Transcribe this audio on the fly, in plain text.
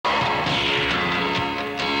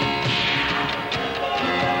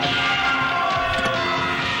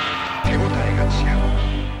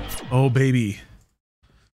Oh, baby.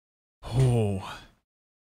 Oh.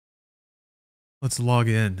 Let's log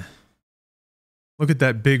in. Look at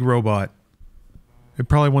that big robot. It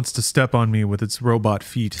probably wants to step on me with its robot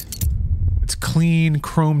feet. It's clean,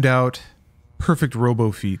 chromed out, perfect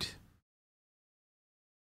robo feet.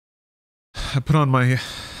 I put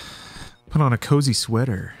on a cozy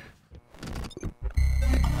sweater.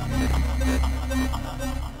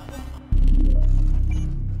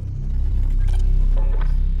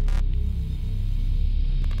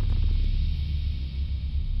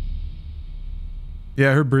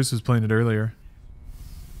 Yeah, I heard Bruce was playing it earlier.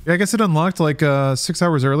 Yeah, I guess it unlocked like 6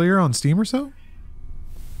 hours earlier on Steam or so?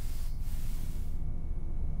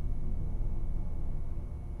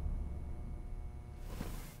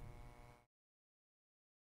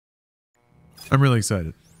 I'm really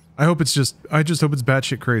excited. I just hope it's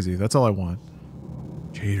batshit crazy. That's all I want.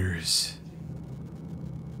 Cheaters.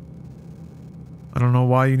 I don't know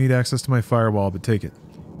why you need access to my firewall, but take it.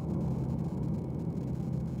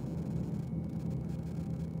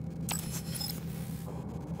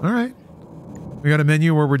 Alright. We got a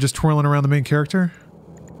menu where we're just twirling around the main character.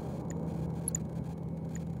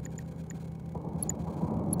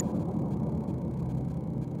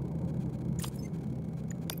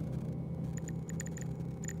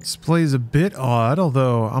 Display is a bit odd,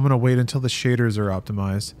 although I'm gonna wait until the shaders are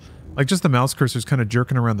optimized. Like, just the mouse cursor's kind of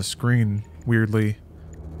jerking around the screen weirdly.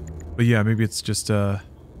 But yeah, maybe it's just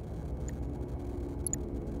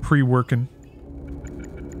pre-working.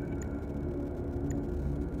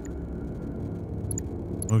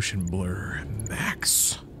 Motion blur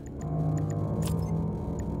max.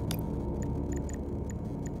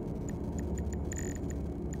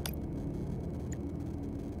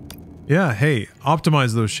 Yeah, hey,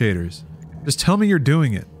 optimize those shaders. Just tell me you're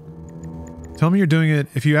doing it. Tell me you're doing it.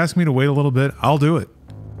 If you ask me to wait a little bit, I'll do it.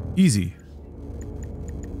 Easy.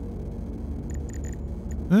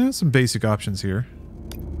 Some basic options here.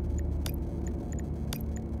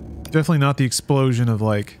 Definitely not the explosion of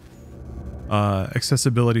like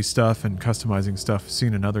accessibility stuff and customizing stuff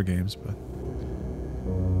seen in other games, but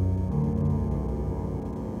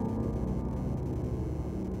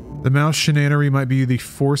the mouse shenanery might be the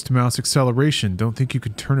forced mouse acceleration. Don't think you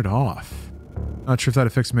can turn it off. Not sure if that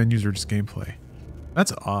affects menus or just gameplay.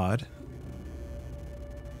 That's odd.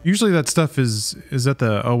 Usually that stuff is at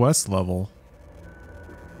the OS level.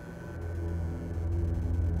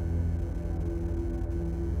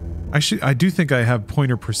 I do think I have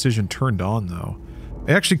pointer precision turned on though.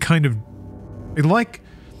 I actually kind of I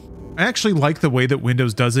actually like the way that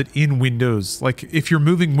Windows does it in Windows. Like if you're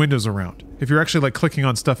moving Windows around, if you're actually like clicking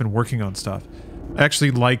on stuff and working on stuff, I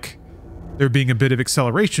actually like there being a bit of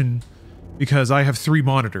acceleration because I have 3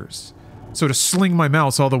 monitors. So to sling my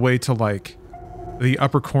mouse all the way to like the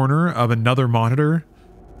upper corner of another monitor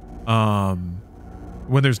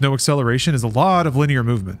when there's no acceleration is a lot of linear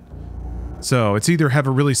movement. So it's either have a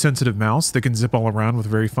really sensitive mouse that can zip all around with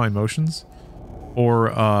very fine motions,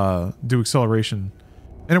 or do acceleration,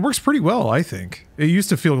 and it works pretty well. I think it used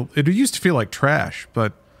to feel like trash,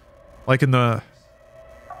 but like in the,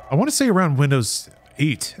 I want to say around Windows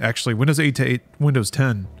 8, actually Windows 8 to Windows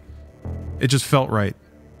 10, it just felt right.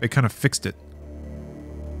 They kind of fixed it.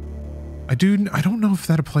 I don't know if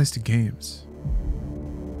that applies to games.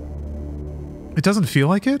 It doesn't feel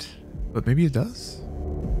like it, but maybe it does.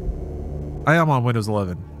 I am on Windows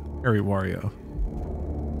 11, Harry Wario.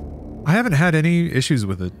 I haven't had any issues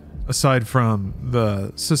with it, aside from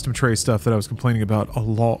the system tray stuff that I was complaining about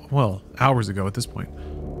hours ago at this point.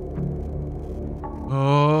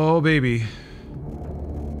 Oh, baby.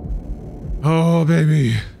 Oh,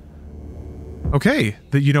 baby. Okay,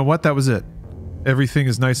 you know what? That was it. Everything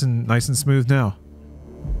is nice and smooth now.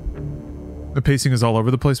 The pacing is all over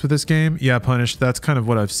the place with this game. Yeah, Punished, that's kind of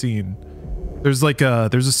what I've seen. There's like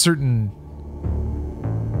there's a certain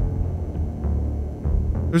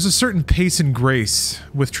pace and grace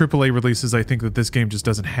with AAA releases I think that this game just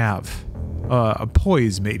doesn't have. A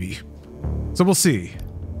poise, maybe. So we'll see.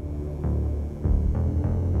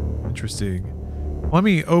 Interesting. Let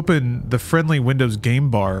me open the friendly Windows game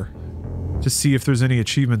bar to see if there's any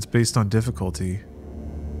achievements based on difficulty.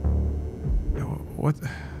 What?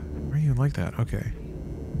 Why are you like that? Okay.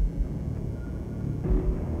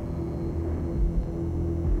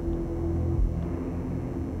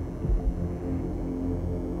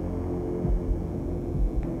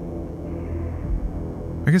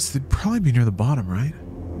 I guess they'd probably be near the bottom, right?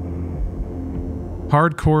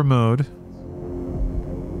 Hardcore mode.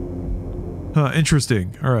 Huh,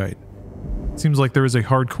 interesting. Alright. Seems like there is a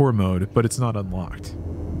hardcore mode, but it's not unlocked.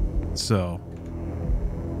 So.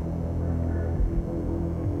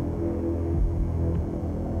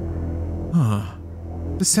 Huh.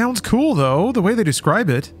 This sounds cool, though, the way they describe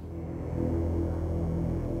it.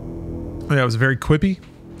 Oh, yeah, it was very quippy.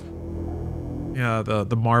 Yeah,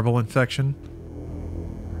 the Marvel infection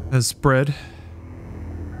has spread.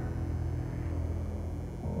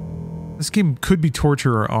 This game could be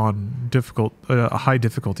torture on a high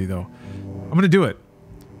difficulty, though. I'm gonna do it.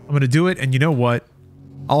 I'm gonna do it, and you know what?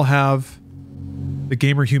 I'll have the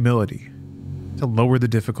gamer humility to lower the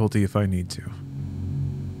difficulty if I need to.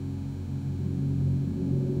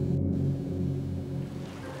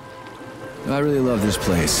 I really love this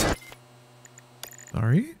place.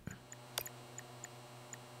 Sorry?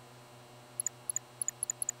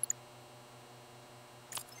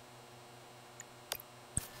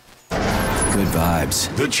 Good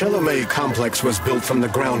vibes. The Chelomey complex was built from the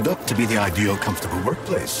ground up to be the ideal, comfortable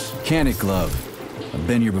workplace. Can it, Glove? I've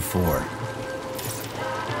been here before.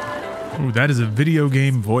 Ooh, that is a video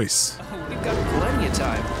game voice. Oh, we've got plenty of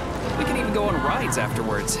time. We can even go on rides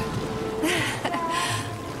afterwards.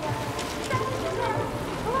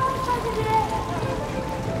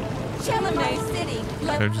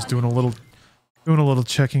 They're just doing a little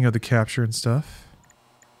checking of the capture and stuff.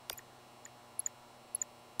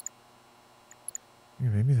 Yeah,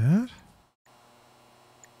 maybe that.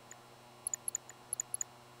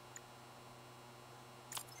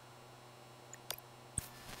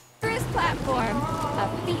 First platform,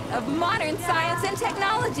 a feat of modern science and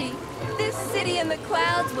technology. This city in the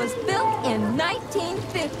clouds was built in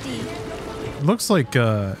 1950. It looks like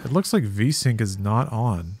VSync is not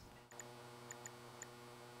on.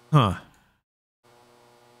 Huh.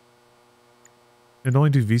 Did it only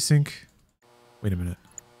do VSync? Wait a minute.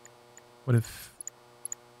 What if...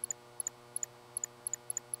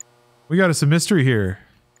 We got us a mystery here.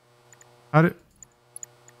 How do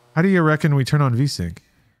you reckon we turn on VSync?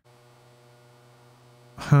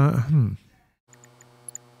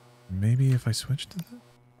 Maybe if I switch to that?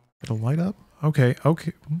 It'll light up? Okay,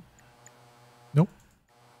 okay. Nope.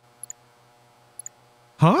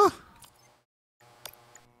 Huh?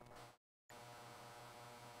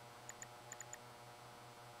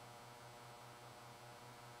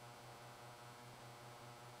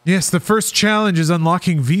 Yes, the first challenge is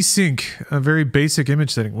unlocking VSync, a very basic image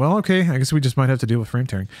setting. Well, okay, I guess we just might have to deal with frame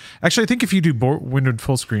tearing. Actually, I think if you do windowed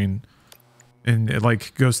full screen and it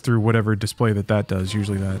like goes through whatever display that does,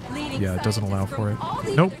 usually that, yeah, it doesn't allow for it.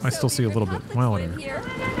 Nope, I still see a little bit. Well, whatever.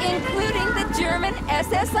 Including the German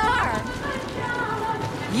SSR.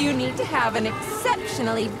 You need to have an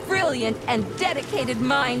exceptionally brilliant and dedicated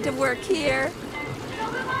mind to work here.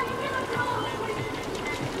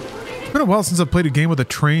 It's been a while since I've played a game with a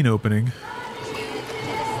train opening.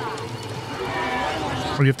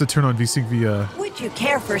 Or you have to turn on VSync via... Would you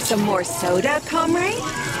care for some more soda, comrade?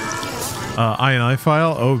 INI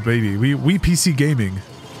file? Oh, baby. We PC gaming.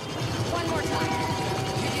 One more time.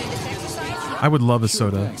 I would love a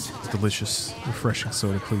soda. It's delicious, refreshing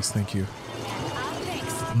soda, please. Thank you.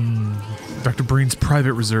 Dr. Breen's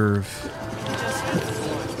Private Reserve.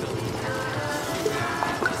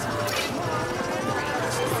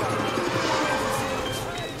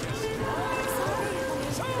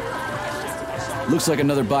 Looks like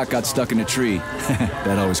another bot got stuck in a tree.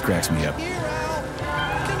 That always cracks me up.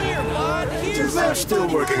 They're still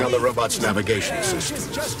working on the robot's navigation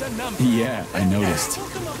system. Yeah, I noticed.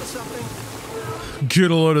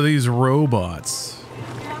 Get a load of these robots.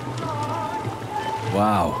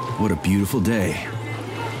 Wow, what a beautiful day.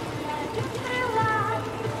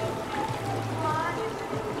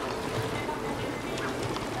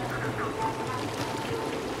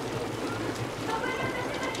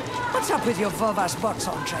 What's up with your Vovas box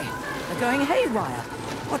entree? They're going haywire.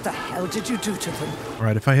 What the hell did you do to them?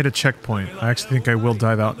 Alright, if I hit a checkpoint, I actually think I will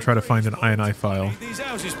dive out and try to find an INI file. These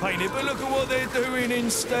houses painted, but look at what they're doing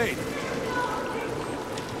instead.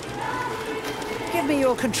 Give me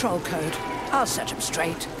your control code. I'll set them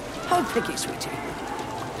straight. Hold piggy, sweetie.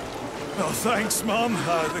 Oh, thanks, Mum.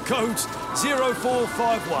 The code's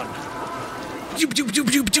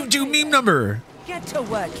 0451. Meme number! Get to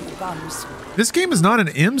work, you bums. This game is not an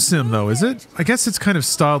M-Sim, though, is it? I guess it's kind of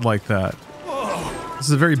styled like that. Oh, This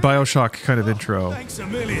is a very Bioshock kind of intro. thanks a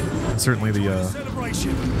million. And certainly the, Celebration.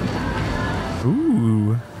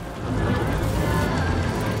 Ooh.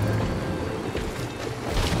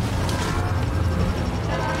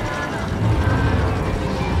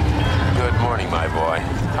 Good morning, my boy.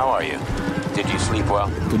 How are you? Did you sleep well?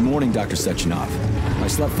 Good morning, Dr. Sechenov. I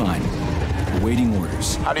slept fine. Awaiting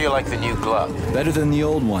orders. How do you like the new glove? Better than the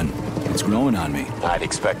old one. It's growing on me. I'd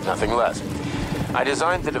expect nothing less. I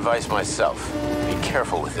designed the device myself. Be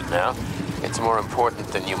careful with it now. It's more important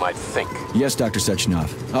than you might think. Yes, Dr.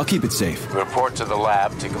 Sechenov. I'll keep it safe. Report to the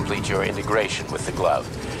lab to complete your integration with the glove.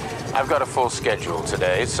 I've got a full schedule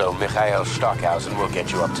today, so Mikhail Stockhausen will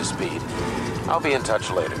get you up to speed. I'll be in touch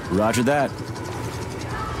later. Roger that.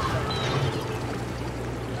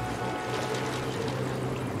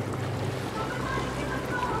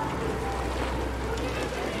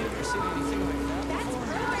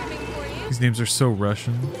 These names are so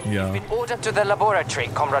Russian. Yeah. Been ordered to the laboratory,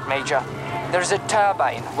 Comrade Major. There's a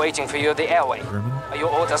turbine waiting for you at the airway. German? Are your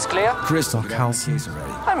orders clear? Crystal, Stockhausen. case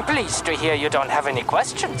already. I'm pleased to hear you don't have any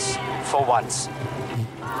questions, for once.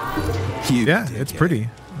 Yeah, it's pretty.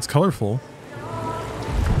 It's colorful.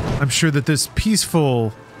 I'm sure that this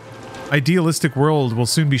peaceful, idealistic world will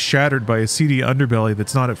soon be shattered by a seedy underbelly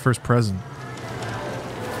that's not at first present.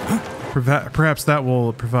 Perhaps that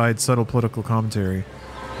will provide subtle political commentary.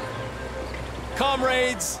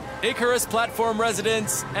 Comrades, Icarus platform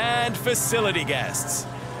residents, and facility guests.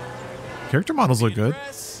 Character models look good.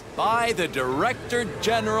 By the Director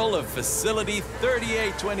General of Facility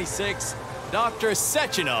 3826, Dr.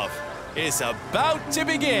 Sechenov, is about to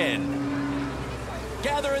begin.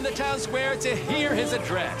 Gather in the town square to hear his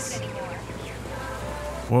address.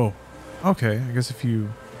 Whoa. Okay, I guess if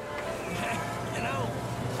you...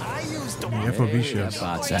 The FOB That ships.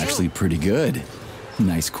 bot's actually pretty good.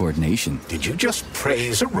 Nice coordination. Did you just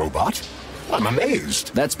praise a robot? I'm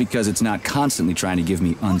amazed. That's because it's not constantly trying to give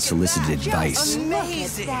me unsolicited advice.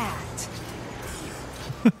 Amazing.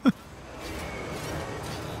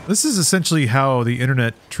 This is essentially how the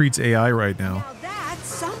internet treats AI right now. Now that's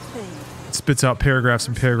something. It spits out paragraphs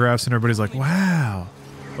and paragraphs, and everybody's like, "Wow,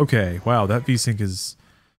 okay, wow, that VSync is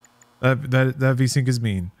that VSync is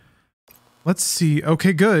mean." Let's see.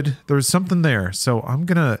 Okay, good. There's something there. So I'm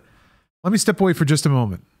gonna let me step away for just a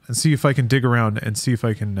moment and see if I can dig around and see if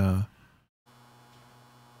I can.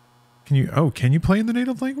 Can you? Oh, can you play in the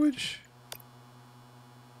native language?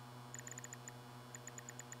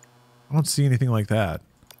 I don't see anything like that.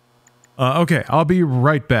 Okay, I'll be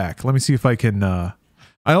right back. Let me see if I can. I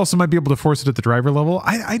also might be able to force it at the driver level.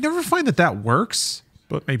 I never find that works,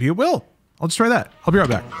 but maybe it will. I'll just try that. I'll be right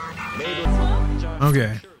back.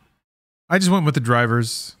 Okay. I just went with the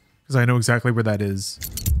drivers because I know exactly where that is,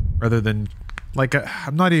 rather than like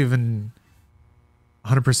I'm not even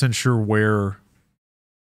 100% sure where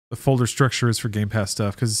the folder structure is for Game Pass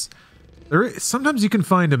stuff, because sometimes you can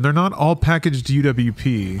find them. They're not all packaged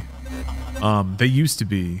UWP. They used to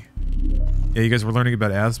be. Yeah, you guys were learning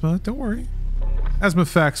about asthma. Don't worry, asthma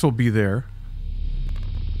facts will be there.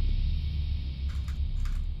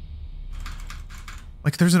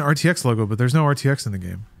 Like there's an RTX logo, but there's no RTX in the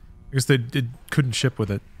game. I guess they couldn't ship with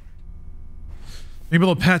it. Maybe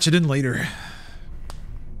they'll patch it in later.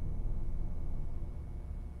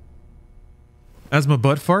 Asthma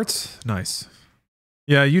butt farts? Nice.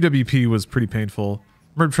 Yeah, UWP was pretty painful.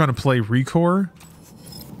 I remember trying to play Recore.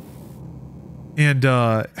 And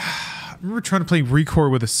I remember trying to play Recore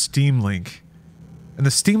with a Steam Link. And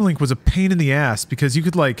the Steam Link was a pain in the ass because you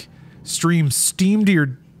could like stream Steam to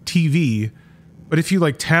your TV. But if you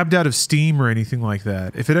like tabbed out of Steam or anything like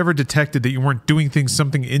that, if it ever detected that you weren't doing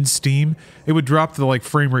something in Steam, it would drop the like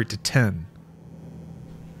frame rate to 10.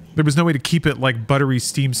 There was no way to keep it like buttery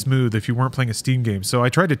Steam smooth if you weren't playing a Steam game. So I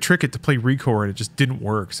tried to trick it to play Recore and it just didn't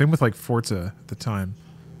work. Same with like Forza at the time.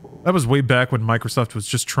 That was way back when Microsoft was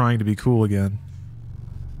just trying to be cool again.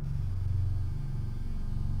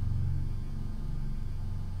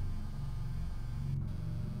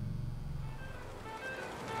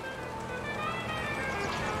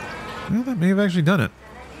 Well, that may have actually done it.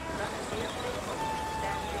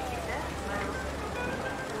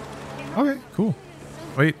 Okay, cool.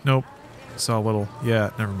 Wait, nope. Saw a little.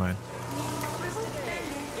 Yeah, never mind.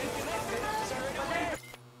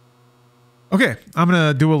 Okay, I'm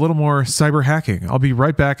gonna do a little more cyber hacking. I'll be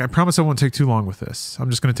right back. I promise I won't take too long with this. I'm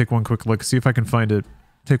just gonna take one quick look, see if I can find it.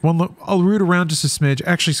 Take one look. I'll root around just a smidge.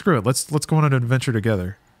 Actually, screw it. Let's go on an adventure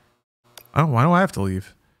together. Why do I have to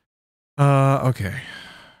leave? Okay.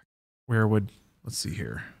 Where would... Let's see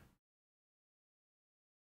here.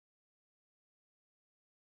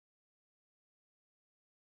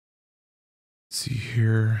 Let's see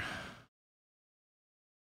here.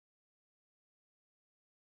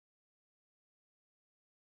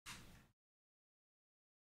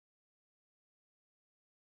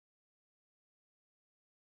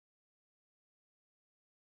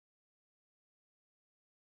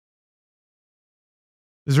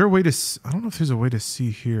 Is there a way to... I don't know if there's a way to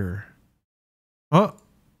see here. Oh.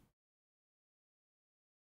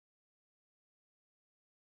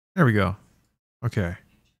 There we go. Okay.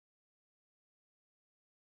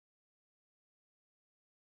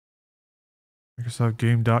 Microsoft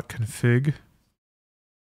Game.config.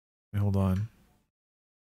 Wait, hold on.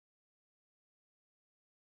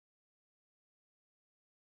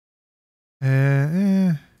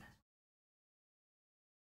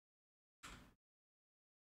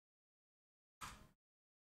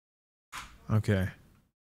 Okay.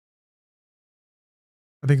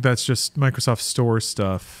 I think that's just Microsoft Store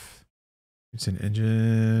stuff. It's an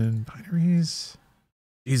engine, binaries.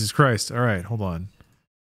 Jesus Christ. All right, hold on.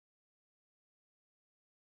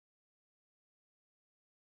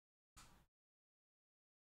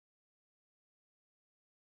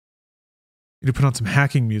 Need to put on some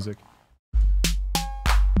hacking music.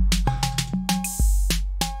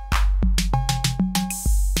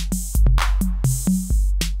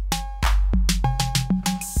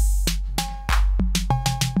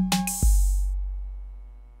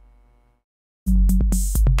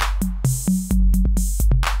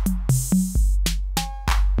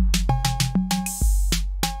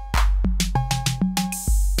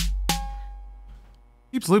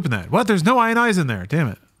 Keeps looping that. What? There's no INIs in there. Damn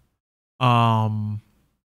it. Oh,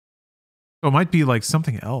 it might be like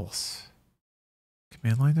something else.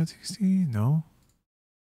 Command line.txt? No.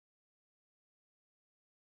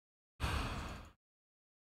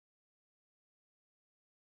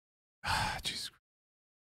 Jesus.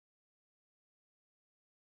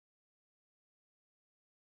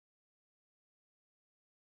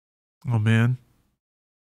 Oh man.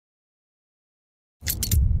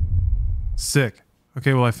 Sick.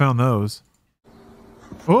 Okay, well I found those.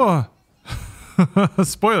 Oh!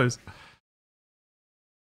 Spoilers.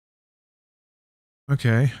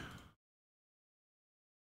 Okay.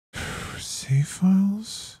 Save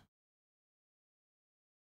files?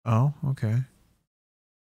 Oh, okay.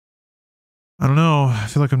 I don't know. I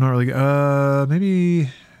feel like I'm not really... maybe...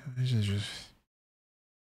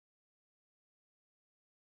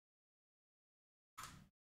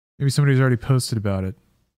 Maybe somebody's already posted about it.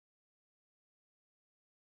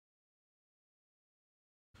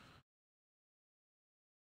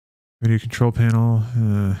 Video control panel.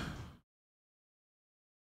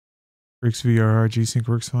 Breaks VRR. G-Sync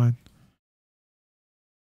works fine.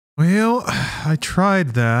 Well, I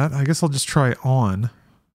tried that. I guess I'll just try on.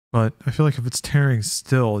 But I feel like if it's tearing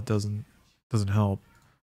still, it doesn't help.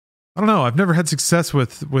 I don't know. I've never had success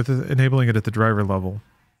with enabling it at the driver level.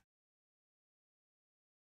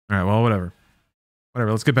 All right, well, whatever. Whatever,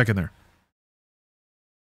 let's get back in there.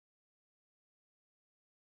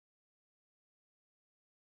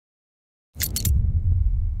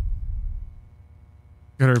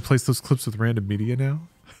 Gotta replace those clips with random media now.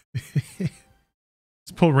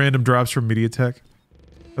 Just pull random drops from MediaTek.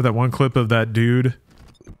 Or that one clip of that dude.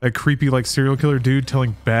 That creepy, like, serial killer dude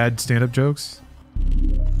telling bad stand-up jokes.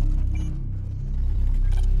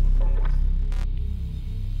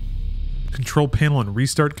 Control panel and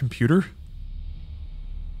restart computer?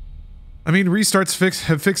 I mean, restarts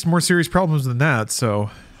have fixed more serious problems than that,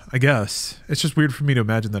 so I guess. It's just weird for me to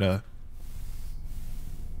imagine that a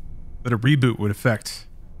reboot would affect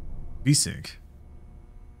VSync.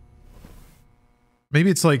 Maybe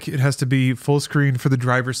it's like it has to be full screen for the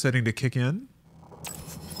driver setting to kick in?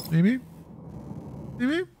 Maybe?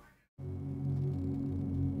 Maybe?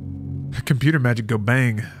 Computer magic go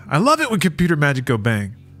bang. I love it when computer magic go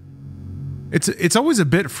bang. It's always a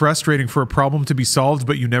bit frustrating for a problem to be solved,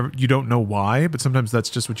 but you don't know why, but sometimes that's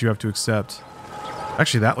just what you have to accept.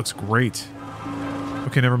 Actually, that looks great.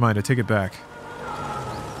 Okay, never mind, I take it back.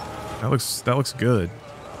 That looks good.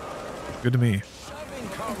 Good to me.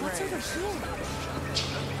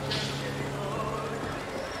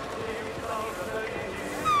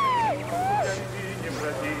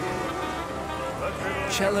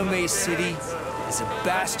 Chelomay City is a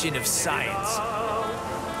bastion of science.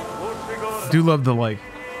 I do love the, like...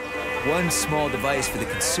 One small device for the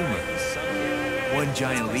consumer. One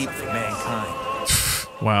giant leap for mankind.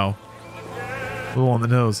 Wow. A little on the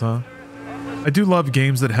nose, huh? I do love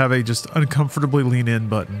games that have a just uncomfortably lean in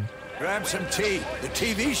button. Grab some tea. The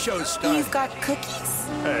TV show's starting. You've got cookies?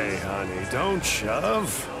 Hey, honey, don't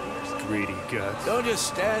shove. Greedy guts. Don't just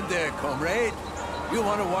stand there, comrade. You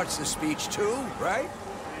want to watch the speech too, right?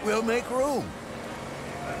 We'll make room.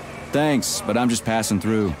 Thanks, but I'm just passing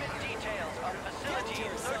through.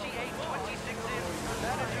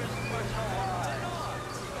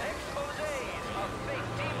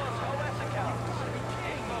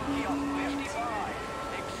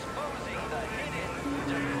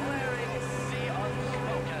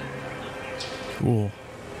 Cool.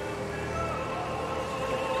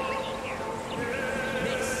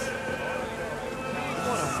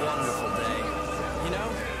 What a wonderful day. You know,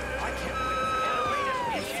 I can't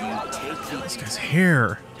wait. If you take This guy's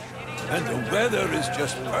hair. And the weather is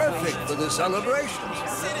just perfect for the celebrations.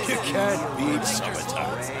 You can't beat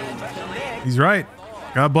summertime. He's right.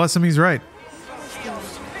 God bless him, he's right.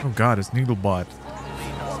 Oh God, it's Needlebot.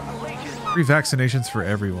 Free vaccinations for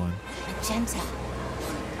everyone. Magenta.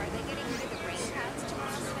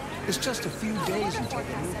 It's just a few days until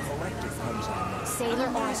the new collector comes on.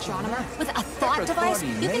 Sailor or astronomer with a thought device,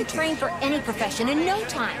 you can train for any profession in no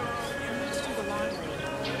time.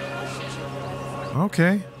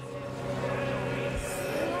 Okay.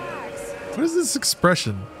 What is this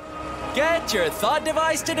expression? Get your thought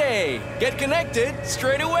device today. Get connected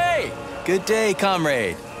straight away. Good day,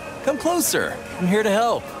 comrade. Come closer. I'm here to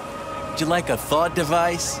help. Would you like a thought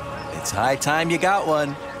device? It's high time you got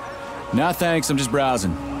one. Nah, thanks. I'm just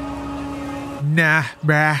browsing. Nah,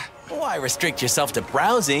 brah. Why restrict yourself to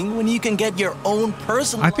browsing when you can get your own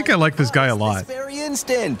personal? I think I like this guy a lot. This very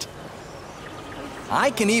instant.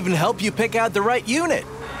 I can even help you pick out the right unit.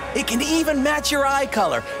 It can even match your eye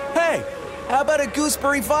color. Hey, how about a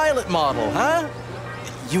gooseberry violet model, huh?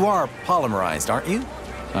 You are polymerized, aren't you?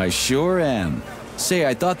 I sure am. Say,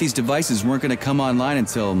 I thought these devices weren't going to come online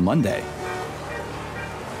until Monday.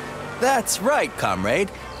 That's right,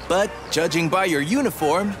 comrade. But judging by your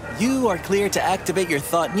uniform, you are clear to activate your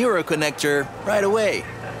Thought Neuroconnector right away.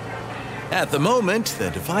 At the moment, the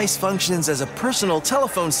device functions as a personal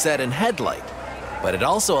telephone set and headlight, but it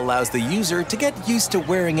also allows the user to get used to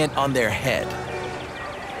wearing it on their head.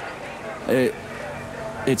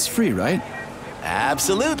 It's free, right?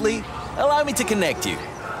 Absolutely. Allow me to connect you.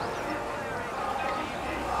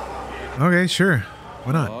 Okay, sure.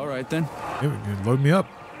 Why not? All right, then. Hey, load me up.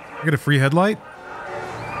 I get a free headlight?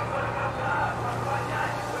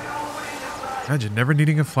 Imagine never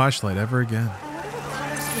needing a flashlight ever again.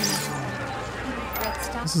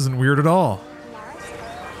 This isn't weird at all.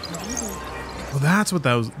 Well, that's what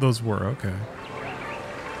those were. Okay.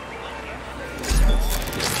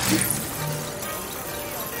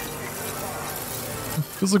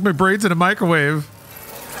 Feels like my braid's in a microwave.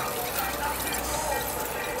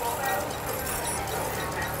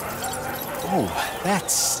 Oh,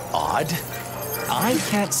 that's odd. I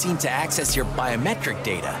can't seem to access your biometric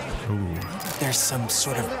data. Ooh. There's some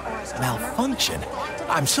sort of malfunction.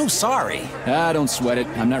 I'm so sorry. Don't sweat it.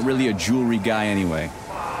 I'm not really a jewelry guy anyway.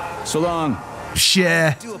 So long.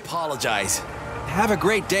 Yeah. I do apologize. Have a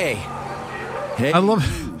great day. Hey, I love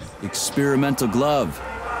experimental glove.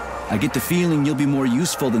 I get the feeling you'll be more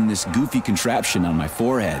useful than this goofy contraption on my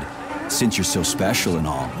forehead, since you're so special and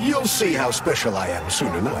all. You'll see how special I am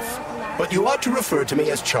soon enough. But you ought to refer to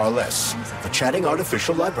me as Charles, the chatting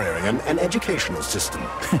artificial librarian and educational system.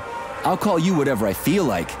 I'll call you whatever I feel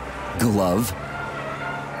like, glove.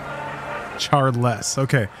 Charles.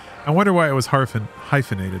 Okay. I wonder why it was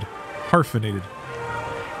hyphenated. Harphonated.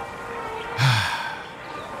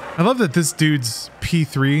 I love that this dude's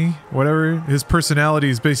P3, whatever, his personality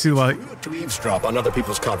is basically like... To eavesdrop on other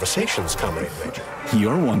people's conversations, Comrade Major.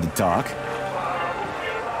 You're one to talk.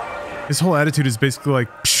 His whole attitude is basically like,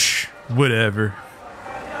 psh, whatever.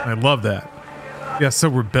 I love that. Yeah, so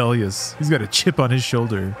rebellious. He's got a chip on his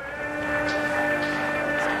shoulder.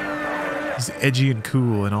 He's edgy and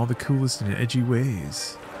cool in all the coolest and edgy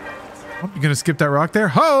ways. Oh, you gonna skip that rock there?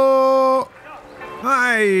 Ho!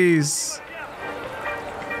 Nice!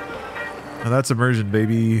 Now that's immersion,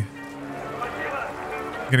 baby. You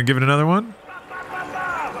gonna give it another one?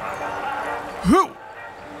 Whoo!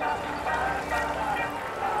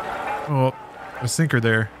 Oh, a sinker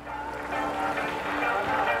there.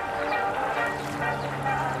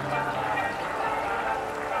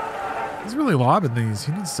 He's really lobbing these.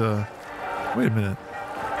 He needs to... Wait a minute.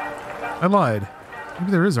 I lied.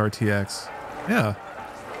 Maybe there is RTX. Yeah.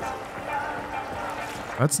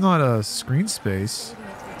 That's not a screen space.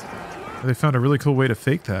 They found a really cool way to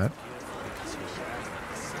fake that.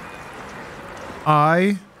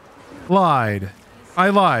 I lied. I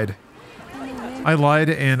lied. I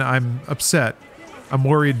lied and I'm upset. I'm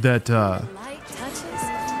worried that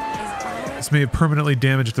this may have permanently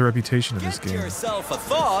damaged the reputation of this game. Get yourself a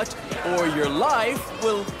thought, or your life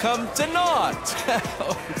will come to naught.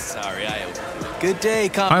 Oh, sorry. Good day,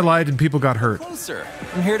 I lied and people got hurt. Closer.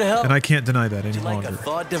 I'm here to help. And I can't deny that any longer. Like a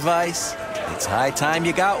thought device? It's high time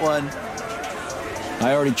you got one.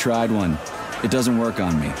 I already tried one. It doesn't work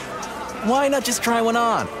on me. Why not just try one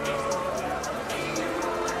on?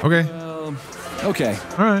 Okay. Okay.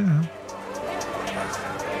 All right.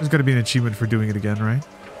 There's got to be an achievement for doing it again, right?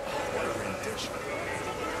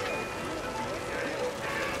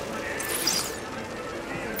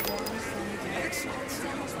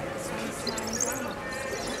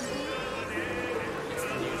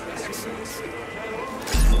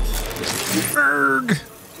 Berg.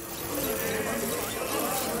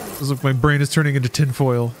 Feels like my brain is turning into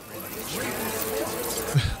tinfoil.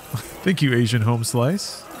 Thank you, Asian Home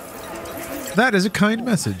Slice. That is a kind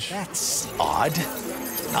message. That's odd.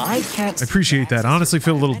 I can't. I appreciate that. I honestly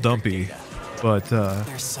feel a little dumpy, but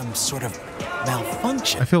there's some sort of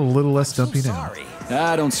malfunction. I feel a little less dumpy now.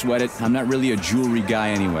 Ah, don't sweat it. I'm not really a jewelry guy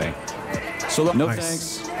anyway. So no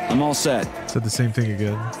Nice. thanks. I'm all set. Said the same thing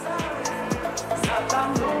again.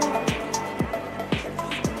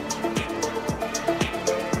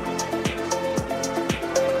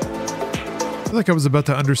 I feel like I was about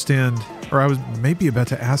to understand, or I was maybe about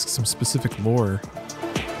to ask some specific lore.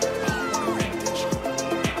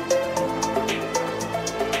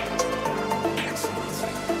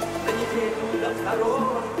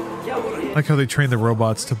 I like how they train the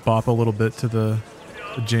robots to bop a little bit to the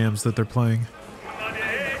jams that they're playing.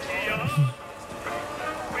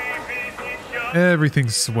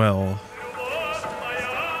 Everything's swell.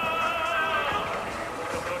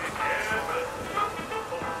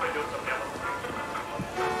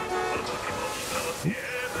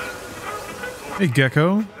 Hey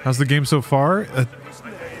Gecko, how's the game so far?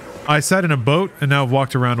 I sat in a boat and now I've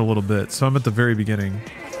walked around a little bit, so I'm at the very beginning.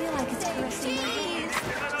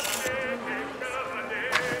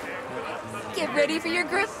 Get ready for your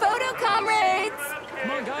group photo, comrades! Come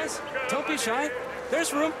on, guys. Don't be shy.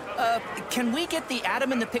 There's room. Can we get the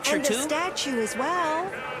atom in the picture and too? the statue as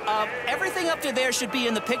well. Everything up to there should be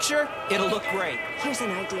in the picture. It'll look great. Here's an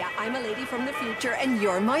idea. I'm a lady from the future, and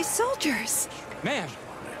you're my soldiers. Man.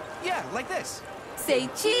 Yeah, like this. Say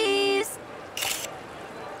cheese!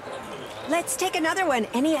 Let's take another one.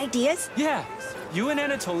 Any ideas? Yeah. You and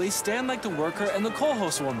Anatoly stand like the worker and the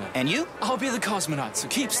co-host woman. And you? I'll be the cosmonaut, so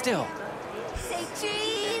keep still. Say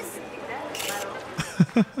cheese!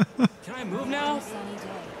 Can I move now?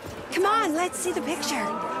 Come on, let's see the picture.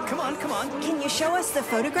 Come on, come on. Can you show us the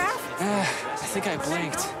photograph? I think I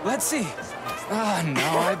blinked. Let's see. Ah,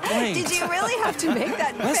 no, I blinked. Did you really have to make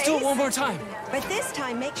that Let's face? do it one more time. But this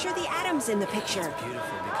time, make sure the atom's in the picture.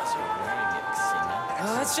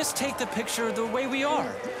 Let's just take the picture the way we are.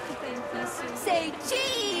 Say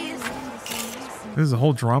cheese! There's a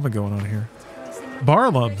whole drama going on here.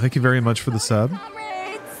 Barlum, thank you very much for the sub.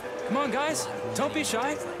 Come on, guys. Don't be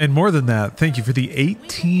shy. And more than that, thank you for the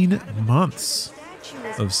 18 months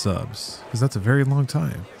of subs, because that's a very long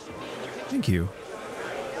time. Thank you.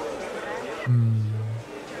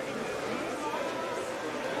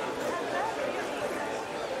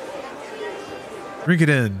 Drink it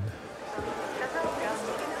in.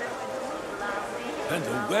 And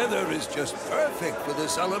the weather is just perfect for the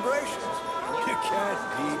celebrations. You can't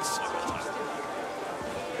beat summer.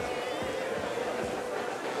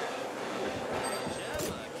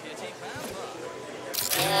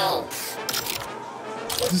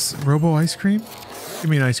 Is this Robo ice cream? Give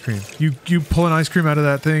me an ice cream. You pull an ice cream out of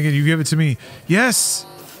that thing and you give it to me. Yes!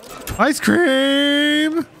 Ice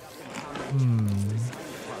cream!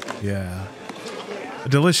 Yeah. A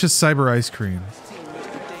delicious cyber ice cream.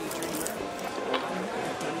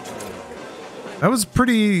 That was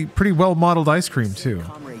pretty well modeled ice cream too.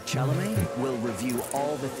 Comrade Chalamet will review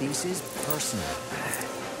all the theses personally.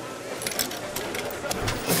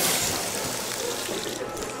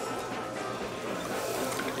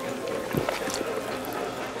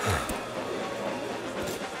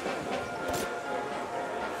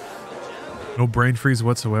 No brain freeze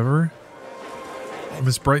whatsoever. In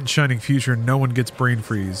this bright and shining future, no one gets brain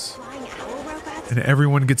freeze. And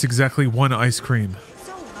everyone gets exactly one ice cream.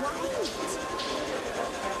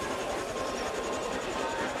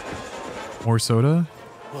 More soda?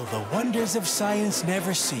 Well, the wonders of science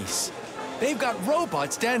never cease. They've got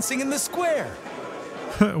robots dancing in the square.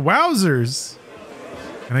 Wowzers!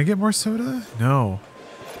 Can I get more soda? No.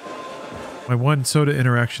 My one soda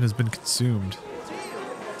interaction has been consumed.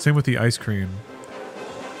 Same with the ice cream.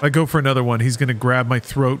 If I go for another one, he's going to grab my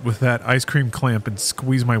throat with that ice cream clamp and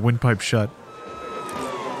squeeze my windpipe shut.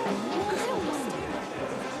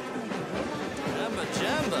 Jamba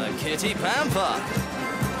jamba, kitty pampa.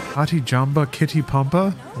 Hati Jamba Kitty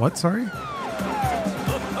Pampa? What, sorry?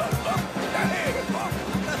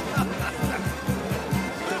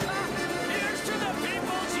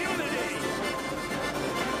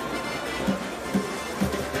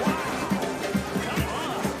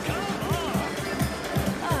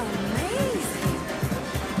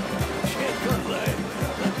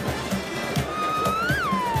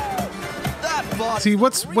 See,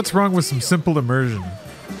 what's wrong with some simple immersion?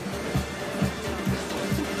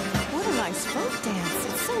 What a nice folk dance.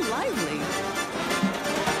 It's so lively.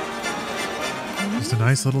 Just a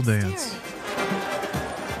nice little dance.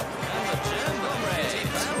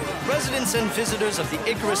 Residents and visitors of the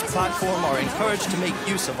Icarus platform are encouraged to make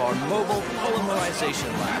use of our mobile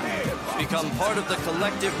polymerization lab. Become part of the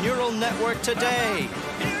collective neural network today.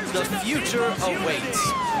 The future awaits.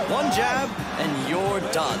 One jab, and you're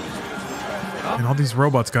done. And all these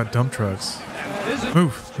robots got dump trucks.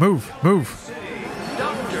 Move, move, move.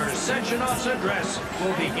 Dr. Sechenov's address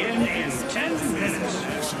will begin in 10 minutes.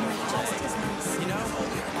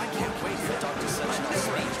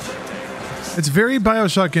 It's very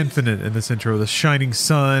Bioshock Infinite in this intro. The shining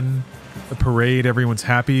sun, the parade, everyone's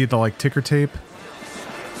happy, the like ticker tape.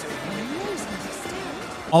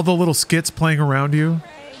 All the little skits playing around you.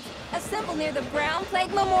 Assemble near the Brown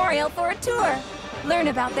Plague Memorial for a tour. Learn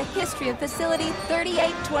about the history of Facility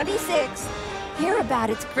 3826. Hear about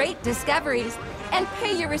its great discoveries. And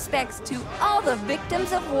pay your respects to all the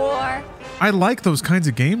victims of war. I like those kinds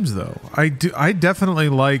of games, though. I definitely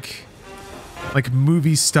like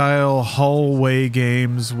movie style hallway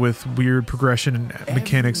games with weird progression and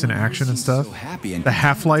mechanics and action and stuff. The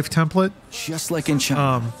Half-Life template, just like in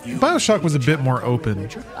China. BioShock was a bit more open.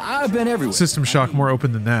 I've been everywhere. System Shock more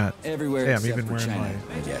open than that. Everywhere. Yeah, I'm even wearing China,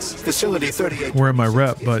 I guess. Facility 38. wearing my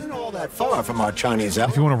rep, but All that far from our Chinese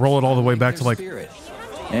if you want to roll it all the way back to like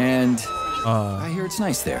and I hear it's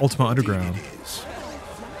nice there. Ultima Underground,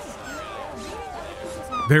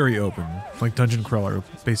 very open, like Dungeon Crawler,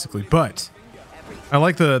 basically. But I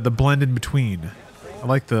like the blend in between. I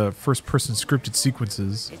like the first-person scripted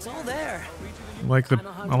sequences. It's all there. I like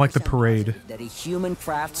the parade. That a human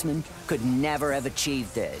craftsman could never have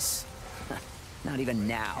achieved this. Not even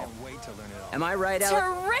now. Am I right,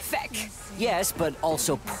 Alex? Terrific! Yes, but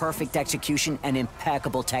also perfect execution and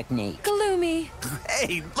impeccable technique. Gloomy.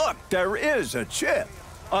 Hey, look, there is a chip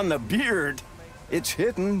on the beard. It's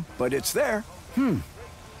hidden, but it's there.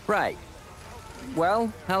 Right.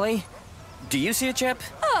 Well, Ellie, do you see a chip?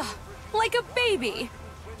 Ugh, like a baby.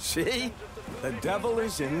 See? The devil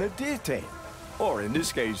is in the detail. Or in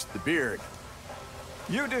this case, the beard.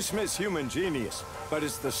 You dismiss human genius, but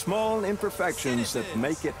it's the small imperfections that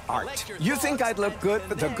make it art. You think I'd look good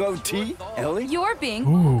with a goatee, Ellie? You're being...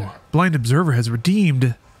 Ooh, Blind Observer has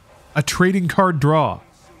redeemed a trading card draw.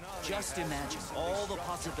 Just imagine all the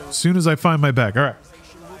possibilities. As soon as I find my bag. All right.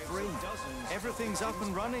 Everything's up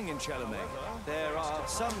and running in Chalamet. There are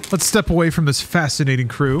some... Let's step away from this fascinating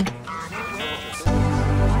crew.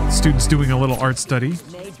 Students doing a little art study.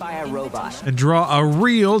 Made by a robot. And draw a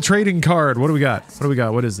real trading card. What do we got? What do we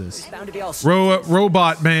got? What is this? Bound to be all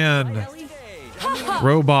Robot Man.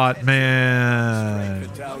 Robot Man.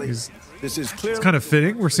 This is It's kind of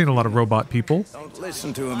fitting. We're seeing a lot of robot people. Don't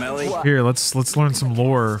listen to him, Ellie. Here, let's learn some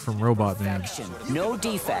lore from Robot Man. No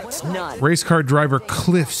defects, none. Race car driver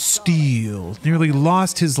Cliff Steele nearly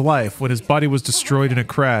lost his life when his body was destroyed in a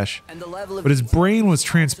crash, but his brain was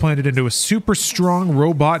transplanted into a super strong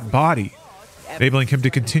robot body, enabling him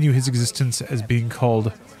to continue his existence as being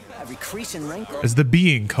called, as the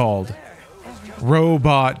being called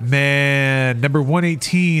Robot Man, number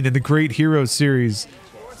 118 in the Great Heroes series.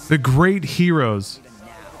 The Great Heroes.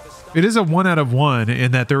 It is a 1 out of 1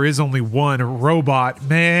 in that there is only one Robot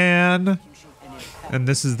Man. And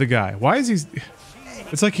this is the guy. Why is he...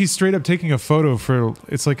 It's like he's straight up taking a photo for...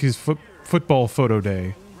 It's like his football photo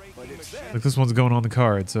day. Like this one's going on the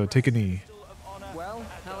card, so take a knee.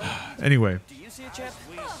 Anyway.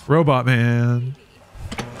 Robot Man.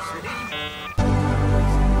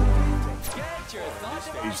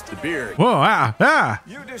 He's the beard. Whoa,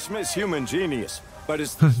 You dismiss human genius, but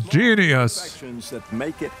it's the genius imperfections that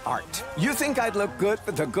make it art. You think I'd look good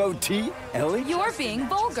with a goatee, Ellie? You're being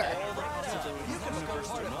vulgar.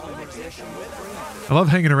 I love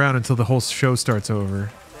hanging around until the whole show starts over.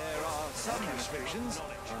 There are some restrictions,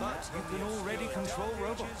 but you can already control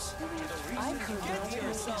robots.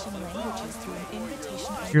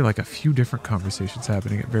 I hear like a few different conversations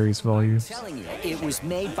happening at various volumes. I'm telling you, it was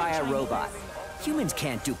made by a robot. Humans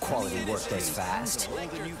can't do quality work this fast.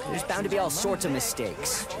 There's bound to be all sorts of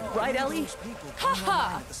mistakes. Right, Ellie?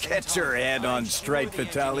 Haha! Get your head on straight,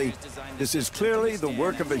 Vitaly. This is clearly the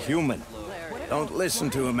work of a human. Don't listen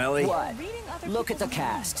to him, Ellie. What? Look at the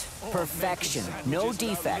cast. Perfection. No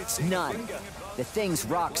defects. None. The thing's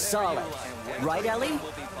rock solid. Right, Ellie?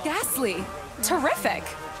 Ghastly. Terrific.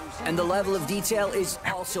 And the level of detail is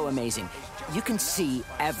also amazing. You can see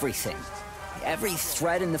everything. Every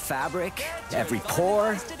thread in the fabric, every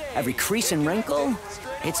pore, every crease and wrinkle,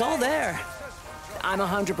 it's all there. I'm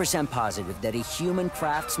 100% positive that a human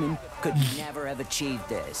craftsman could never have achieved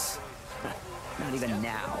this. Not even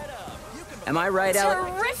now. Am I right,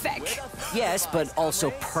 Alex? Terrific! Yes, but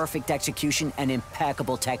also perfect execution and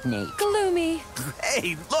impeccable technique. Gloomy.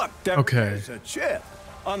 Hey, look, there's a chip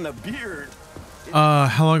on the beard.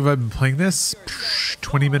 How long have I been playing this?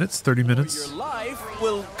 20 minutes, 30 minutes. Your life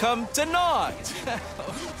will come to naught.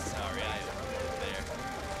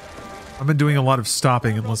 I've been doing a lot of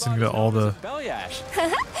stopping and listening to all the...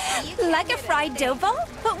 Like a fried dough ball?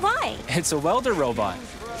 But why? It's a welder robot.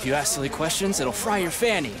 If you ask silly questions, it'll fry your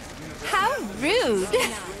fanny. How rude.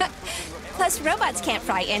 Plus, robots can't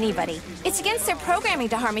fry anybody. It's against their programming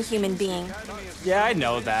to harm a human being. Yeah, I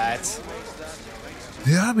know that.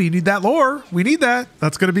 Yeah, we need that lore. We need that.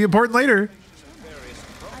 That's going to be important later.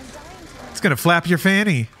 It's going to flap your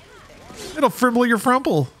fanny. It'll frimble your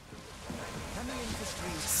frumple.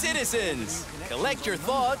 Citizens, collect your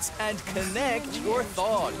thoughts and connect your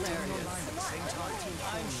thought. I'm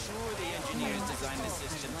sure the engineers designed the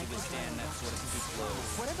system to withstand that sort of heat flow.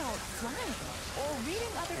 What about flying? Or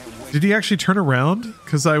reading other people's... Did he actually turn around?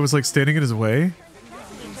 Because I was like standing in his way?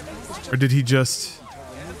 Or did he just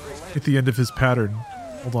hit the end of his pattern?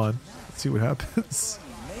 Hold on. Let's see what happens.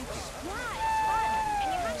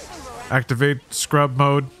 Activate scrub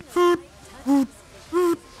mode.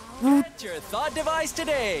 Your thought device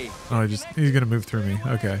today. Oh, he's gonna move through me.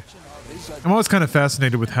 Okay. I'm always kind of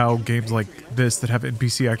fascinated with how games like this that have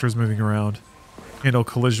NPC actors moving around handle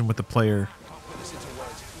collision with the player.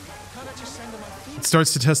 It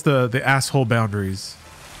starts to test the asshole boundaries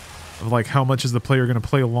of like how much is the player going to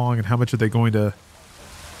play along and how much are they going to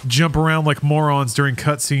jump around like morons during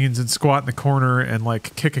cutscenes and squat in the corner and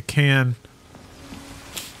like kick a can.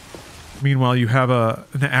 Meanwhile, you have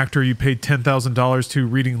an actor you paid $10,000 to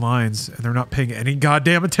reading lines and they're not paying any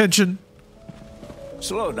goddamn attention.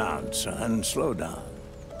 Slow down, son. Slow down.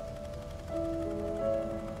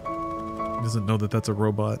 He doesn't know that that's a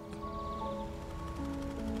robot.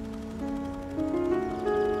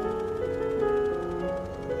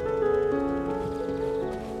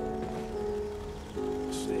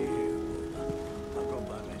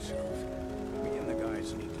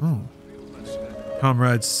 Oh.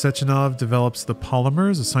 Comrade Sechenov develops the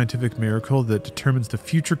polymers, a scientific miracle that determines the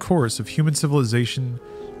future course of human civilization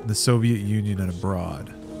in the Soviet Union and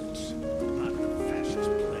abroad.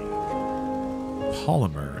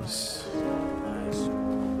 Polymers.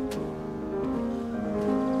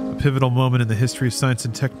 A pivotal moment in the history of science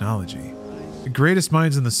and technology. The greatest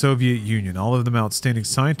minds in the Soviet Union, all of them outstanding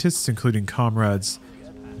scientists, including comrades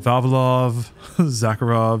Vavilov,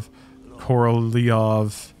 Zakharov,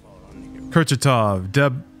 Korolev, Kurchatov,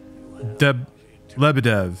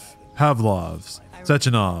 Lebedev, Pavlov,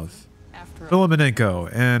 Sechenov, Filimonenko,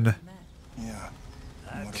 and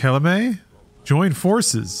Kelame join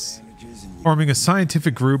forces, forming a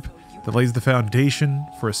scientific group that lays the foundation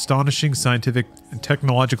for astonishing scientific and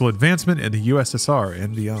technological advancement in the USSR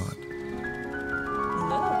and beyond.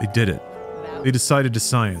 They did it. They decided to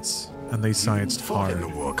science, and they scienced hard. In the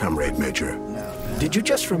war, Comrade Major. Did you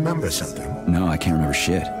just remember something? No, I can't remember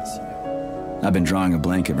shit. I've been drawing a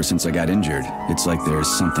blank ever since I got injured. It's like there's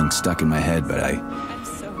something stuck in my head, but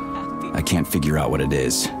I can't figure out what it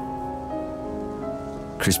is.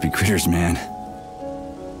 Crispy critters, man.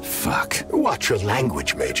 Fuck. Watch your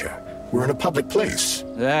language, Major. We're in a public place.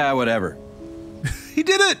 Yeah, whatever. He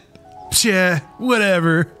did it! Yeah,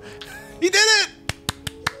 whatever. He did it!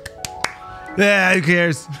 Yeah, who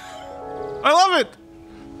cares? I love it!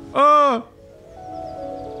 Oh!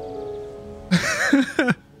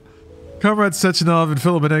 Comrades Sechenov and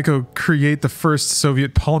Filimonenko create the first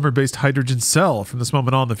Soviet polymer-based hydrogen cell. From this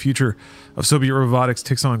moment on, the future of Soviet robotics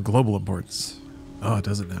takes on global importance. Oh, it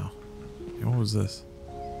does it now. Okay, what was this?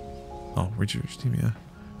 Oh, research team, yeah.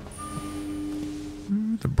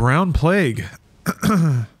 The Brown Plague.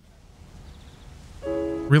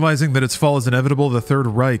 Realizing that its fall is inevitable, the Third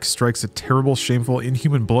Reich strikes a terrible, shameful,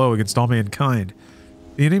 inhuman blow against all mankind.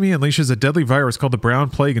 The enemy unleashes a deadly virus called the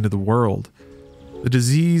Brown Plague into the world. The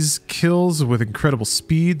disease kills with incredible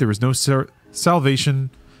speed. There is no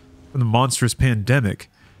salvation from the monstrous pandemic.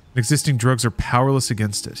 And existing drugs are powerless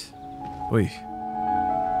against it. Oy.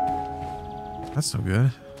 That's no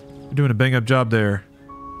good. You're doing a bang-up job there.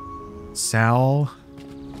 Sal.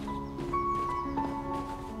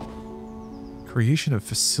 Creation of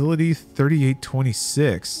Facility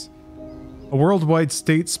 3826. A worldwide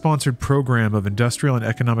state-sponsored program of industrial and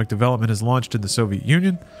economic development is launched in the Soviet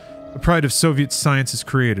Union. The pride of Soviet science is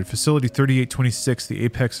created. Facility 3826, the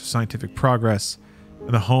apex of scientific progress,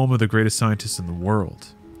 and the home of the greatest scientists in the world.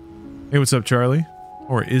 Hey, what's up, Charlie?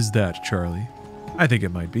 Or is that Charlie? I think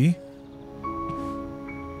it might be.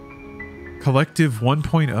 Collective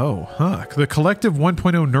 1.0. Huh. The Collective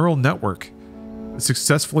 1.0 neural network was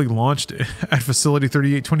successfully launched at Facility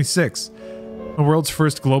 3826. The world's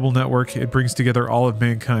first global network, it brings together all of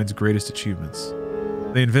mankind's greatest achievements.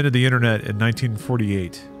 They invented the internet in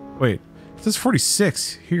 1948. Wait, It says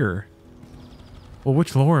 46 here. Well,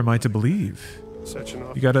 which lore am I to believe?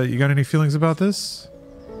 You got any feelings about this?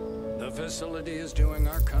 The facility is doing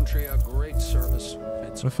our country a great service.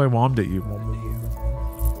 What if I wommed at you?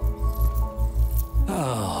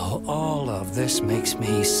 Oh, all of this makes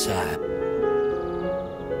me sad.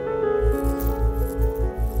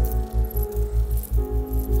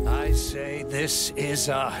 I say this is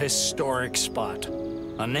a historic spot.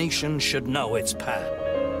 A nation should know its path.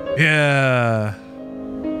 Yeah.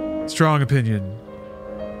 Strong opinion.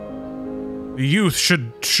 The youth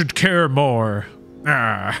should care more.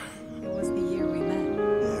 Ah. It was the year we met.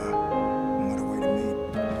 Yeah. What a way to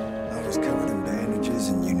meet. I was covered in bandages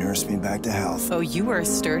and you nursed me back to health. Oh, you were a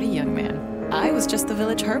sturdy young man. I was just the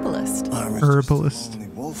village herbalist. I was Herbalist. just a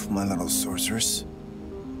lonely wolf, my little sorceress.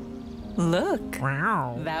 Look.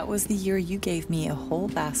 Wow. That was the year you gave me a whole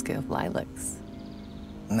basket of lilacs.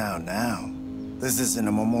 Now. This isn't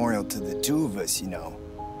a memorial to the two of us, you know.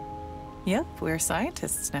 Yep, we're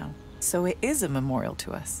scientists now. So it is a memorial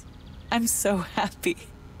to us. I'm so happy.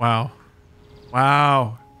 Wow.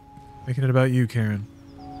 Wow. Making it about you, Karen.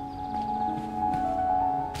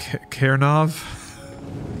 Karenov?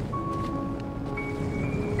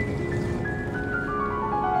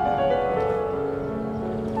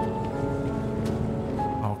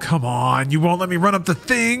 Oh, come on. You won't let me run up the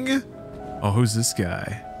thing? Oh, who's this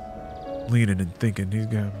guy? Leaning and thinking. He's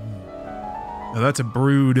got... Now that's a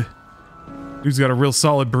brood. Dude's got a real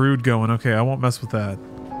solid brood going. Okay, I won't mess with that.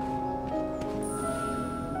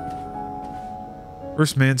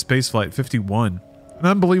 First manned spaceflight, 51. An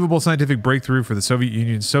unbelievable scientific breakthrough for the Soviet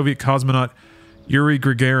Union. Soviet cosmonaut Yuri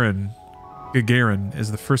Gagarin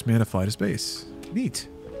is the first man to fly to space. Neat.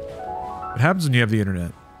 What happens when you have the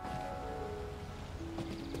internet?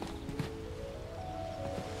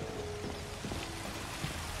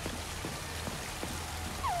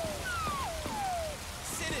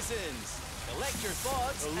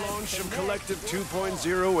 The launch of Collective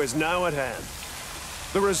 2.0 is now at hand.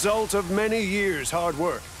 The result of many years' hard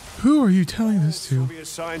work. Who are you telling this to? Soviet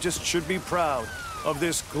scientists should be proud of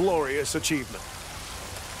this glorious achievement.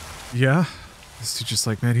 Yeah? This dude's just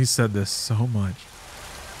like, man, he said this so much.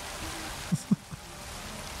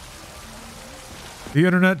 The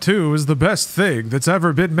internet, too, is the best thing that's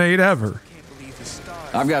ever been made ever.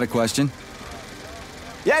 I've got a question.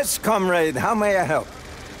 Yes, comrade, how may I help?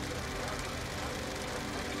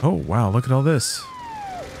 Oh, wow, look at all this.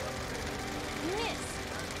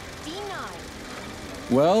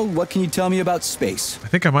 Well, what can you tell me about space? I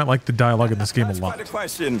think I might like the dialogue in this game a That's lot. quite a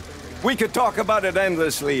question. We could talk about it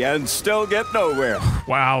endlessly and still get nowhere.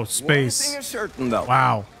 Wow, space. One thing is certain, though.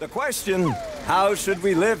 Wow. The question, how should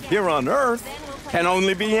we live here on Earth, can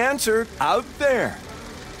only be answered out there.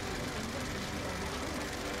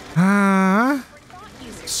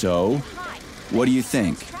 So, what do you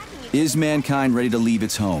think? Is mankind ready to leave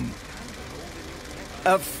its home?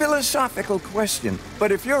 A philosophical question,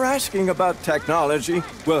 but if you're asking about technology,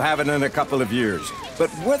 we'll have it in a couple of years. But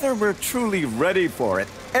whether we're truly ready for it,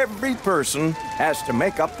 every person has to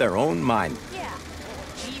make up their own mind.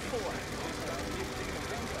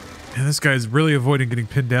 And this guy's really avoiding getting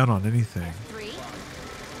pinned down on anything.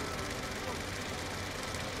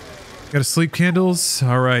 Got a sleep candles?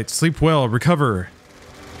 Alright, sleep well, recover.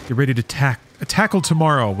 Get ready to tackle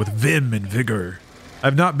tomorrow with vim and vigor.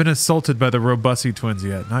 I've not been assaulted by the Robussy twins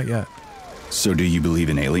yet. Not yet. So do you believe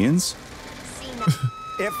in aliens?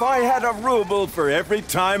 If I had a ruble for every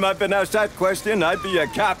time I've been asked that question, I'd be a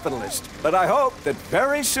capitalist. But I hope that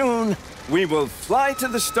very soon we will fly to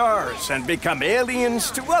the stars and become aliens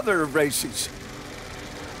to other races.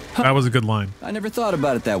 That was a good line. I never thought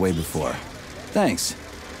about it that way before. Thanks.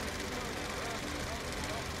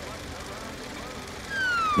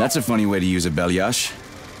 That's a funny way to use a Belyash.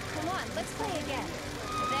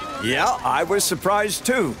 Yeah, I was surprised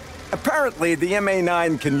too. Apparently, the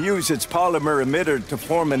MA9 can use its polymer emitter to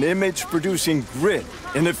form an image-producing grid.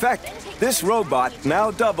 In effect, this robot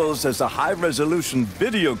now doubles as a high-resolution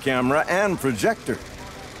video camera and projector.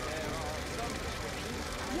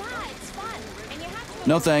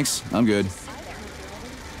 No thanks, I'm good.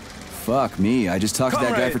 Fuck me, I just talked to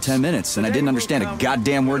that guy for 10 minutes and I didn't understand a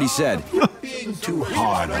goddamn word he said. Being too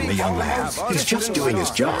hard on the young man. He's just doing his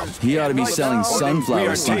job. He ought to be selling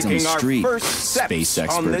sunflower seeds on the street. Space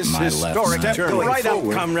expert, my left nut. Going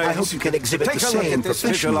forward, I hope you can exhibit the same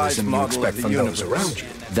professionalism you expect from those around you.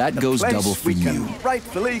 That goes double for you.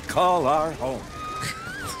 Rightfully call our home.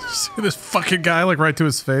 See this fucking guy like right to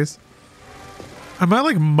his face? Am I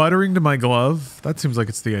like muttering to my glove? That seems like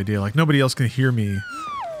it's the idea. Like nobody else can hear me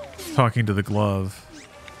talking to the glove.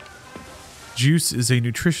 Juice is a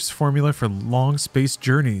nutritious formula for long space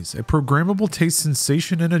journeys. A programmable taste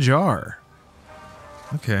sensation in a jar.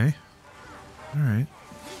 Okay. All right.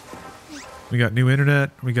 We got new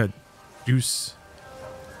internet. We got juice.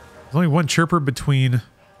 There's only one chirper between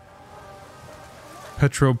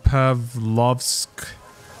Petropavlovsk,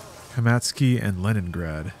 Kamatsky, and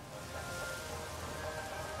Leningrad.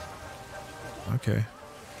 Okay.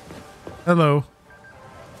 Hello.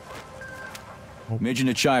 Major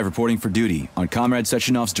Nechayev reporting for duty on Comrade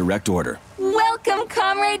Sechenov's direct order. Welcome,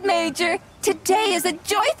 Comrade Major. Today is a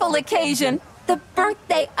joyful occasion. The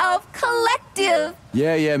birthday of Collective.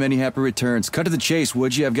 Yeah, many happy returns. Cut to the chase,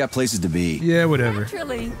 would you? I've got places to be. Yeah, whatever.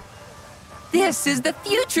 Naturally. This is the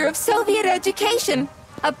future of Soviet education.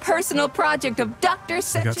 A personal project of Dr.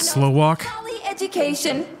 Sechenov's slow walk. Poly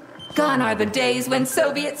Education. Gone are the days when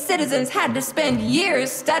Soviet citizens had to spend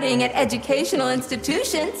years studying at educational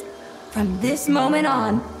institutions. From this moment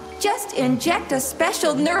on, just inject a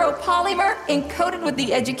special neuropolymer encoded with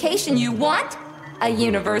the education you want, a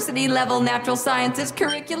university-level natural sciences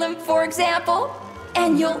curriculum, for example,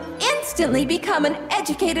 and you'll instantly become an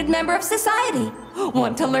educated member of society.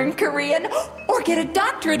 Want to learn Korean, or get a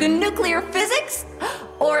doctorate in nuclear physics,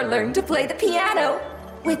 or learn to play the piano?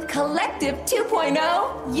 With Collective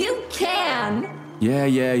 2.0, you can.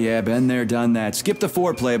 Yeah, been there, done that. Skip the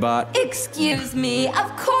foreplay, bot. Excuse me,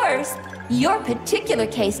 of course. Your particular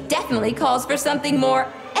case definitely calls for something more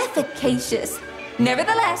efficacious.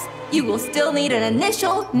 Nevertheless, you will still need an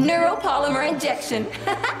initial neuropolymer injection.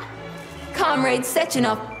 Comrade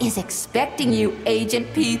Sechenov is expecting you,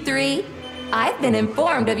 Agent P3. I've been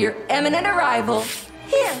informed of your imminent arrival.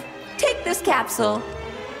 Here, take this capsule.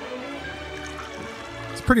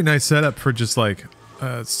 It's a pretty nice setup for just like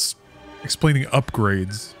explaining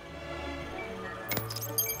upgrades.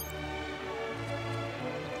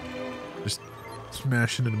 Just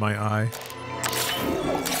smashing into my eye.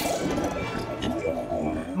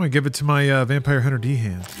 I'm gonna give it to my Vampire Hunter D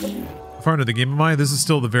hand. How far into the game am I? This is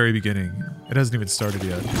still the very beginning. It hasn't even started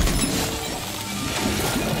yet.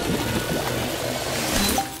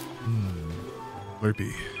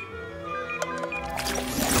 Slurpee.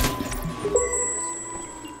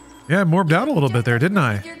 Yeah, I morbed out a little bit there, didn't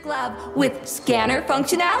I? Your glove with scanner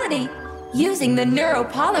functionality. Using the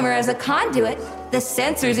neuropolymer as a conduit, the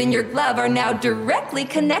sensors in your glove are now directly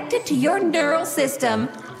connected to your neural system,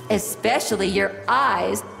 especially your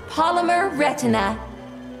eyes' polymer retina.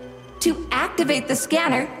 To activate the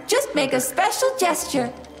scanner, just make a special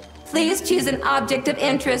gesture. Please choose an object of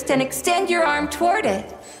interest and extend your arm toward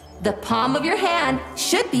it. The palm of your hand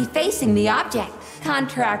should be facing the object.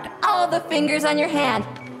 Contract all the fingers on your hand,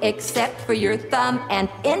 except for your thumb and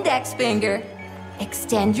index finger.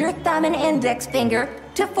 Extend your thumb and index finger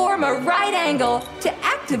to form a right angle to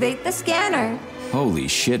activate the scanner. Holy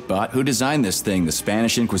shit, bot. Who designed this thing? The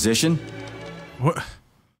Spanish Inquisition? What?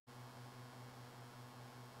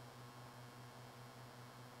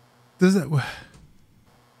 Does that...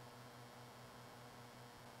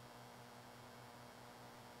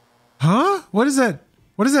 Huh? What is that?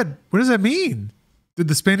 What does that mean? Did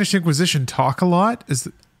the Spanish Inquisition talk a lot? Is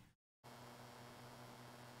it...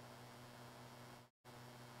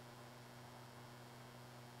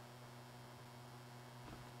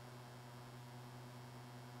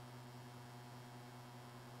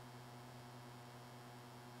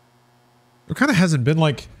 There kind of hasn't been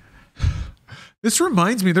like... This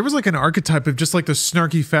reminds me, there was like an archetype of just like the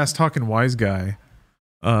snarky, fast-talking wise guy.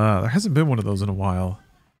 There hasn't been one of those in a while.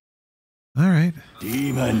 All right.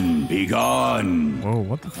 Demon, be gone. Whoa,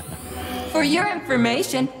 what the For your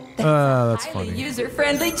information, that's highly funny.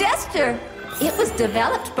 user-friendly gesture. It was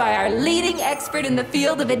developed by our leading expert in the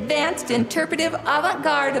field of advanced interpretive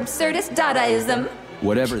avant-garde absurdist Dadaism.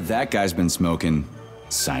 Whatever that guy's been smoking,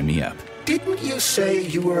 sign me up. Didn't you say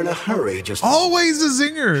you were in a hurry just... Always a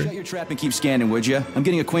zinger! Shut your trap and keep scanning, would you? I'm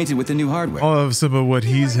getting acquainted with the new hardware. I'll have some of what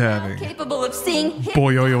he's having. Capable of seeing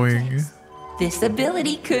Boyoyoing. This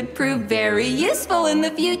ability could prove very useful in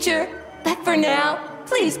the future. But for now,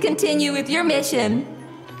 please continue with your mission.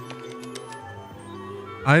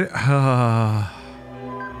 I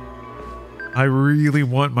really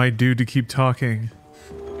want my dude to keep talking.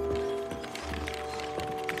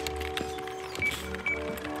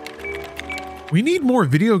 We need more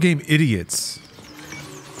video game idiots.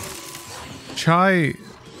 Chai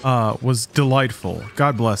was delightful.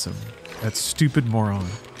 God bless him. That stupid moron.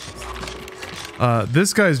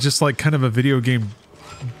 This guy's just like kind of a video game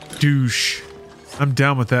douche. I'm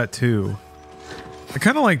down with that too. I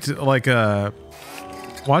kind of liked like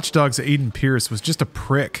Watch Dogs Aiden Pierce was just a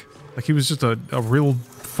prick. Like he was just a real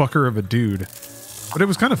fucker of a dude. But it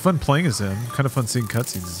was kind of fun playing as him. Kind of fun seeing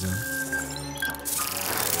cutscenes as him.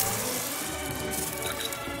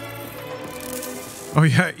 Oh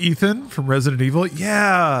yeah, Ethan from Resident Evil.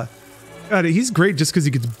 Yeah. God, he's great just because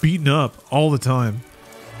he gets beaten up all the time.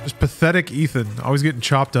 Just pathetic Ethan, always getting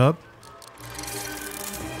chopped up.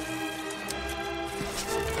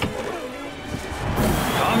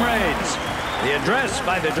 Comrades, the address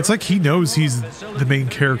by the... It's like he knows he's the main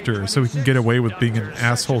character, so he can get away with being an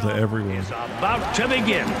asshole to everyone. ...is about to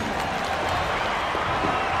begin.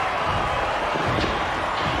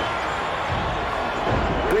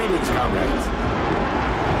 Greetings, comrades.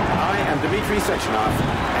 I am Dmitri Sechenov,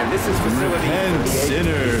 and this is facility... Repent,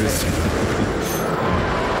 sinners.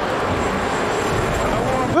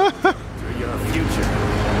 ...to your future.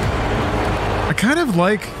 I kind of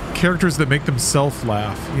like characters that make themselves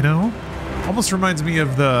laugh, you know? Almost reminds me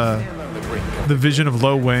of the vision of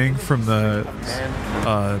Lo Wang from the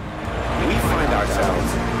We find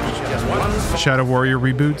ourselves just one Shadow Warrior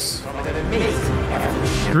reboots.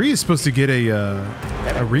 3 is supposed to get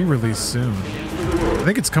a re-release soon. I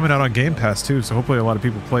think it's coming out on Game Pass too, so hopefully a lot of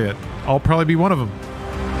people play it. I'll probably be one of them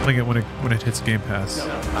playing it when it hits Game Pass. I'm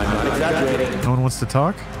not exaggerating. No one wants to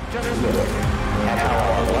talk? Just look at how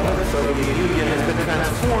our beloved Soviet Union has been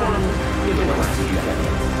transformed in the last few decades.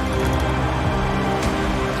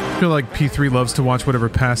 I feel like P3 loves to watch whatever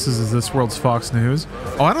passes as this world's Fox News.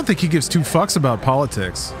 Oh, I don't think he gives two fucks about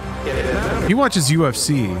politics. He watches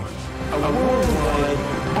UFC.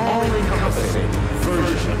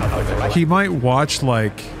 He might watch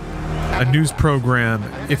like a news program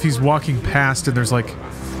if he's walking past and there's like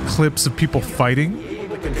clips of people fighting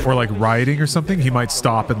or like rioting or something. He might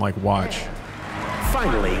stop and like watch.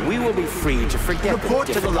 Finally, we will be free to forget Report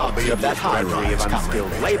the to the lobby of that drudgery of high-rise,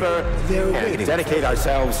 unskilled comrade. labor They're and waiting. dedicate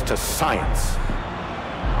ourselves to science.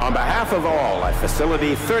 On behalf of all at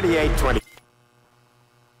Facility 3820...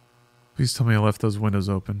 Please tell me I left those windows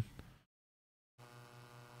open.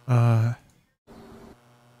 I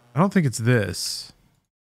don't think it's this.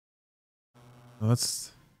 No, that's...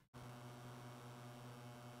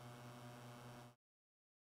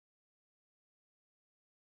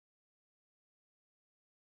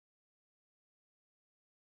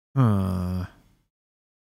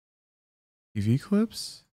 TV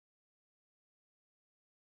clips?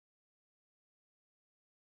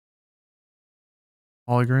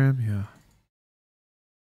 Hologram? Yeah.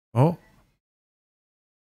 Oh.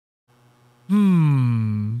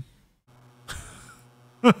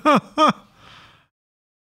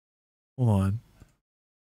 Hold on.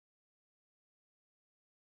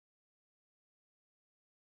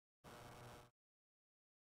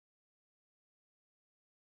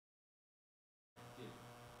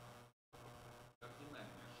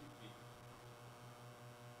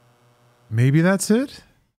 Maybe that's it?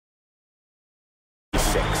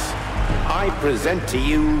 I present to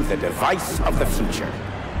you the device of the future,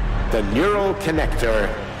 the neural connector,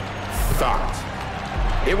 thought.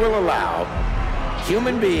 It will allow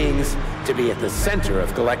human beings to be at the center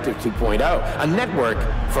of Collective 2.0, a network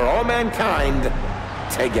for all mankind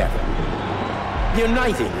together,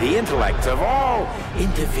 uniting the intellect of all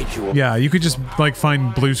individuals. Yeah, you could just like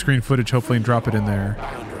find blue screen footage hopefully and drop it in there.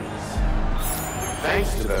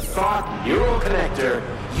 Thanks to the thought neural connector,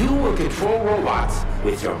 you will control robots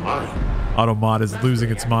with your mind. Automod is losing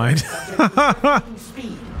its mind.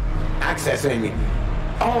 Accessing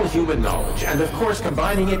all human knowledge, and of course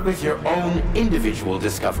combining it with your own individual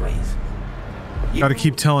discoveries. Gotta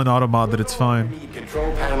keep telling Automod that it's fine.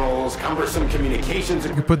 Control panels, cumbersome communications,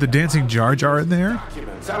 You could put the dancing Jar Jar in there.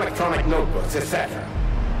 documents, electronic notebooks, etc.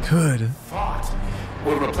 Good. Thought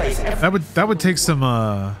will replace everything. That would take some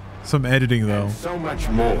editing though. So much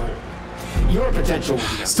more. Your potential.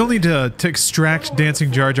 Still need to extract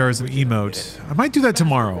dancing Jar Jar as an emote. I might do that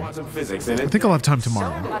tomorrow. I think I'll have time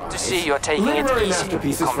tomorrow. Glad to see you're taking it Literary easy,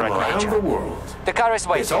 masterpieces from Comrade around Major. the world. The car is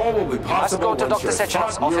waiting. This all will be You must possible go to once Dr. your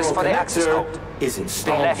Sechenov's thought office for the neural access connector code. is He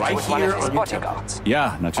installed left right with one here of his on your bodyguards.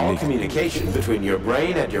 Yeah, not too All late. communication between your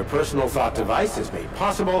brain and your personal thought device is made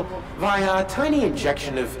possible via a tiny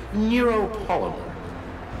injection of neuropolymer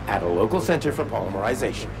at a local center for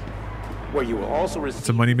polymerization, where you will also receive It's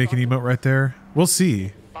a money-making emote right there. We'll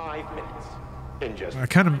see. 5 minutes. In just I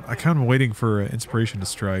kind of waiting for inspiration to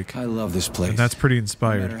strike. I love this place. And that's pretty No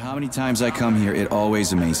inspired. matter how many times I come here, it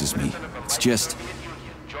always amazes me. It's just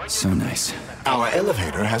so nice. Our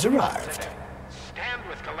elevator has arrived.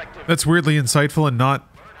 That's weirdly insightful and not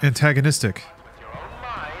antagonistic.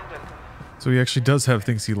 So he actually does have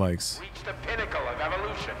things he likes.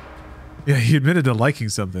 Yeah, he admitted to liking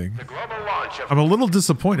something. I'm a little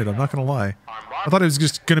disappointed, I'm not gonna lie. I thought it was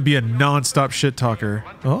just gonna be a non-stop shit talker.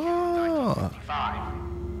 Oh.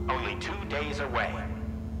 only 2 days away.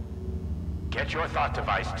 Get your thought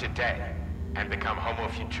device today. and become Homo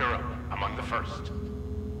Futurum among the first.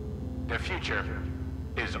 The future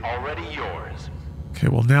is already yours. Okay,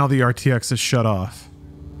 well now the RTX is shut off.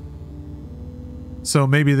 So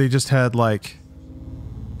maybe they just had like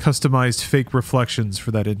customized fake reflections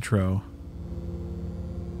for that intro.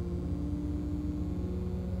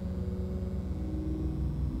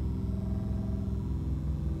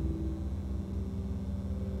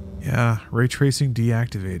 Yeah, ray tracing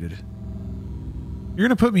deactivated. You're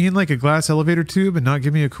gonna put me in like a glass elevator tube and not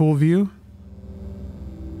give me a cool view?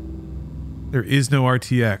 There is no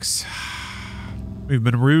RTX. We've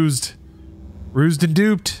been rused. Rused and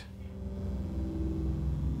duped.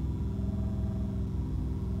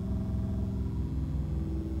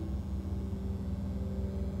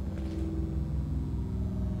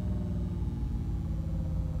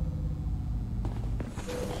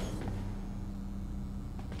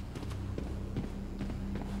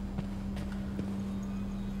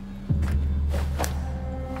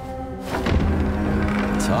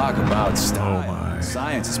 Talk about style.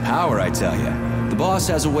 Science is power, I tell you. The boss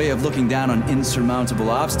has a way of looking down on insurmountable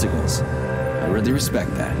obstacles. I really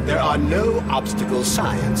respect that. There are no obstacles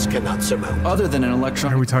science cannot surmount. Other than an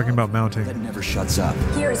electron. Are we talking about mounting? That never shuts up.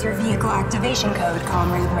 Here's your vehicle activation code,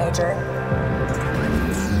 Comrade Major.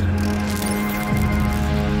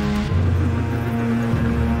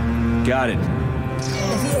 Got it.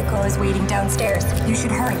 The vehicle is waiting downstairs. You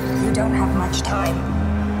should hurry. You don't have much time.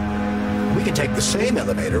 We can take the same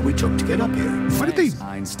elevator we took to get up here. Why did they...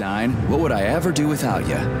 Einstein, what would I ever do without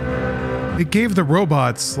you? It gave the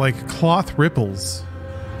robots like cloth ripples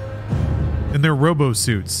in their robo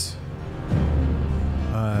suits.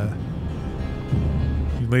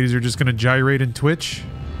 You ladies are just gonna gyrate and twitch?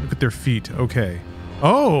 Look at their feet. Okay.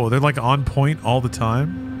 Oh, they're like on point all the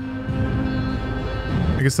time?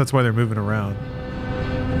 I guess that's why they're moving around.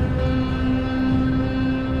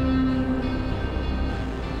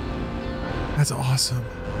 That's awesome.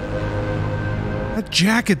 That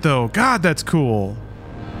jacket though, God, that's cool.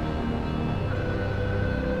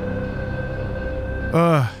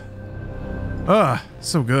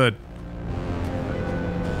 So good.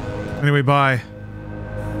 Anyway, bye.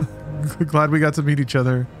 Glad we got to meet each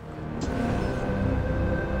other.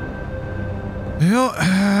 Well,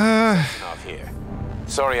 Off here.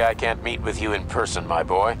 Sorry I can't meet with you in person, my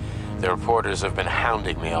boy. The reporters have been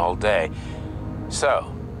hounding me all day. So,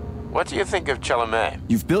 what do you think of Chalamet?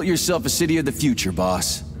 You've built yourself a city of the future,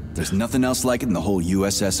 boss. There's nothing else like it in the whole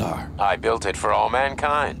USSR. I built it for all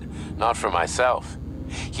mankind, not for myself.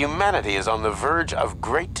 Humanity is on the verge of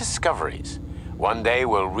great discoveries. One day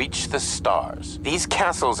we'll reach the stars. These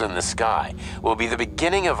castles in the sky will be the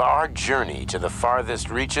beginning of our journey to the farthest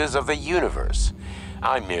reaches of the universe.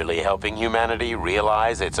 I'm merely helping humanity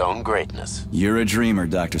realize its own greatness. You're a dreamer,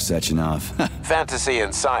 Dr. Sechenov. Fantasy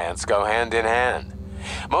and science go hand in hand.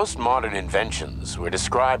 Most modern inventions were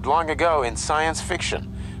described long ago in science fiction.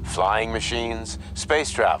 Flying machines, space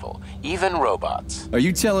travel, even robots. Are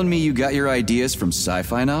you telling me you got your ideas from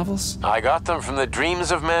sci-fi novels? I got them from the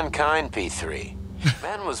dreams of mankind, P3.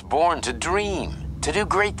 Man was born to dream, to do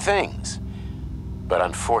great things. But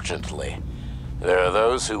unfortunately, there are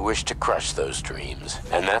those who wish to crush those dreams.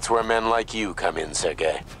 And that's where men like you come in,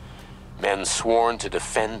 Sergei. Men sworn to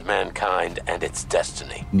defend mankind and its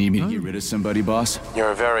destiny. Need me to get rid of somebody, boss?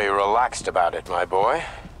 You're very relaxed about it, my boy.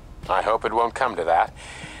 I hope it won't come to that.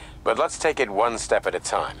 But let's take it one step at a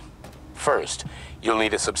time. First, you'll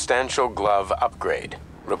need a substantial glove upgrade.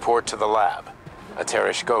 Report to the lab. A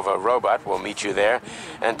Tereshkova robot will meet you there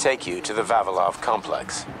and take you to the Vavilov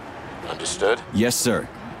complex. Understood? Yes, sir.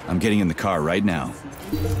 I'm getting in the car right now.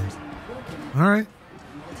 all right.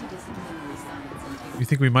 You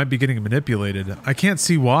think we might be getting manipulated? I can't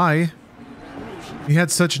see why. He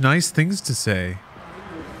had such nice things to say.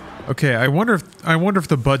 Okay, I wonder if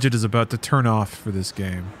the budget is about to turn off for this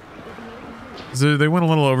game. So they went a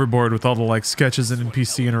little overboard with all the like sketches and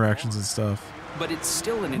NPC interactions and stuff. But it's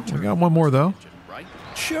still an We got one more though. right?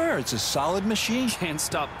 Sure, it's a solid machine. Can't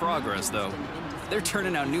stop progress though. They're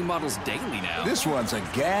turning out new models daily now. This one's a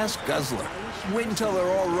gas guzzler. Wait until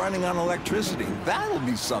they're all running on electricity. That'll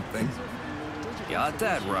be something. Got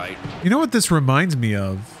that right. You know what this reminds me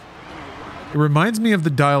of? It reminds me of the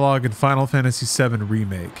dialogue in Final Fantasy VII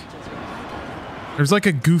Remake. There's like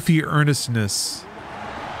a goofy earnestness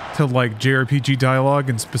to like JRPG dialogue,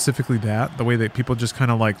 and specifically that, the way that people just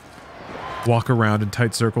kind of like walk around in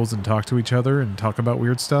tight circles and talk to each other and talk about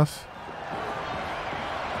weird stuff.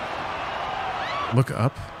 Look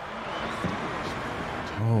up.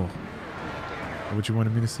 Oh. What you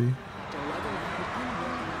wanted me to see?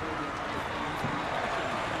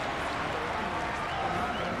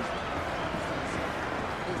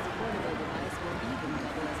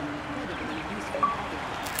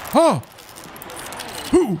 Oh!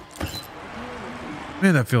 Hoo!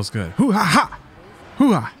 Man, that feels good. Hoo ha ha!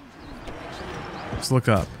 Hoo ha! Let's look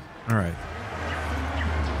up. All right.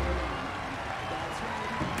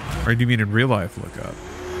 Or do you mean in real life look up?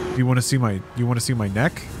 You want to see my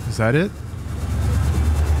neck? Is that it?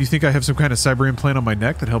 You think I have some kind of cyber implant on my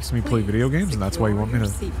neck that helps me play video games, and that's why you want me to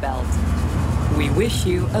seatbelt. We wish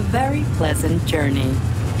you a very pleasant journey.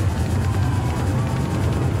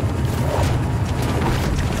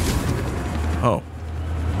 Oh.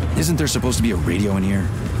 Isn't there supposed to be a radio in here?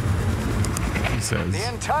 He says, The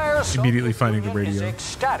entire immediately finding the radio.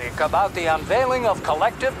 ecstatic about the unveiling of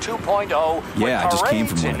Collective 2.0. Yeah, I just came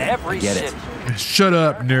from one. I get it. Shut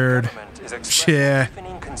up, nerd. Yeah.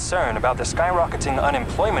 Concern about the skyrocketing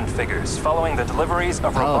unemployment figures following the deliveries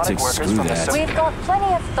of robotic workers from the We've got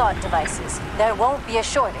plenty of thought devices. There won't be a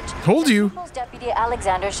shortage. Told you. People's Deputy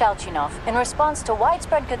Alexander Shalchinov in response to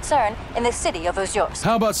widespread concern in the city of Ozyorsk.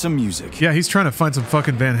 How about some music? Yeah, he's trying to find some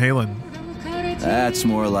fucking Van Halen. That's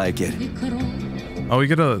more like it. Oh, we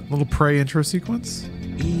get a little Prey intro sequence?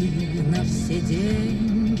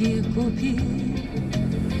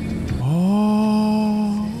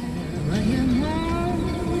 Oh.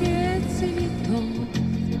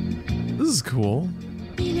 This is cool.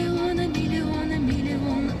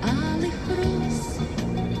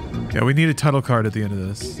 Yeah, we need a title card at the end of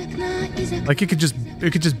this. Like it could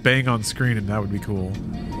just bang on screen and that would be cool.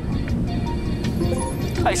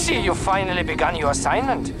 I see you finally begun your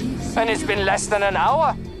assignment. And it's been less than an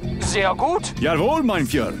hour. Sehr gut. Jawohl, mein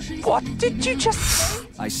Führer. What did you just say?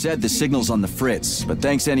 I said the signal's on the fritz, but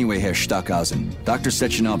thanks anyway, Herr Stockhausen. Dr.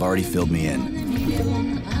 Sechenov already filled me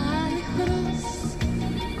in.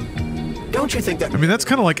 Don't you think that... I mean, that's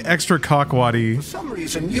kind of like extra cockwaddy, For some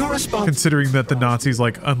reason, you're responsible... considering that the Nazis,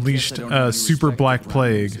 like, unleashed a super black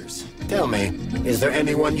plague. Tell me, is there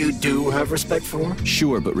anyone you do have respect for?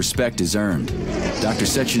 Sure, but respect is earned. Dr.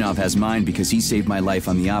 Sechenov has mine because he saved my life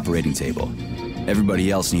on the operating table. Everybody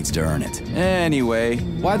else needs to earn it. Anyway,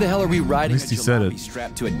 why the hell are we riding At least he said it.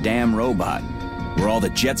 strapped to a damn robot? Were all the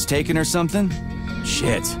jets taken or something?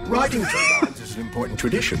 Shit. Riding turbines is an important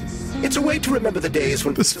tradition. It's a way to remember the days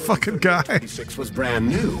when this fucking guy 26 was brand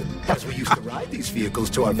new, as we used to ride these vehicles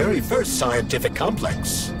to our very first scientific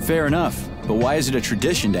complex. Fair enough, but why is it a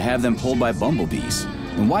tradition to have them pulled by bumblebees?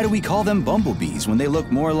 And why do we call them bumblebees when they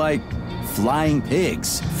look more like flying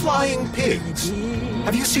pigs? Flying pigs?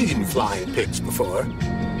 Have you seen flying pigs before?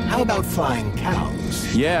 How about flying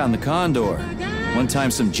cows? Yeah, on the Condor. One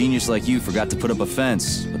time some genius like you forgot to put up a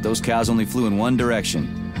fence, but those cows only flew in one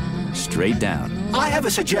direction. Straight down. I have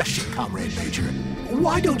a suggestion, Comrade Major.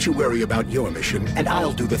 Why don't you worry about your mission, and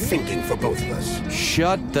I'll do the thinking for both of us?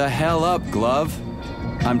 Shut the hell up, Glove.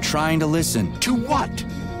 I'm trying to listen. To what?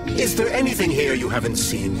 Is there anything here you haven't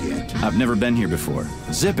seen yet? I've never been here before.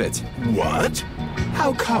 Zip it. What?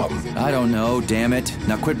 How come? I don't know, damn it.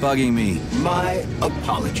 Now quit bugging me. My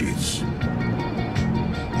apologies.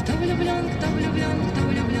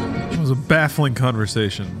 It was a baffling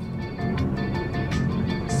conversation.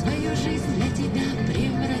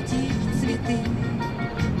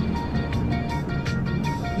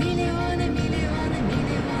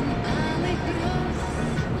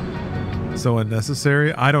 So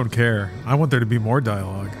unnecessary? I don't care. I want there to be more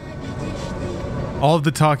dialogue. All of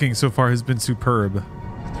the talking so far has been superb.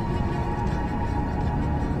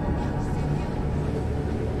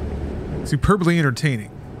 Superbly entertaining.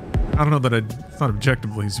 I don't know that it's not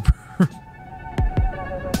objectively superb.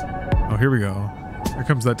 Oh, here we go. Here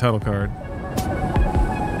comes that title card.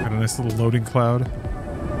 Got a nice little loading cloud.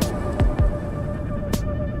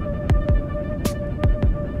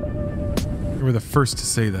 You were the first to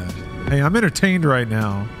say that. Hey, I'm entertained right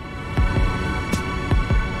now.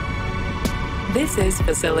 This is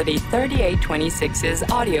Facility 3826's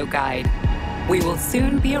audio guide. We will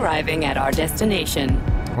soon be arriving at our destination.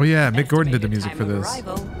 Oh yeah, Mick Gordon did the music for this.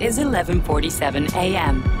 Arrival is 11:47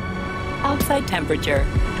 a.m. Outside temperature,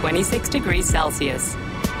 26 degrees Celsius.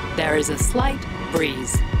 There is a slight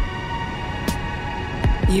breeze.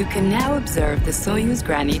 You can now observe the Soyuz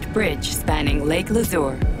Granite Bridge spanning Lake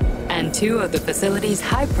Lazur and two of the facility's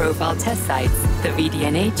high-profile test sites, the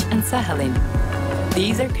VDNH and Sakhalin.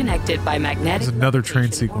 These are connected by magnetic There's another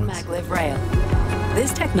train sequence. maglev rail.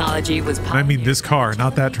 This technology was I mean this car,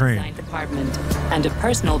 not that train. department and a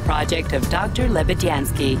personal project of Dr.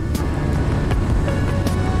 Lebedyansky.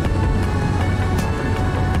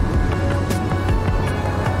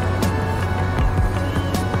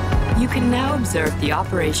 You can now observe the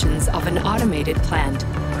operations of an automated plant,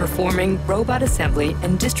 performing robot assembly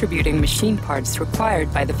and distributing machine parts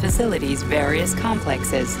required by the facility's various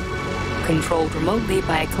complexes. Controlled remotely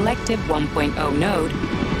by a collective 1.0 node,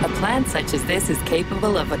 A plant such as this is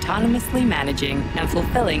capable of autonomously managing and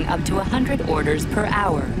fulfilling up to 100 orders per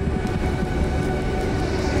hour.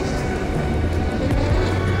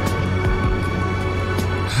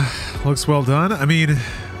 Looks well done. I mean,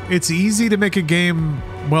 it's easy to make a game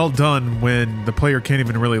well done when the player can't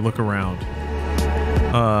even really look around.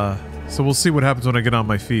 So we'll see what happens when I get on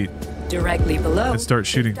my feet. Directly below and start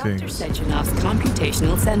shooting Dr. things. Sechenov's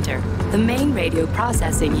computational center, the main radio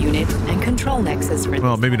processing unit and control nexus for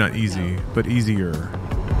well, maybe not easy, but easier.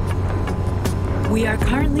 We are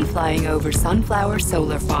currently flying over sunflower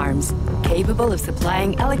solar farms, capable of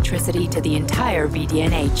supplying electricity to the entire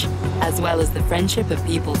VDNH, as well as the Friendship of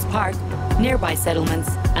People's Park, nearby settlements,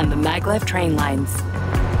 and the maglev train lines.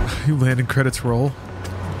 You landing credits roll.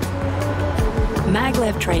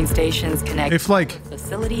 Maglev train stations connect if like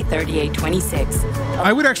Facility 3826.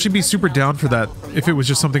 I would actually be super down for that if it was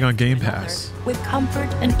just something on Game Pass. With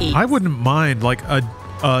comfort and ease. I wouldn't mind like a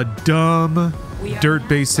dumb, dirt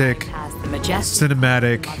basic,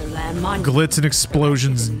 cinematic, glitz and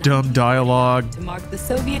explosions, dumb dialogue, to mark the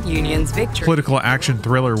Soviet Union's victory. Political action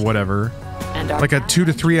thriller, whatever. Like a 2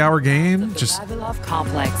 to 3 hour game, just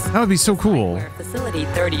that would be so cool.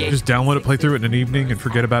 Just download it, play through it in an evening, and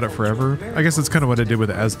forget about it forever. I guess that's kind of what I did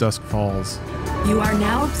with As Dusk Falls. You are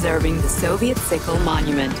now observing the Soviet Sickle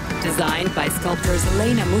Monument, designed by sculptors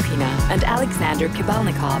Elena Mukhina and Alexander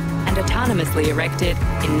Kibalnikov, and autonomously erected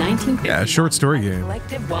in 1950. Yeah, a short story game.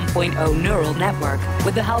 Collective 1.0 neural network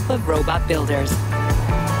with the help of robot builders.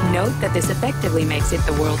 Note that this effectively makes it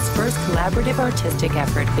the world's first collaborative artistic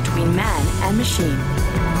effort between man and machine.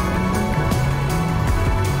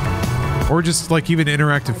 Or just like even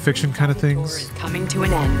interactive fiction kind of things. Coming to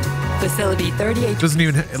an end. Facility 38 doesn't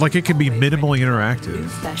even like it can be minimally interactive.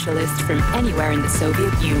 Specialists from anywhere in the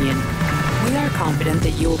Soviet Union. We are confident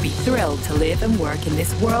that you will be thrilled to live and work in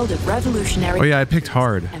this world of revolutionary. Oh yeah, I picked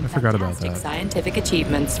hard. I forgot about that. Scientific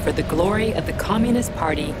achievements for the glory of the Communist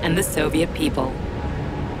Party and the Soviet people.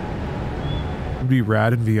 Would be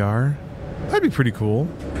rad in VR. That'd be pretty cool.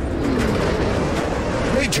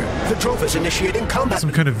 Major, the drove is initiating combat.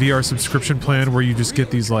 Some kind of VR subscription plan where you just get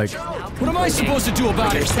these like what am I supposed to do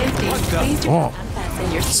about it?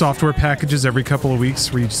 Software packages every couple of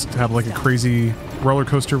weeks where you just have like a crazy roller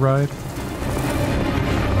coaster ride.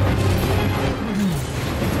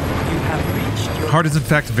 Hard is in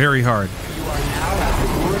fact very hard.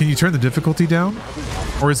 Can you turn the difficulty down?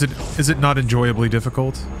 Or is it not enjoyably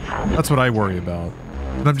difficult? That's what I worry about.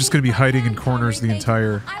 And I'm just going to be hiding in corners the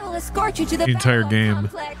entire game.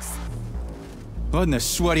 Complex. What in the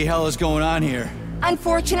sweaty hell is going on here?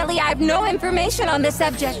 Unfortunately, I have no information on the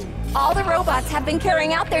subject. All the robots have been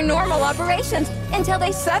carrying out their normal operations until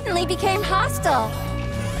they suddenly became hostile.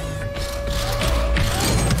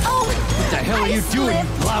 Oh, what the hell are you doing,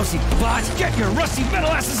 you lousy bots? Get your rusty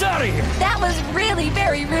metal asses out of here! That was really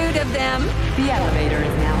very rude of them. The elevator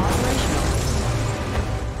is now operational.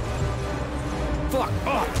 Fuck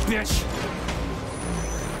off, bitch!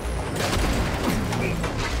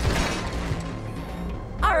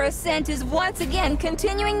 Our ascent is once again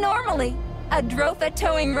continuing normally. A Drofa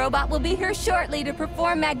towing robot will be here shortly to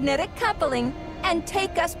perform magnetic coupling and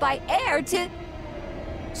take us by air to...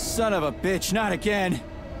 Son of a bitch, not again.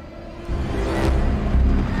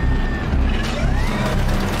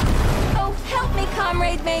 Oh, help me,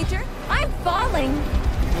 Comrade Major. I'm falling.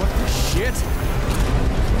 What the shit?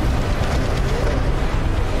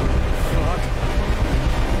 Fuck.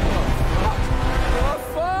 Oh,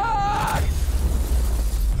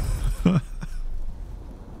 fuck.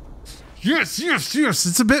 Yes, yes, yes.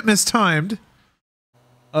 It's a bit mistimed.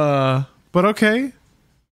 But okay.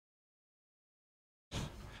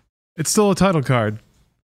 It's still a title card.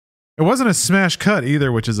 It wasn't a smash cut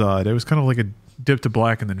either, which is odd. It was kind of like a dip to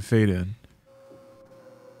black and then fade in.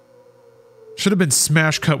 Should have been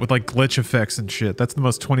smash cut with like glitch effects and shit. That's the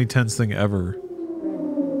most 2010s thing ever.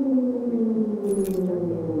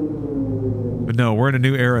 But no, we're in a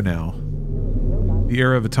new era now. The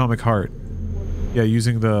era of Atomic Heart. Yeah,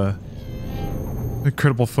 using the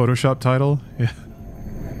incredible Photoshop title. Yeah.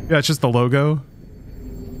 Yeah, it's just the logo.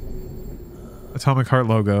 Atomic Heart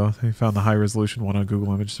logo. They found the high resolution one on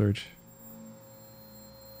Google image search.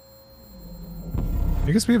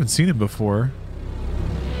 I guess we haven't seen him before.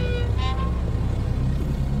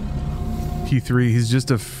 P3, he's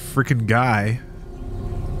just a freaking guy.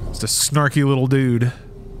 Just a snarky little dude.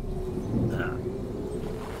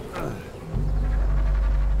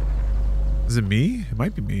 Is it me? It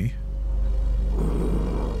might be me.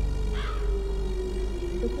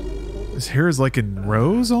 His hair is like in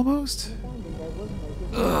rows almost?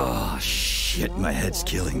 Oh, shit, my head's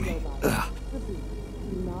killing me. Ugh.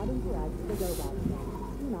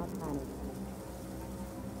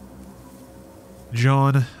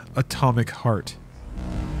 John Atomic Heart.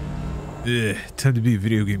 Ugh, time to be a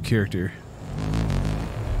video game character.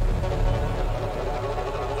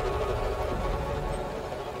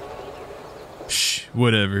 Shh,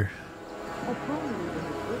 whatever.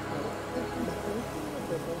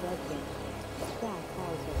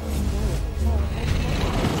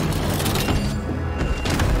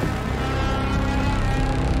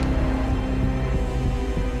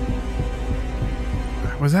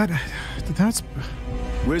 Was that's...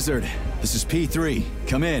 Wizard, this is P3.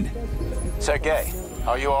 Come in. Sergei,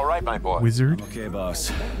 are you all right, my boy? Wizard? I'm okay,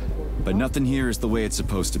 boss. But nothing here is the way it's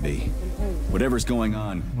supposed to be. Whatever's going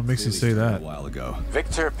on... What makes you say that? A while ago.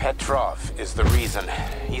 Victor Petrov is the reason.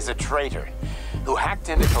 He's a traitor who hacked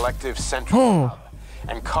into Collective's central hub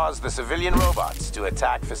and caused the civilian robots to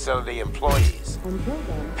attack facility employees.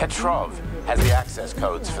 Petrov has the access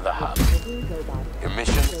codes for the hub. Your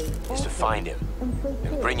mission is to find him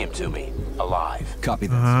and bring him to me, alive. Copy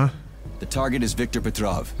that. The target is Victor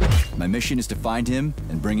Petrov. My mission is to find him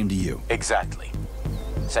and bring him to you. Exactly.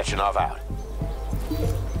 Sechenov out.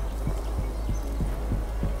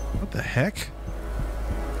 What the heck?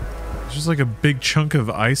 It's just like a big chunk of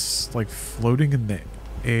ice, like floating in the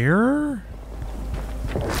air?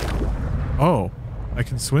 Oh, I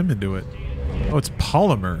can swim into it. Oh, it's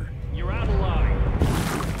polymer. You're out of line.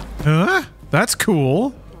 Huh? That's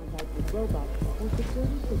cool.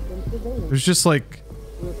 There's just like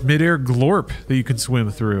mid-air glorp that you can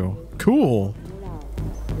swim through. Cool.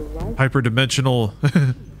 Hyperdimensional.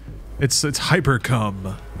 it's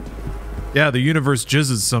hypercum. Yeah, the universe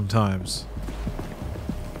jizzes sometimes.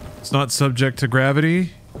 It's not subject to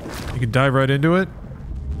gravity. You can dive right into it.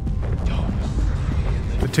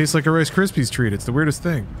 It tastes like a Rice Krispies treat. It's the weirdest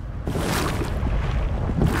thing.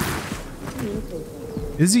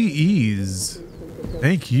 Izzy Ease.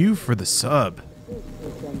 Thank you for the sub.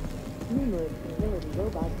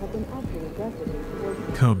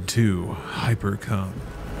 Come to Hypercom.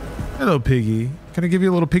 Hello, Piggy. Can I give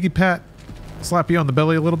you a little piggy pat? Slap you on the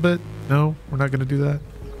belly a little bit? No, we're not going to do that.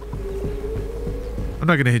 I'm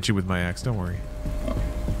not going to hit you with my axe. Don't worry.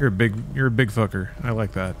 You're a big fucker. I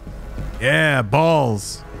like that. Yeah,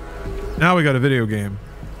 balls. Now we got a video game.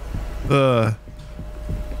 The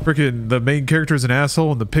main character is an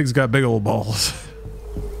asshole and the pig's got big old balls.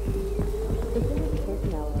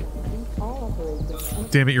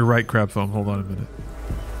 Damn it, you're right, crab foam. Hold on a minute.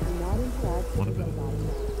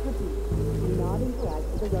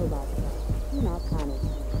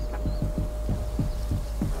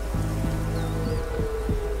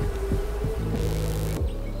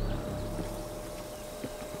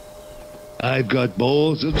 I've got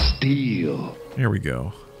balls of steel. Here we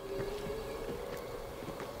go.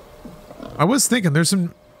 I was thinking there's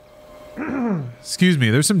some... excuse me,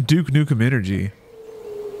 there's some Duke Nukem energy.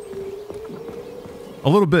 A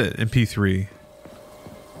little bit in P3.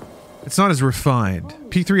 It's not as refined.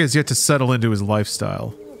 P3 has yet to settle into his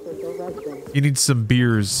lifestyle. You need some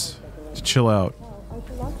beers to chill out.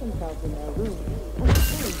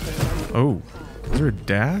 Oh, is there a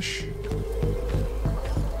dash?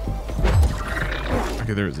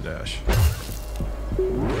 Okay, there is a dash.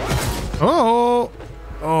 Oh!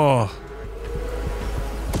 Oh!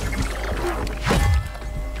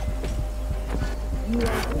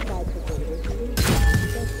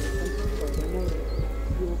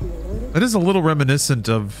 That is a little reminiscent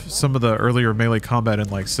of some of the earlier melee combat in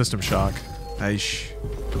like System Shock. Aish.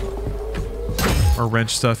 Or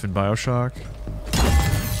wrench stuff in BioShock.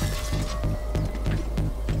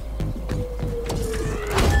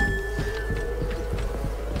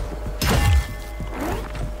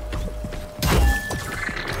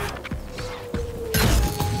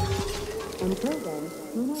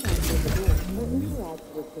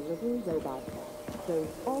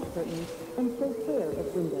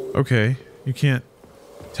 Okay, you can't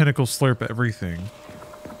tentacle slurp everything.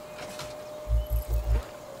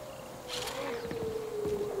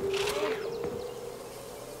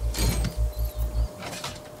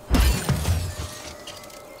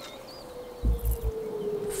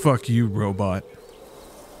 Fuck you, robot.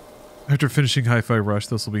 After finishing Hi-Fi Rush,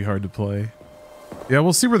 this will be hard to play. Yeah,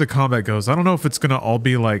 we'll see where the combat goes. I don't know if it's gonna all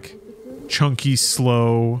be like chunky,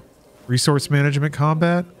 slow resource management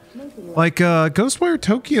combat. Like, Ghostwire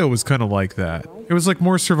Tokyo was kind of like that. It was like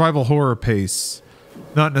more survival horror pace,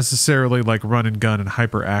 not necessarily like run and gun and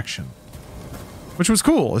hyper action. Which was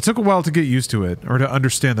cool. It took a while to get used to it, or to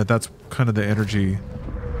understand that that's kind of the energy.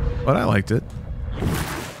 But I liked it.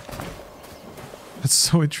 That's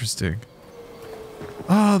so interesting.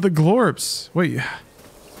 Ah, the glorps. Wait,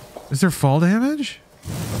 is there fall damage?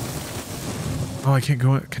 Oh, I can't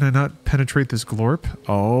go in. Can I not penetrate this glorp?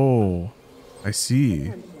 Oh. I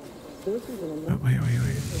see. Oh, wait.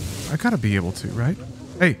 I gotta be able to, right?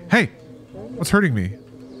 Hey! What's hurting me?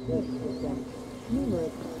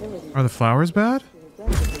 Are the flowers bad?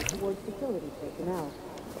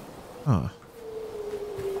 Huh.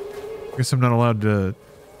 I guess I'm not allowed to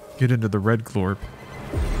get into the red glorp.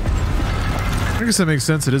 I guess that makes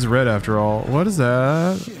sense. It is red after all. What is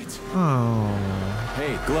that? Oh.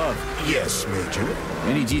 Hey, Glove. Yes, Major.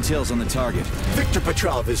 Any details on the target? Viktor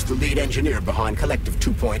Petrov is the lead engineer behind Collective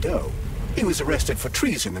 2.0. He was arrested for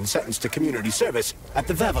treason and sentenced to community service at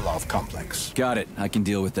the Vavilov complex. Got it. I can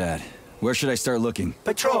deal with that. Where should I start looking?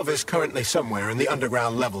 Petrov is currently somewhere in the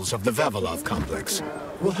underground levels of the Vavilov complex.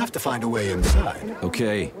 We'll have to find a way inside.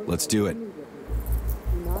 Okay, let's do it.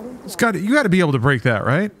 You got to be able to break that,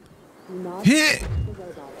 right? Hit.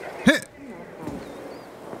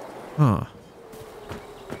 Huh.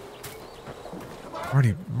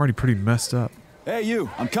 I'm already pretty messed up. Hey, you!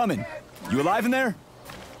 I'm coming. You alive in there?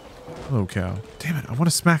 Hello, cow. Damn it! I want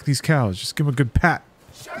to smack these cows. Just give them a good pat.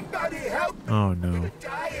 Somebody help me. Oh no.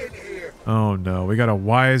 Oh no. We got a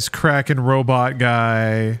wisecracking robot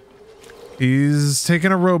guy. He's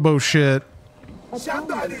taking a robo shit.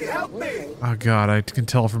 Somebody help me. Oh god, I can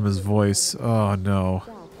tell from his voice. Oh no.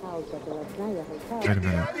 Wait a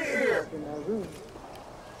minute.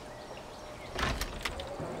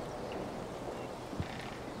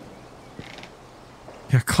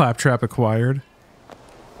 Yeah, claptrap acquired.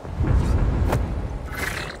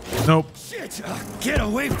 Nope. Shit! Get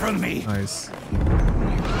away from me! Nice.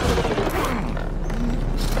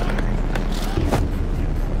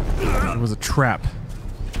 It was a trap.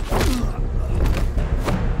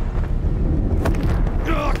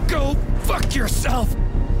 Go fuck yourself!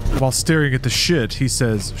 While staring at the shit, he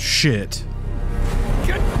says, shit.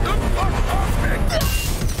 Get the fuck off me!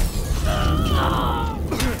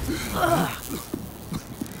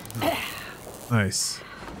 Nice.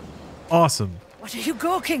 Awesome. What are you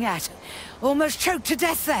gawking at? Almost choked to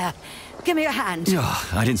death there. Give me a hand. Oh,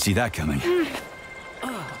 I didn't see that coming.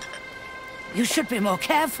 Oh. You should be more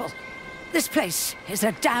careful. This place is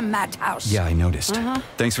a damn madhouse. Yeah, I noticed.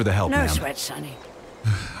 Thanks for the help, No ma'am. sweat, Sonny.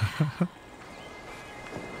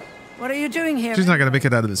 What are you doing here? She's not gonna make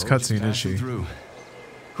it out of this cutscene, is she?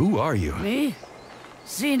 Who are you? Me?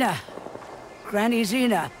 Xena. Granny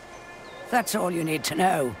Xena. That's all you need to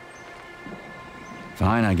know.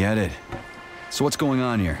 Fine, I get it. So what's going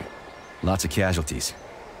on here? Lots of casualties.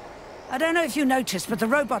 I don't know if you noticed, but the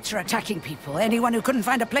robots are attacking people. Anyone who couldn't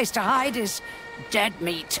find a place to hide is dead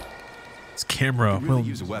meat. This camera will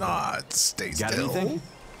use a weapon. not stay Got still. anything?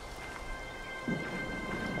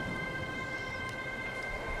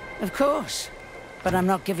 Of course. But I'm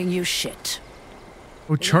not giving you shit.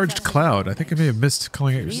 Oh, charged cloud. I think I may have missed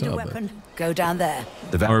calling it Need a yourself. weapon? Go down there.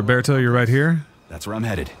 Roberto, you're right here? That's where I'm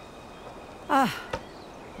headed. Ah.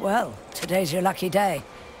 Well, today's your lucky day.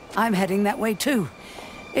 I'm heading that way too.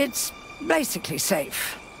 It's basically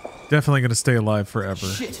safe. Definitely gonna stay alive forever.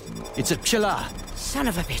 Shit! It's a Pshela! Son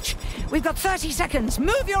of a bitch. We've got 30 seconds.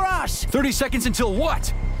 Move your ass! 30 seconds until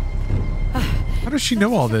what? How does she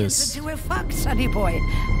know all this? Until we're fucked, sonny boy.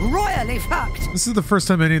 Royally fucked. This is the first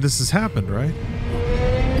time any of this has happened, right?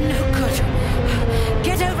 No good.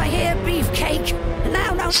 Get over here, beefcake.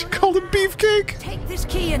 No. She called him beefcake. Take this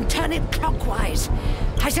key and turn it clockwise.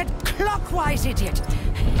 I said clockwise, idiot.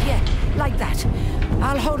 Yeah, like that.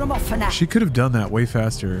 I'll hold him off for now. She could have done that way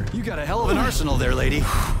faster. You got a hell of an arsenal there, lady.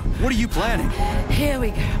 What are you planning? Here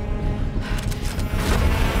we go.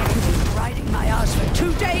 You've been riding my ass for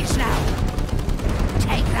 2 days now.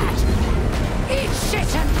 Take that. Eat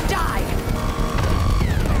shit and die.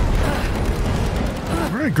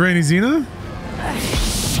 All right, Granny Xena.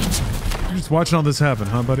 You're just watching all this happen,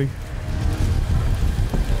 huh, buddy?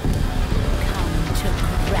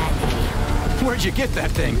 Where'd you get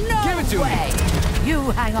that thing? No Give it to way. me.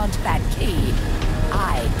 You hang on to that key.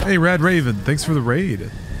 Hey, Rad Raven, thanks for the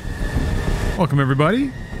raid. Welcome,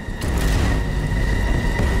 everybody.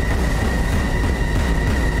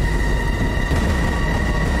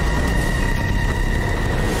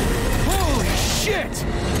 Holy shit!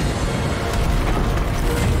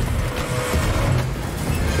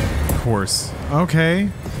 Of course. Okay.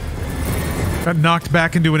 Got knocked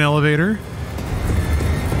back into an elevator.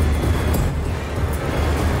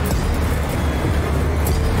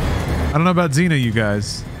 I don't know about Xena, you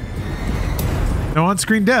guys. No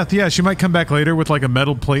on-screen death. Yeah, she might come back later with like a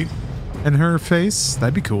metal plate in her face.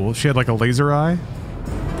 That'd be cool. She had like a laser eye.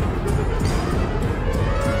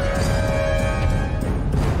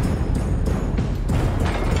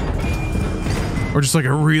 Or just like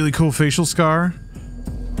a really cool facial scar.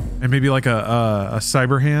 And maybe like a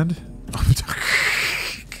cyber hand.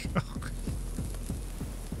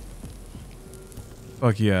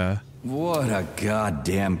 Fuck yeah. What a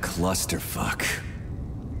goddamn clusterfuck.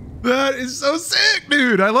 That is so sick,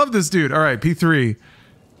 dude. I love this dude. All right, P3.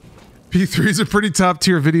 P3 is a pretty top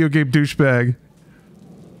tier video game douchebag.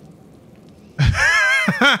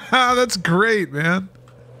 That's great, man.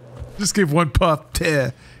 Just gave one puff. Teh.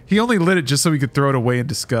 He only lit it just so he could throw it away in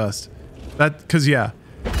disgust. Cause yeah,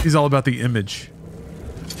 he's all about the image.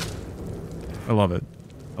 I love it.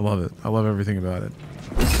 I love it. I love everything about it.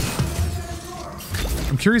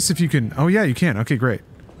 I'm curious if you can... Oh yeah, you can. Okay, great.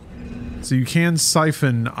 So you can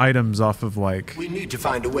siphon items off of like... We need to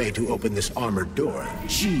find a way to open this armored door.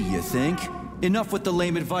 Gee, you think? Enough with the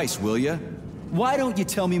lame advice, will ya? Why don't you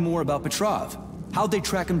tell me more about Petrov? How'd they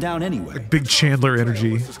track him down anyway? Like big Chandler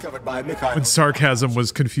energy. When sarcasm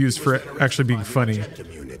was confused for actually being funny.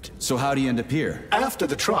 So how'd he end up here? After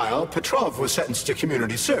the trial, Petrov was sentenced to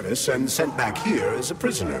community service and sent back here as a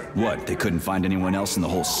prisoner. What, they couldn't find anyone else in the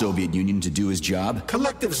whole Soviet Union to do his job?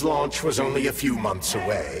 Collective's launch was only a few months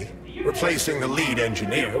away. Replacing the lead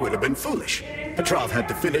engineer would have been foolish. Petrov had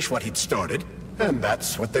to finish what he'd started, and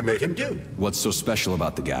that's what they made him do. What's so special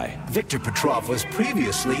about the guy? Victor Petrov was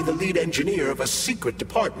previously the lead engineer of a secret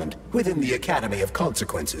department within the Academy of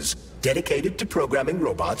Consequences, dedicated to programming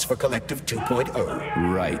robots for Collective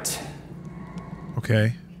 2.0. Right.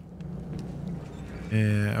 Okay.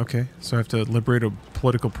 Okay, so I have to liberate a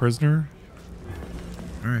political prisoner?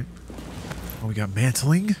 Alright. Oh, we got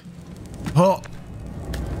mantling? Oh!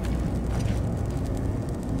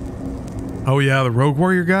 Oh yeah, the Rogue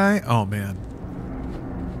Warrior guy? Oh man.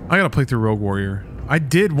 I gotta play through Rogue Warrior. I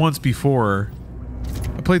did once before.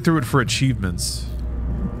 I played through it for achievements.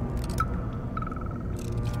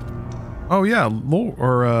 Oh yeah,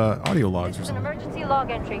 audio logs or It's an something. emergency log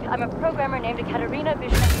entry. I'm a programmer named Katerina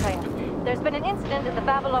Vishnetkaya. There's been an incident at the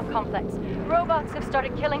Vavilov complex. Robots have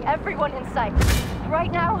started killing everyone in sight.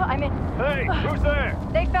 Right now, I'm in... Hey, who's there?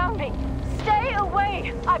 They found me. Stay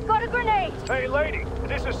away! I've got a grenade! Hey, lady,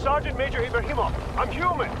 this is Sergeant Major Ibrahimov. I'm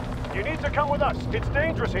human. You need to come with us. It's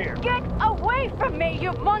dangerous here. Get away from me,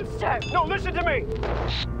 you monster! No, listen to me!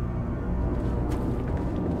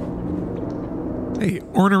 Hey,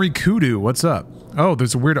 Ornery Kudu, what's up? Oh,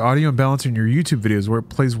 there's a weird audio imbalance in your YouTube videos where it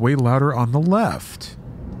plays way louder on the left.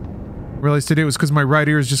 Realized today it was because my right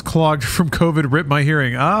ear is just clogged from COVID. Ripped my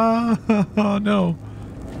hearing. Ah, no.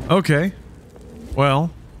 Okay.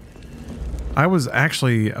 Well, I was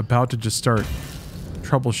actually about to just start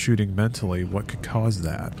troubleshooting mentally what could cause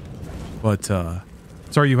that. But,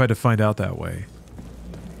 sorry you had to find out that way.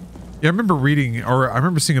 Yeah, I remember reading, or I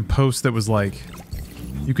remember seeing a post that was like,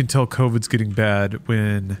 you can tell COVID's getting bad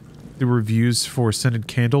when the reviews for scented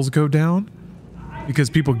candles go down.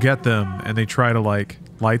 Because people get them and they try to like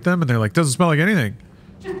light them and they're like, doesn't smell like anything.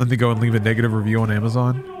 Then they go and leave a negative review on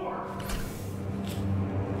Amazon.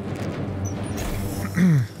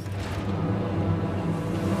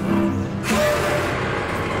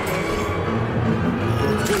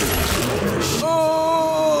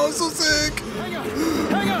 Oh, so sick! Hang on!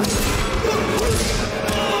 Hang on!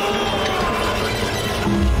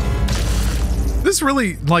 This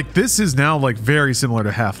really, like, this is now like very similar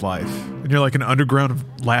to Half-Life. And you're like an underground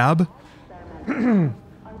lab. And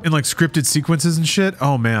like scripted sequences and shit.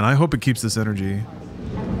 Oh man, I hope it keeps this energy.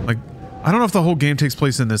 Like, I don't know if the whole game takes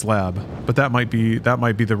place in this lab, but that might be the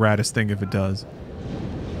raddest thing if it does.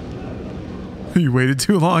 You waited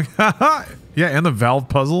too long. Yeah, and the valve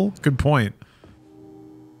puzzle. Good point.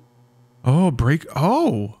 Oh,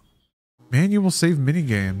 oh, manual save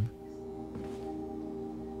minigame.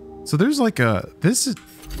 So there's like a, is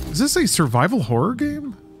this a survival horror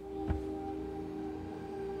game?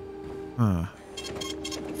 Huh.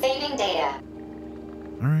 Saving data.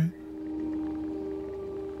 All right.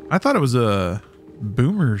 I thought it was a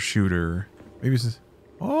boomer shooter. Maybe it's just,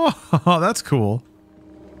 oh, that's cool.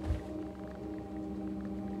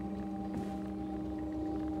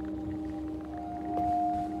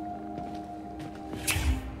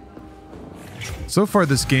 So far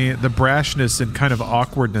this game, the brashness and kind of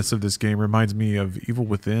awkwardness of this game reminds me of Evil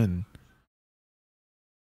Within.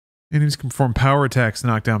 Enemies can perform power attacks to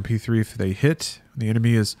knock down P3 if they hit. The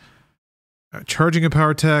enemy is charging a power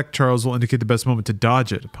attack. Charles will indicate the best moment to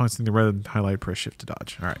dodge it. Upon seeing the red highlight, press shift to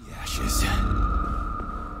dodge. All right. Ashes.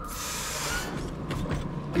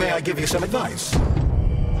 May I give you some advice?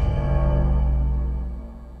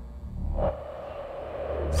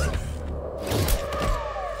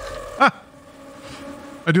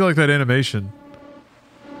 I do like that animation.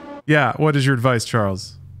 Yeah, what is your advice,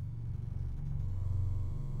 Charles?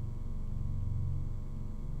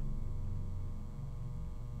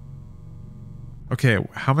 Okay,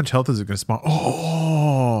 how much health is it going to spawn?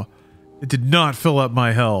 Oh, it did not fill up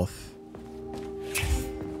my health.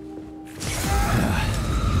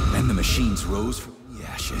 machines rose from the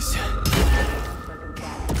ashes.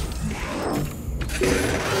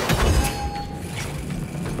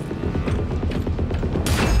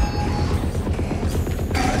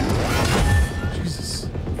 Jesus.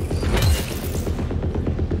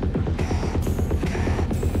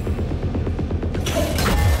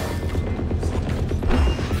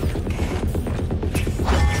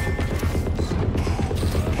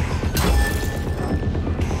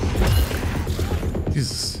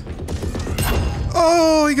 Jesus.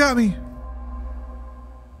 Oh, he got me.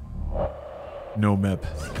 No map.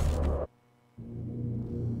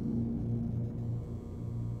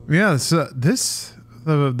 Yeah,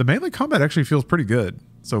 the melee combat actually feels pretty good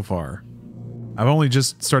so far. I've only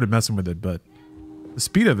just started messing with it, but the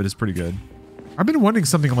speed of it is pretty good. I've been wanting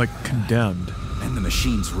something like Condemned. And the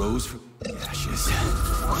machines rose from the ashes.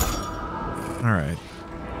 All right.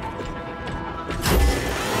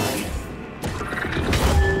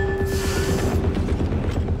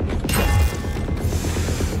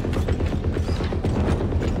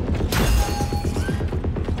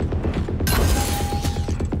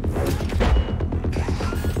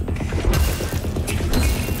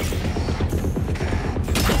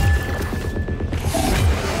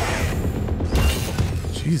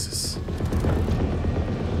 Jesus.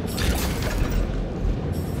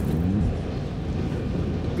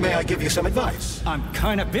 May I give you some advice? I'm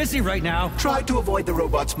kind of busy right now. Try to avoid the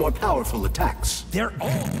robot's more powerful attacks. They're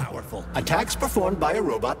all powerful. Attacks performed by a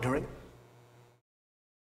robot during...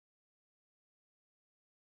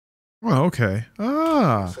 Oh, okay.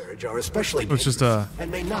 Ah. Surge are especially it's just a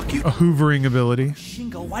and may knock you... hoovering ability.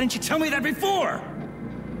 Shingo, why didn't you tell me that before?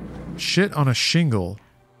 Shit on a shingle.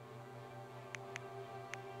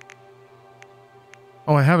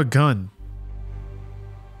 Oh, I have a gun.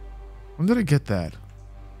 When did I get that?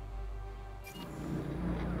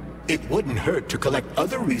 It wouldn't hurt to collect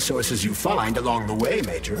other resources you find along the way,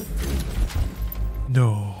 Major.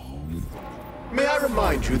 No. May I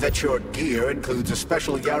remind you that your gear includes a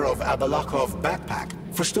special Yarov Abalakov backpack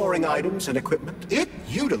for storing items and equipment? It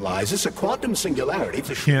utilizes a quantum singularity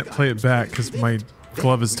to... Can't play it back because my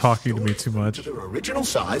glove is talking to me too much. Their original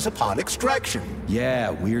size upon extraction.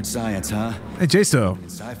 Yeah, weird science, huh? Hey, Jaso.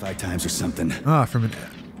 Sci-fi times or something. Ah, from an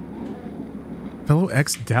fellow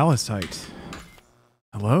ex-Dallasite.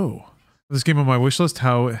 Hello. This game on my wish list.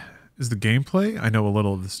 How is the gameplay? I know a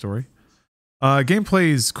little of the story.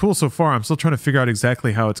 Gameplay is cool so far. I'm still trying to figure out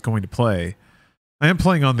exactly how it's going to play. I am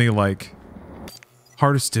playing on the like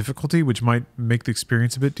hardest difficulty, which might make the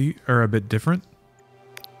experience a bit different.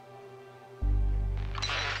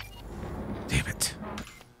 Damn it.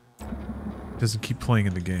 Doesn't keep playing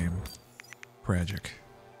in the game. Tragic.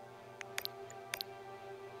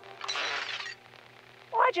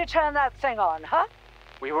 Why'd you turn that thing on, huh?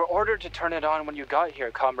 We were ordered to turn it on when you got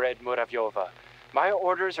here, Comrade Muravyova. My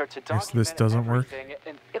orders are to document this doesn't work.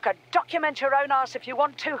 You can document your own ass if you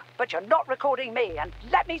want to, but you're not recording me, and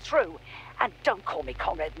let me through. And don't call me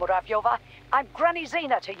Comrade Muravyova. I'm Granny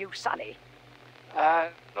Zena to you, Sonny.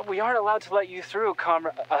 We aren't allowed to let you through,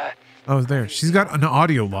 Comrade. Oh, there. She's got an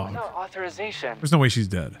audio log. No authorization. There's no way she's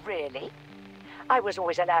dead. Really? I was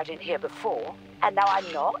always allowed in here before, and now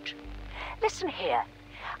I'm not? Listen here.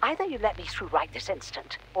 Either you let me through right this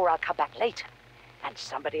instant, or I'll come back later. And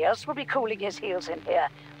somebody else will be cooling his heels in here.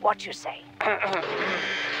 What you say? Go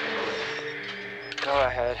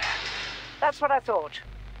ahead. That's what I thought.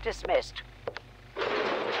 Dismissed.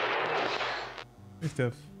 Hey,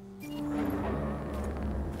 Steph.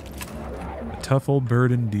 A tough old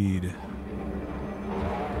bird indeed.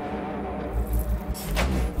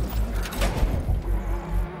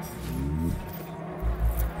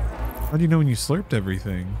 How do you know when you slurped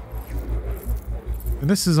everything? And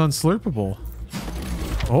this is unslurpable.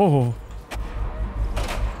 Oh.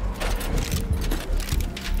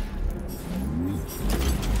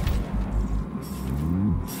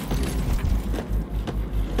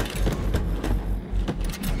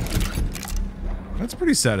 That's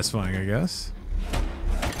pretty satisfying, I guess. A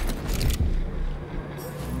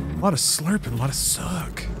lot of slurp and a lot of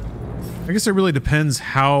suck. I guess it really depends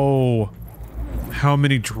how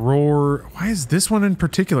many drawer... Why is this one in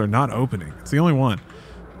particular not opening? It's the only one.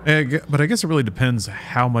 But I guess it really depends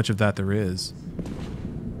how much of that there is.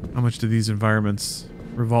 How much do these environments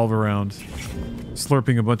revolve around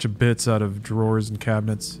slurping a bunch of bits out of drawers and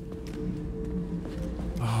cabinets?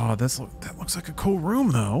 Oh, that looks like a cool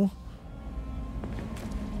room, though.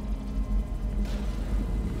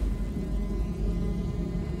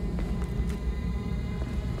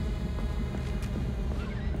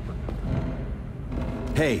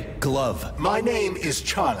 Hey, Glove. My name is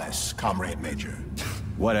Charles, Comrade Major.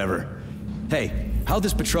 Whatever. Hey, How'd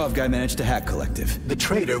this Petrov guy manage to hack Collective? The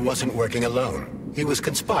traitor wasn't working alone. He was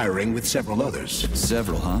conspiring with several others.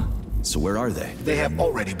 Several, huh? So where are they? They have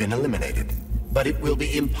already been eliminated. But it will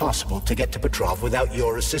be impossible to get to Petrov without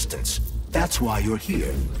your assistance. That's why you're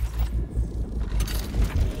here.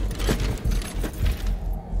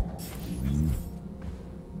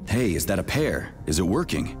 Hey, is that a pair? Is it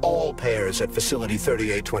working? All pairs at Facility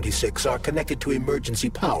 3826 are connected to emergency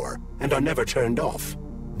power and are never turned off.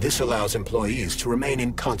 This allows employees to remain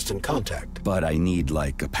in constant contact. But I need,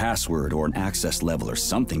 like, a password or an access level or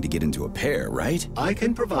something to get into a pair, right? I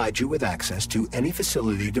can provide you with access to any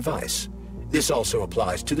facility device. This also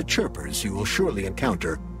applies to the chirpers you will surely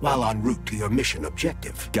encounter while en route to your mission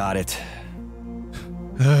objective. Got it.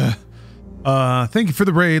 Thank you for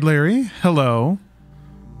the raid, Larry. Hello.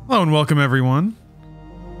 Hello and welcome, everyone.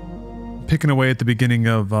 Picking away at the beginning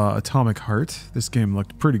of Atomic Heart. This game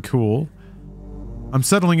looked pretty cool. I'm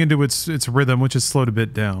settling into its rhythm, which has slowed a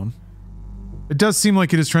bit down. It does seem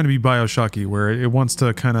like it is trying to be Bioshocky, where it wants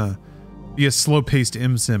to kind of be a slow-paced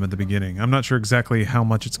sim at the beginning. I'm not sure exactly how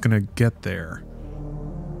much it's going to get there.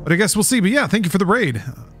 But I guess we'll see. But yeah, thank you for the raid.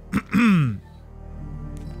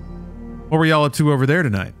 What were y'all up to over there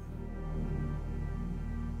tonight?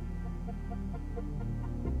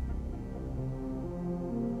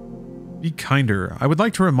 Be kinder. I would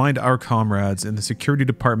like to remind our comrades in the security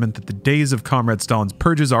department that the days of Comrade Stalin's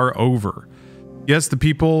purges are over. Yes, the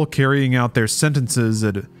people carrying out their sentences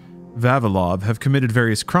at Vavilov have committed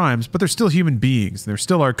various crimes, but they're still human beings, and they're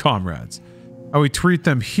still our comrades. How we treat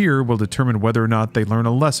them here will determine whether or not they learn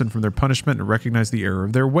a lesson from their punishment and recognize the error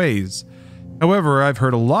of their ways. However, I've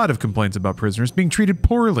heard a lot of complaints about prisoners being treated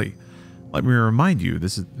poorly. Let me remind you,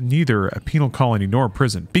 this is neither a penal colony nor a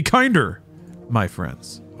prison. Be kinder, my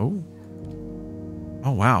friends. Oh.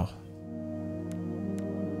 Oh, wow.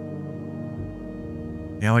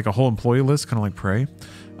 Yeah, like a whole employee list, kind of like Prey.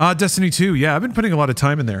 Destiny 2. Yeah, I've been putting a lot of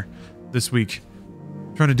time in there this week.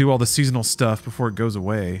 Trying to do all the seasonal stuff before it goes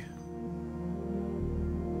away.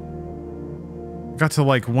 Got to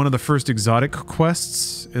like one of the first exotic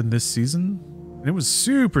quests in this season. And it was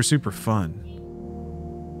super, super fun.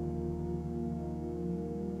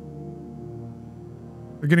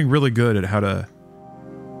 They're getting really good at how to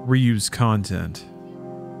reuse content.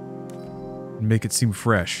 And make it seem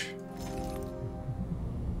fresh.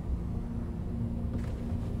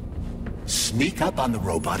 Sneak up on the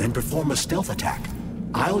robot and perform a stealth attack.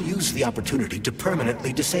 I'll use the opportunity to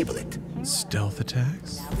permanently disable it. Stealth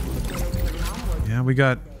attacks? Yeah, we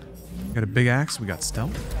got a big axe, we got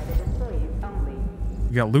stealth.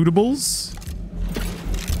 We got lootables.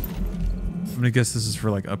 I'm gonna guess this is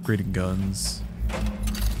for like upgrading guns.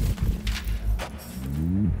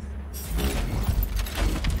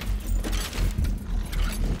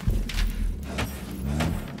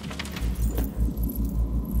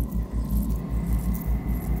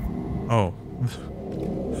 Oh.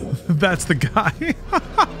 That's the guy.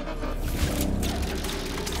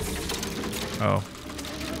 Oh.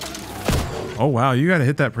 Oh, wow. You gotta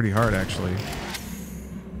hit that pretty hard, actually.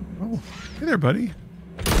 Oh, hey there, buddy.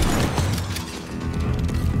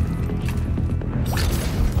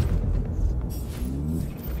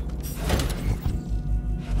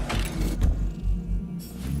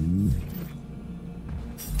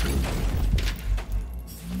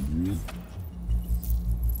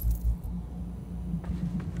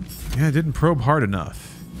 Yeah, I didn't probe hard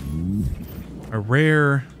enough. A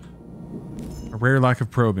rare lack of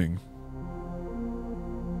probing.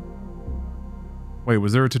 Wait,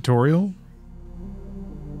 was there a tutorial?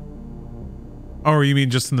 Oh, or you mean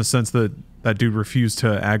just in the sense that that dude refused to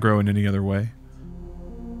aggro in any other way?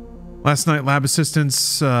 Last night, lab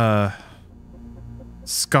assistants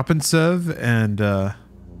Skopintsev and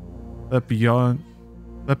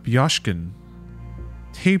Lepyashkin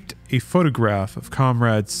taped a photograph of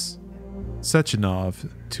comrades Sechenov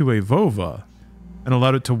to a Vova and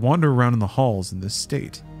allowed it to wander around in the halls in this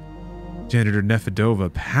state. Janitor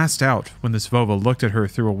Nefedova passed out when this Vova looked at her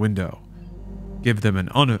through a window. Give them an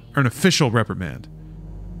unofficial reprimand.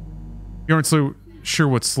 If you aren't so sure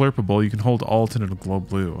what's slurpable, you can hold Alt and it'll glow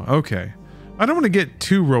blue. Okay. I don't want to get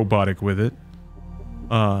too robotic with it.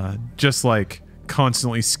 Just like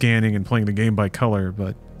constantly scanning and playing the game by color,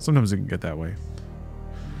 but sometimes it can get that way.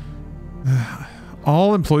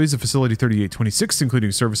 All employees of Facility 3826,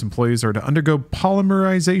 including service employees, are to undergo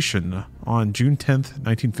polymerization on June 10th,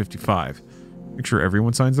 1955. Make sure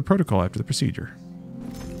everyone signs the protocol after the procedure.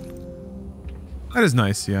 That is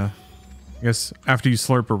nice, yeah. I guess after you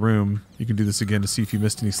slurp a room, you can do this again to see if you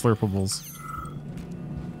missed any slurpables.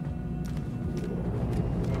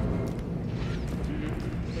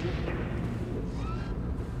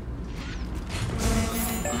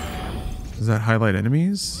 Does that highlight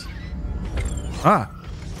enemies? Ah!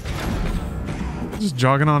 Just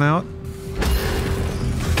jogging on out.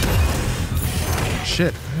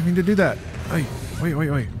 Shit, I didn't mean to do that. Hey,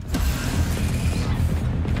 wait.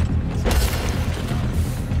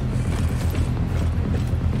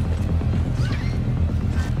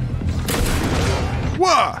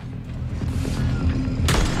 Whoa!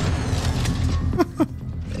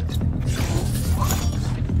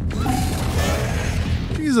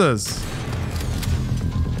 Jesus.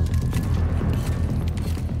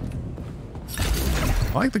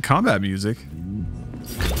 I like the combat music.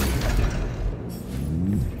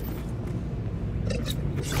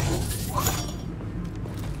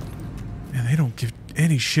 Man, they don't give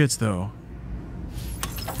any shits though.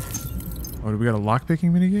 Oh, do we got a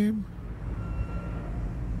lockpicking minigame?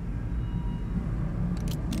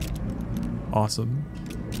 Awesome.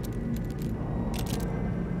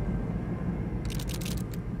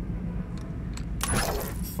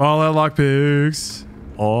 Fallout lockpicks.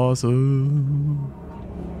 Awesome.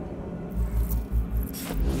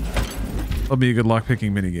 That'll be a good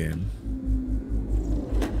lockpicking minigame.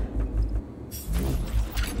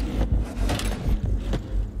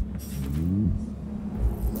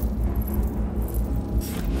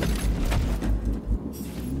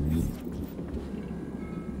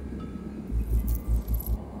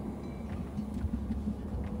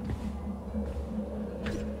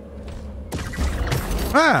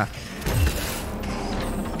 Ah!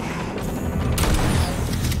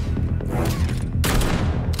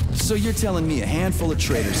 So you're telling me a handful of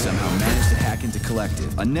traitors somehow managed to hack into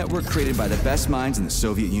Collective, a network created by the best minds in the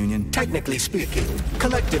Soviet Union? Technically speaking,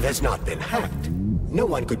 Collective has not been hacked. No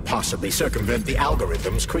one could possibly circumvent the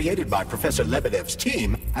algorithms created by Professor Lebedev's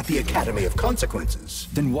team at the Academy of Consequences.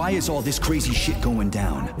 Then why is all this crazy shit going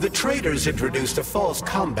down? The traitors introduced a false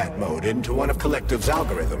combat mode into one of Collective's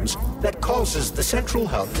algorithms that causes the central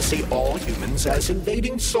hub to see all humans as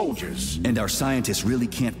invading soldiers. And our scientists really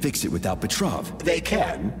can't fix it without Petrov. They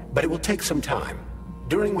can, but it will take some time,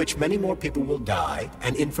 during which many more people will die,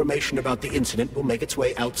 and information about the incident will make its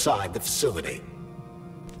way outside the facility.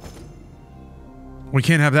 We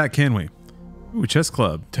can't have that, can we? Ooh, chess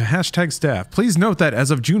club. To hashtag staff. Please note that as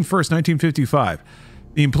of June 1st, 1955,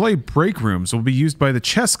 the employee break rooms will be used by the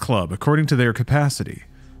chess club according to their capacity.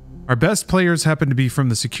 Our best players happen to be from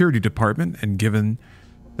the security department, and given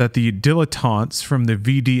that the dilettantes from the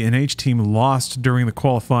VD&H team lost during the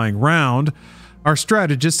qualifying round, our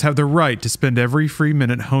strategists have the right to spend every free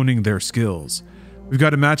minute honing their skills. We've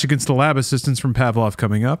got a match against the lab assistants from Pavlov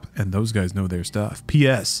coming up, and those guys know their stuff.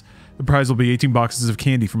 P.S. The prize will be 18 boxes of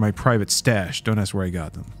candy from my private stash. Don't ask where I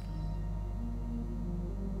got them.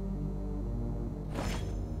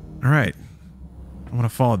 Alright. I want to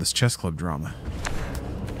follow this chess club drama.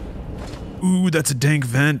 Ooh, that's a dank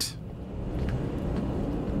vent.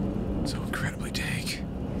 So incredibly dank.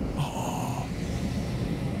 Oh.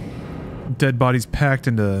 Dead bodies packed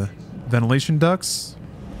into ventilation ducts.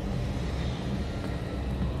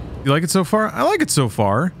 You like it so far? I like it so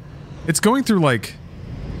far. It's going through like...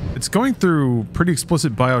 It's going through pretty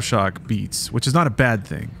explicit Bioshock beats, which is not a bad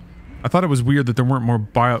thing. I thought it was weird that there weren't more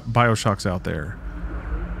Bioshocks out there.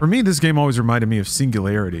 For me, this game always reminded me of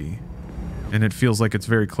Singularity, and it feels like it's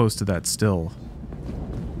very close to that still.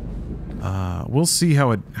 We'll see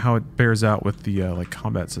how it bears out with the like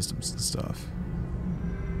combat systems and stuff.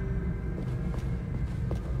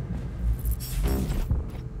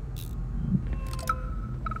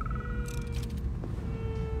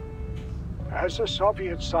 As a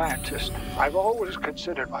Soviet scientist, I've always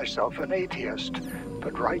considered myself an atheist.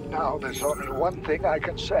 But right now, there's only one thing I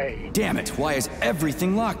can say. Damn it, why is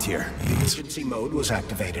everything locked here? Emergency mode was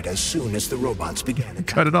activated as soon as the robots began.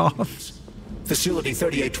 Cut it off. Facility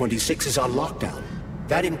 3826 is on lockdown.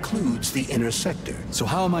 That includes the inner sector. So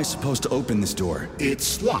how am I supposed to open this door?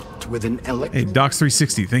 It's locked with an Hey,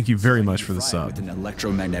 Docs360, thank you very much for the sub. With an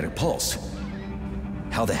electromagnetic pulse.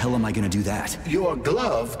 How the hell am I gonna do that? Your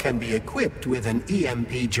glove can be equipped with an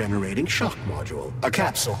EMP-generating shock module. A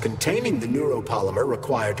capsule containing the neuropolymer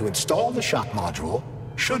required to install the shock module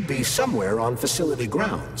should be somewhere on facility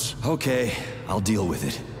grounds. Okay, I'll deal with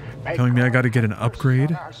it. Telling me I gotta get an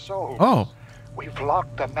upgrade? Oh. We've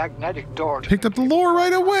locked the magnetic door. Picked up the lore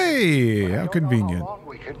right away. How convenient. How long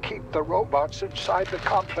we can keep the robots inside the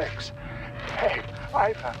complex. Hey,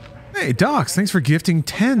 Ivan. Hey, Docs, thanks for gifting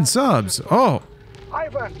 10 subs. Oh.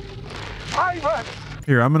 Ivan!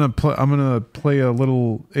 Here, I'm gonna play a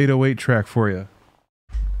little 808 track for you.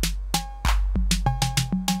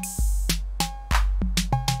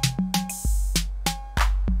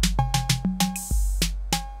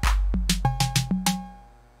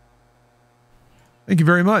 Thank you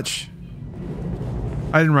very much.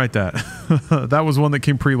 I didn't write that. That was one that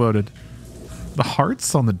came preloaded. The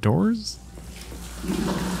hearts on the doors?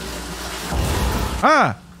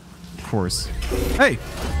 Ah! Of course. Hey!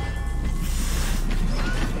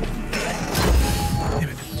 Damn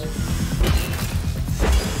it.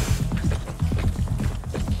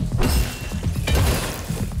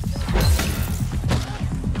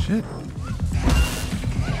 Shit.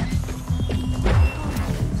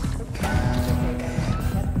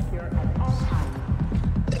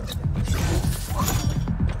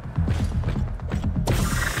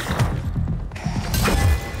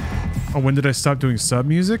 Oh, when did I stop doing sub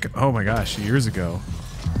music? Oh my gosh, years ago.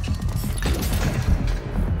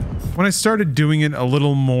 When I started doing it a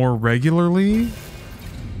little more regularly,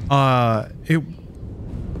 I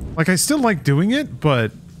still like doing it,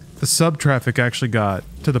 but the sub traffic actually got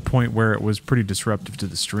to the point where it was pretty disruptive to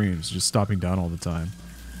the streams, just stopping down all the time.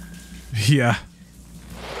 Yeah.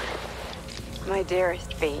 My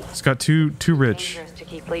dearest V. It's got too rich. To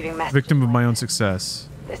keep leaving messages. Victim of my own success.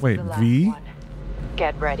 Wait, V?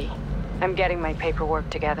 Get ready. I'm getting my paperwork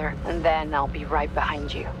together, and then I'll be right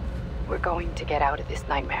behind you. We're going to get out of this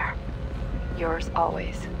nightmare. Yours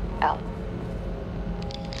always, L.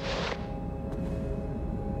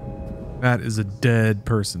 That is a dead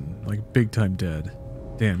person. Like, big time dead.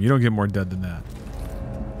 Damn, you don't get more dead than that.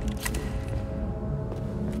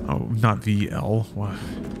 Oh, not VL. What?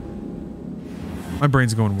 My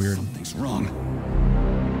brain's going weird. Something's wrong.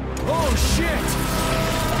 Oh, shit!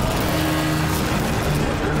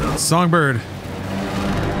 Songbird.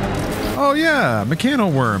 Oh yeah,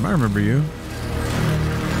 Mechano Worm. I remember you.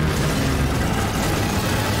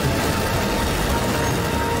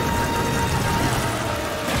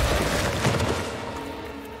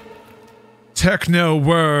 Techno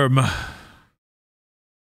Worm.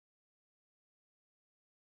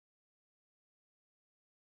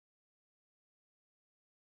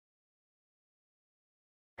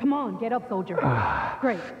 Come on, get up, soldier.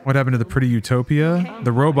 Great. What happened to the pretty utopia? Okay.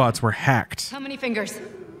 The robots were hacked. How many fingers?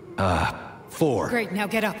 4. Great, now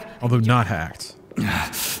get up. Although not hacked.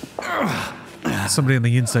 Somebody on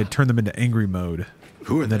the inside turned them into angry mode.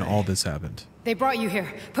 Who are and they? then all this happened. They brought you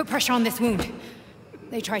here. Put pressure on this wound.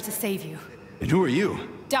 They tried to save you. And who are you?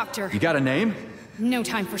 Doctor. You got a name? No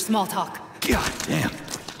time for small talk. God damn.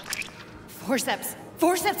 Forceps.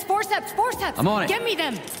 Forceps, forceps, forceps! I'm on it. Get me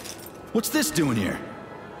them! What's this doing here?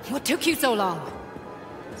 What took you so long?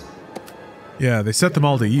 Yeah, they set them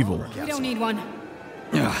all to evil. We don't need one.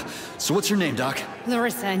 So what's your name, Doc?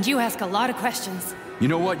 Larissa, and you ask a lot of questions. You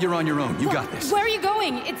know what? You're on your own. You got this. Where are you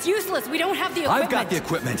going? It's useless. We don't have the equipment. I've got the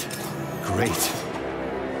equipment. Great.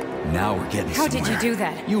 Now we're getting How somewhere. did you do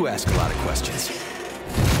that? You ask a lot of questions.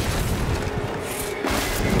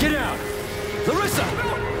 Get out! Larissa! I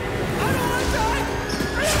don't want to die!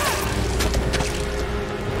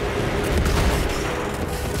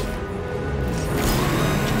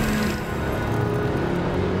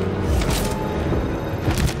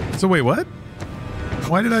 So wait, what?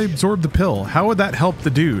 Why did I absorb the pill? How would that help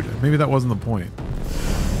the dude? Maybe that wasn't the point.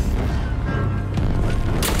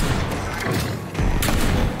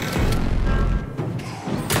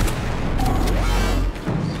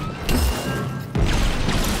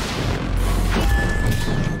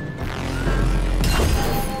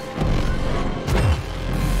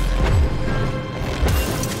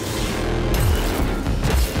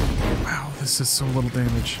 Wow, this is so little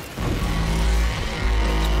damage.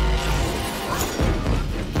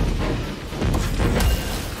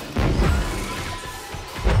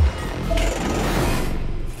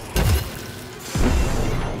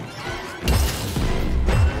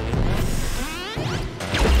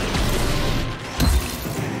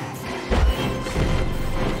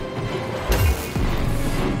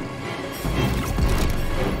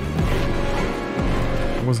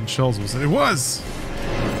 It wasn't shells, was it? It was!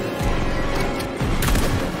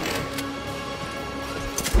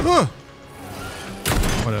 Ugh.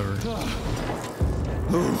 Whatever.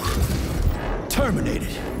 Terminated.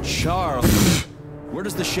 Charles. Where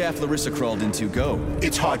does the shaft Larissa crawled into go?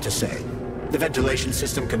 It's hard to say. The ventilation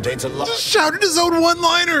system contains a lot. Just shouted his own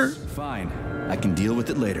one-liner! Fine. I can deal with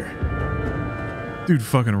it later. Dude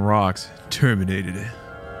fucking rocks. Terminated it.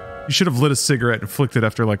 You should have lit a cigarette and flicked it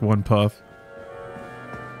after like one puff.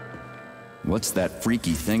 What's that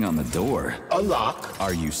freaky thing on the door? A lock.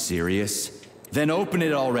 Are you serious? Then open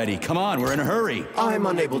it already. Come on, we're in a hurry. I'm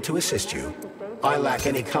unable to assist you. I lack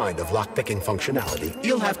any kind of lock-picking functionality.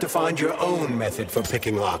 You'll have to find your own method for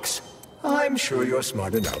picking locks. I'm sure you're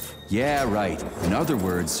smart enough. Yeah, right. In other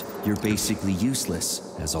words, you're basically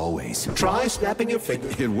useless, as always. Try snapping your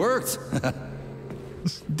fingers. It worked.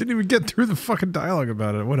 Didn't even get through the fucking dialogue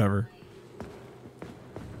about it. Whatever.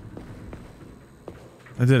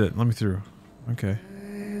 I did it. Let me through. Okay.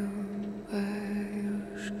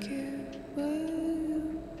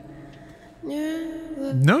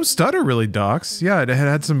 No stutter really, Docs. Yeah, it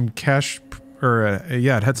had some cache, or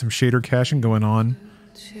yeah, it had some shader caching going on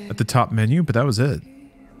at the top menu, but that was it.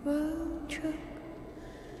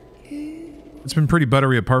 It's been pretty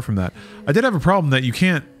buttery apart from that. I did have a problem that you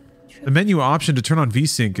can't, the menu option to turn on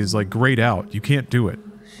VSync is like grayed out. You can't do it.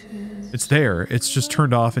 It's there. It's just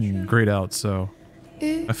turned off and grayed out, so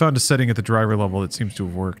I found a setting at the driver level that seems to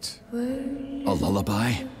have worked. A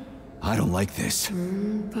lullaby? I don't like this.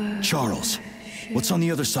 Charles, what's on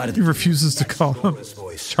the other side of the... He refuses to call him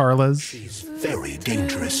Charles. She's very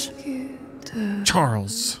dangerous.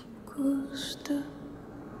 Charles.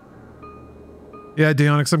 Yeah,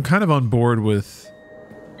 Deonix, I'm kind of on board with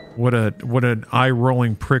what an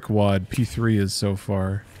eye-rolling prickwad P3 is so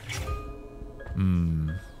far.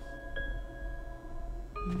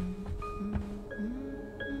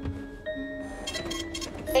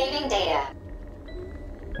 Saving data.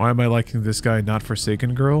 Why am I liking this guy, not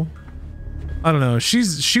Forsaken Girl? I don't know.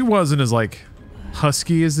 She wasn't as like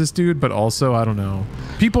husky as this dude, but also I don't know.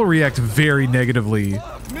 People react very negatively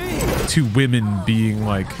to women being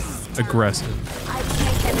like aggressive. I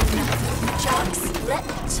can't get enough. Jocks, let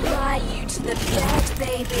me tie you to the bed,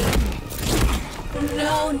 baby.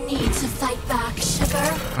 No need to fight back,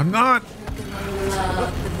 sugar. I'm not. You're gonna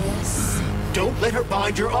love this. Don't let her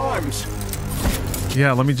bind your arms.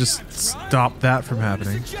 Yeah, let me just stop that from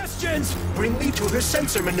happening. Suggestions! Bring me to her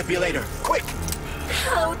sensor manipulator, quick!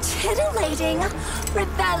 How titillating.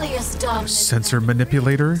 Rebellious dominant. Sensor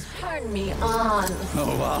manipulator? Turn me on.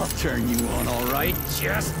 Oh, I'll turn you on, all right.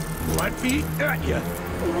 Just let me at you.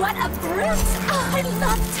 What a brute. Oh, I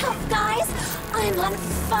love tough guys. I'm on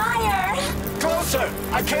fire. Closer!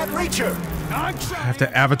 I can't reach her! I have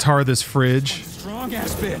to avatar this fridge. Strong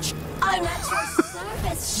ass bitch. I'm at your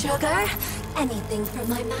service, sugar. Anything for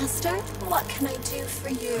my master? What can I do for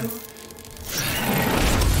you?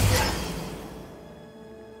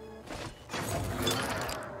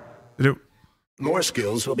 More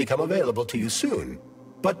skills will become available to you soon,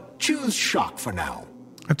 but choose shock for now.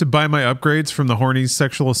 I have to buy my upgrades from the horny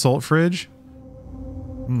sexual assault fridge?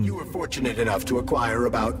 You were fortunate enough to acquire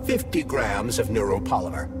about 50 grams of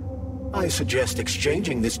neuropolymer. I suggest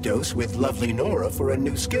exchanging this dose with lovely Nora for a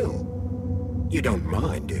new skill. You don't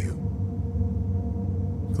mind, do you?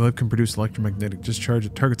 Glove can produce electromagnetic discharge.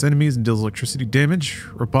 It targets enemies and deals electricity damage.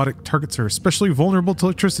 Robotic targets are especially vulnerable to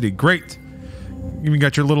electricity. Great! You even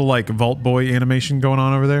got your little, like, Vault Boy animation going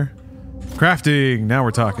on over there. Crafting! Now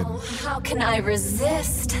we're talking. Oh, how can I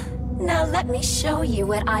resist? Now let me show you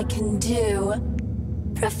what I can do.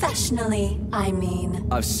 Professionally, I mean.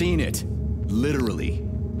 I've seen it. Literally.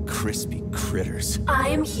 Crispy critters. I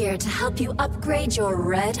am here to help you upgrade your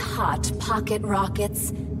red-hot pocket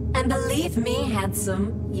rockets. And believe me,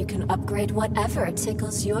 handsome, you can upgrade whatever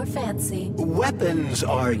tickles your fancy. Weapons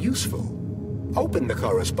are useful. Open the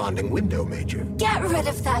corresponding window, Major. Get rid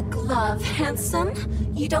of that glove, handsome.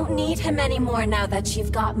 You don't need him anymore now that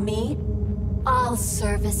you've got me. I'll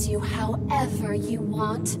service you however you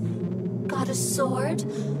want. Got a sword?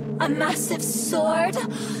 A massive sword?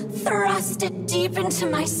 Thrust it deep into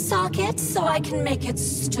my socket so I can make it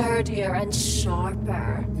sturdier and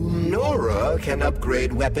sharper. Nora can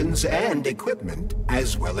upgrade weapons and equipment,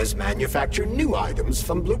 as well as manufacture new items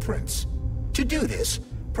from blueprints. To do this,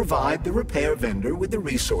 provide the repair vendor with the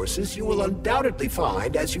resources you will undoubtedly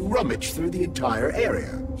find as you rummage through the entire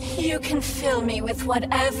area. You can fill me with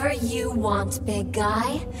whatever you want, big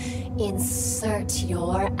guy. Insert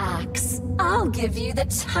your axe. I'll give you the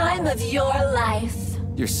time of your life.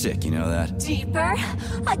 You're sick, you know that? Deeper?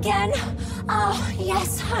 Again? Oh,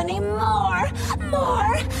 yes, honey, more!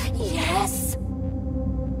 More! Yes!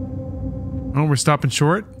 Oh, we're stopping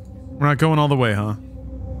short? We're not going all the way, huh?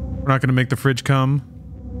 We're not gonna make the fridge come?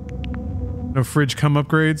 No fridge come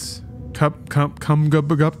upgrades? Come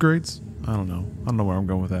upgrades? I don't know. I don't know where I'm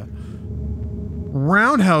going with that.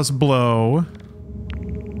 Roundhouse blow.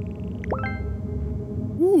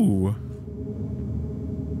 Ooh.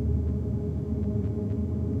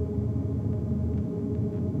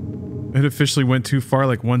 It officially went too far,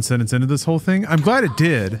 like one sentence into this whole thing. I'm glad it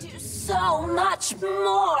did. So much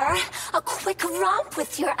more! A quick romp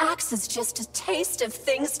with your axe is just a taste of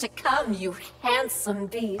things to come, you handsome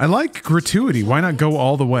beast. I like gratuity. Why not go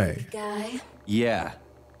all the way? Guy. Yeah.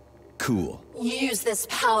 Cool. Use this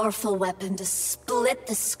powerful weapon to split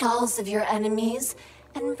the skulls of your enemies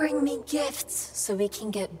and bring me gifts so we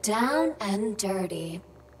can get down and dirty.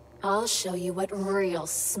 I'll show you what real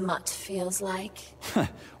smut feels like.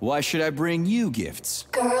 Why should I bring you gifts?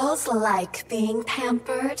 Girls like being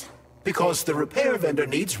pampered. Because the repair vendor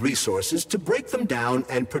needs resources to break them down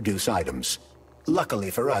and produce items. Luckily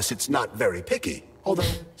for us, it's not very picky, although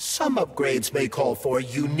some upgrades may call for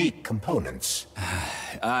unique components.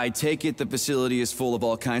 I take it the facility is full of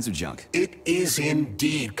all kinds of junk. It is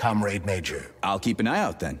indeed, Comrade Major. I'll keep an eye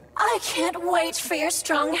out then. I can't wait for your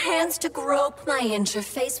strong hands to grope my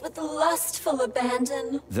interface with lustful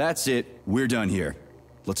abandon. That's it. We're done here.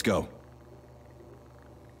 Let's go.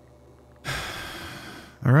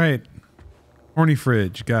 All right. Horny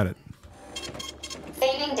fridge. Got it.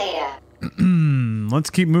 Saving data.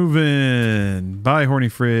 Let's keep moving. Bye, horny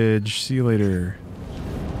fridge. See you later.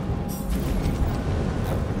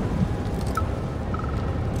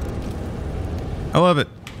 I love it.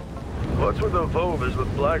 What's with the Vovas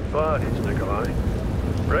with black bodies, Nikolai?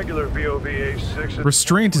 Regular VOVA6...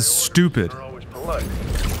 Restraint is stupid. are always polite.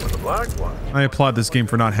 But the black ones... I applaud this game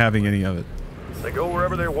for not having any of it. They go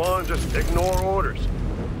wherever they want, just ignore orders.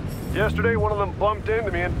 Yesterday, one of them bumped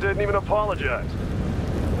into me and didn't even apologize.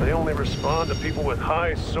 They only respond to people with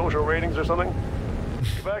high social ratings or something.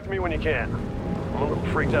 Get back to me when you can. I'm a little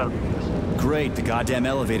freaked out about this. Great, the goddamn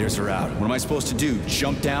elevators are out. What am I supposed to do?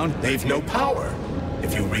 Jump down? They've no power.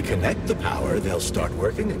 If you reconnect the power, they'll start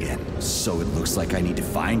working again. So it looks like I need to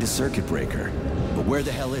find a circuit breaker. But where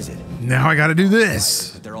the hell is it? Now I gotta do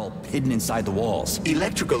this. They're all hidden inside the walls.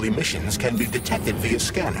 Electrical emissions can be detected via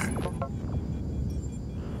scanner.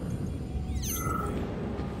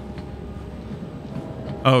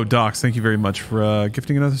 Oh, Docs, thank you very much for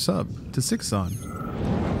gifting another sub to Sixon.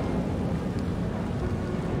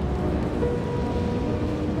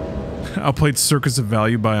 Outplayed Circus of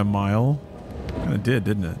Value by a mile. Kinda did,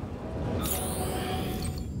 didn't it?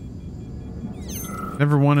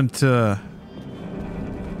 Never wanted to...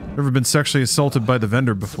 Never been sexually assaulted by the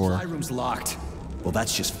vendor before. Supply room's locked. Well,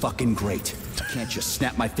 that's just fucking great. I can't just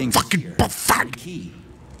snap my fingers here. Fucking key.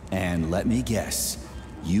 And let me guess.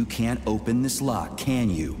 You can't open this lock,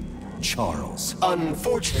 can you, Charles?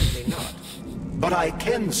 Unfortunately not. But I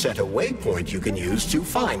can set a waypoint you can use to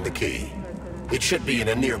find the key. It should be in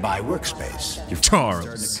a nearby workspace. You're Charles.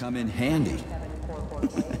 starting to come in handy.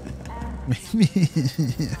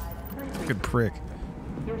 Good prick.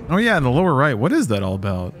 Oh yeah, in the lower right. What is that all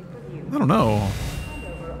about? I don't know.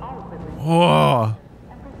 Whoa.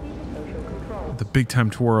 The big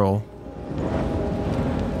time twirl.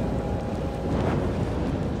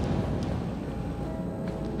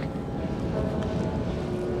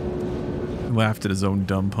 He laughed at his own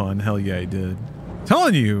dumb pun. Hell yeah, he did.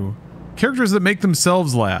 Telling you. Characters that make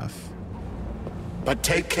themselves laugh. But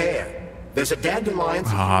take care. There's a dandelion.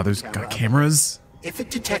 There's got cameras. If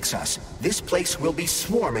it detects us, this place will be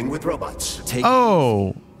swarming with robots.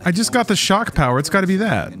 Oh, I just got the shock power. It's got to be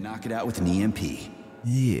that. Knock it out with an EMP.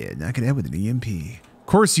 Yeah, knock it out with an EMP. Of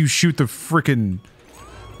course you shoot the frickin'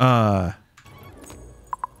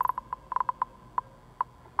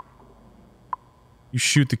 you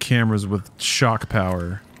shoot the cameras with shock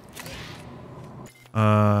power.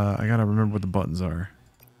 I gotta remember what the buttons are.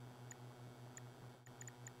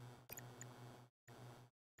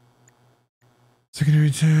 Secondary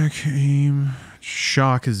attack, aim,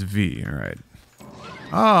 shock is V. All right.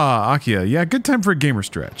 Ah, Akia. Yeah, good time for a gamer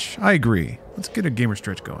stretch. I agree. Let's get a gamer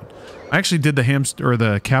stretch going. I actually did the hamster or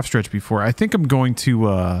the calf stretch before. I think I'm going to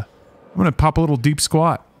I'm gonna pop a little deep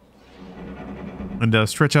squat and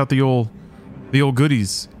stretch out the old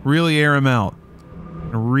goodies. Really air them out.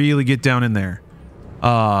 And really get down in there.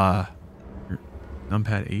 Numpad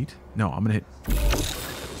 8? No, I'm gonna hit.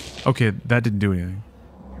 Okay, that didn't do anything.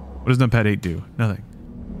 What does numpad 8 do? Nothing.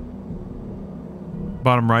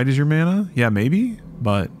 Bottom right is your mana? Yeah, maybe,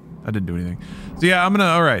 but that didn't do anything. So yeah, I'm gonna,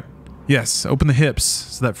 all right. Yes, open the hips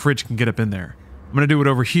so that fridge can get up in there. I'm gonna do it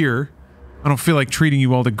over here. I don't feel like treating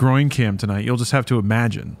you all to groin cam tonight. You'll just have to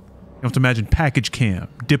imagine. You have to imagine package cam,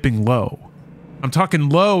 dipping low. I'm talking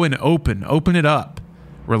low and open. Open it up.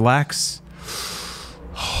 Relax.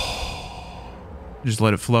 Just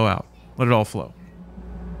let it flow out. Let it all flow.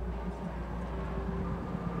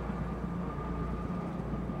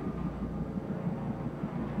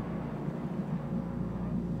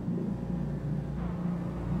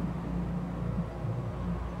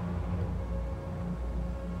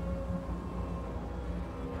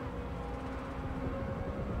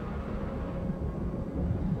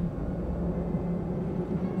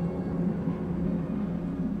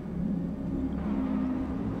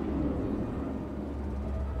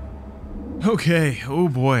 Okay, oh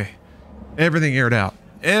boy. Everything aired out.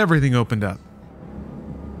 Everything opened up.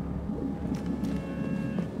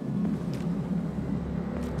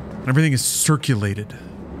 Everything is circulated.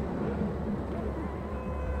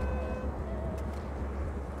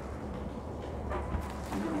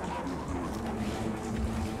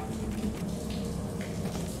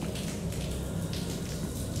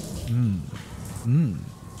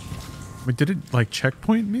 Wait, did it like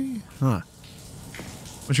checkpoint me? Huh.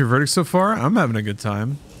 What's your verdict so far? I'm having a good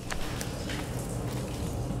time.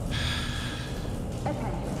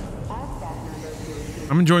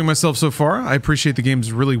 I'm enjoying myself so far. I appreciate the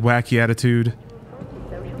game's really wacky attitude.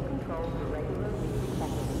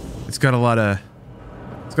 It's got a lot of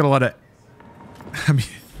I mean,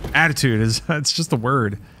 attitude is, it's just a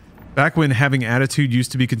word. Back when having attitude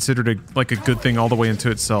used to be considered like a good thing all the way into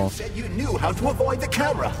itself. You said you knew how to avoid the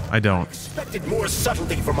camera. I don't. Expected more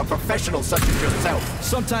subtlety from a professional such as yourself.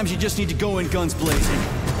 Sometimes you just need to go in guns blazing.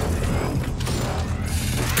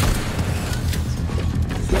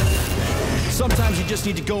 Sometimes you just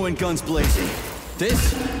need to go in guns blazing.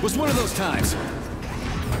 This was one of those times.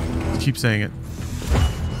 Keep saying it.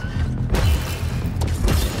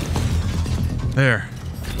 There.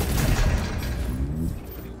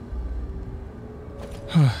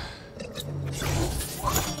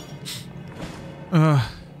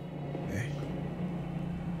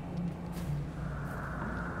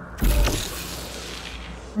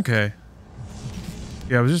 Okay.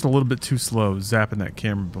 Yeah, I was just a little bit too slow zapping that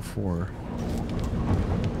camera before.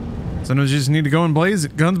 Sometimes you just need to go and blaze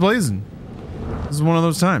it, guns blazing. This is one of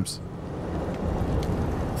those times.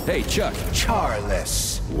 Hey, Chuck.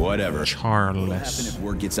 Charles. Whatever. Charles. What'll happen if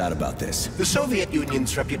word gets out about this? The Soviet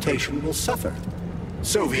Union's reputation will suffer.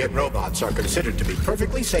 Soviet robots are considered to be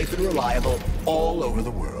perfectly safe and reliable all over the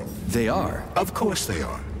world. They are? Of course they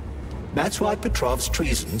are. That's why Petrov's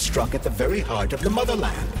treason struck at the very heart of the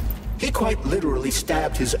motherland. He quite literally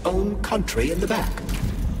stabbed his own country in the back.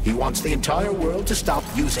 He wants the entire world to stop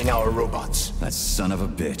using our robots. That son of a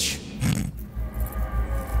bitch.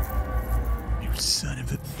 You son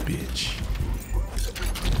of a bitch.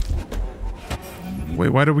 Wait,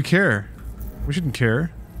 why do we care? We shouldn't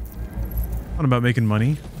care. Not about making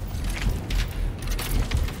money.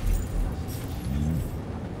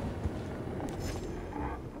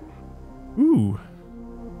 Ooh.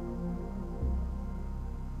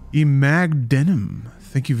 Emagdenim.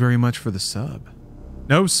 Thank you very much for the sub.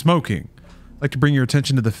 No smoking. I'd like to bring your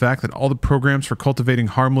attention to the fact that all the programs for cultivating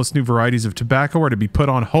harmless new varieties of tobacco are to be put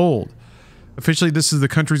on hold. Officially, this is the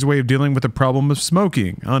country's way of dealing with the problem of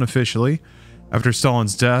smoking. Unofficially, after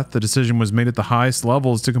Stalin's death, the decision was made at the highest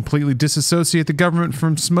levels to completely disassociate the government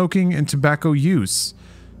from smoking and tobacco use.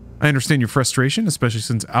 I understand your frustration, especially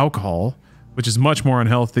since alcohol, which is much more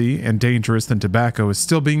unhealthy and dangerous than tobacco, is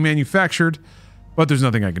still being manufactured, but there's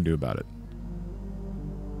nothing I can do about it.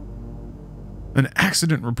 An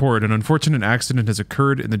accident report. An unfortunate accident has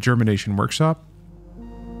occurred in the germination workshop.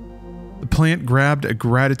 The plant grabbed a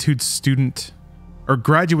graduate student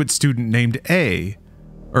named A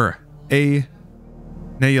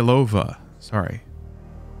Nayalova. Sorry.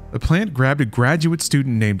 The plant grabbed a graduate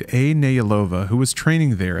student named A Nayalova who was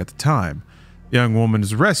training there at the time. The young woman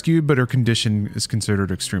is rescued, but her condition is considered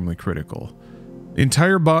extremely critical.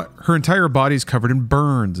 Her entire body is covered in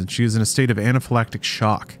burns, and she is in a state of anaphylactic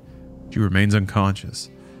shock. She remains unconscious.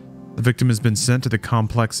 The victim has been sent to the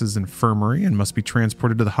complex's infirmary and must be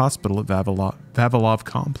transported to the hospital at Vavilov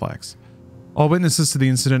Complex. All witnesses to the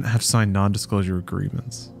incident have signed non-disclosure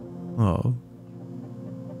agreements. Oh.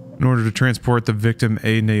 In order to transport the victim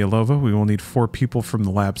A. Nayalova, we will need 4 people from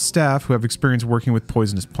the lab staff who have experience working with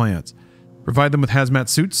poisonous plants. Provide them with hazmat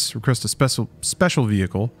suits, request a special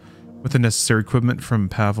vehicle with the necessary equipment from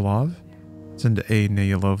Pavlov. Send A.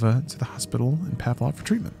 Nayalova to the hospital in Pavlov for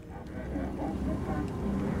treatment.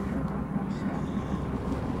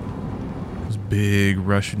 Those big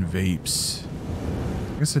Russian vapes.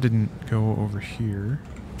 I guess I didn't go over here.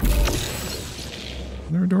 Is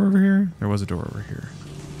there a door over here? There was a door over here.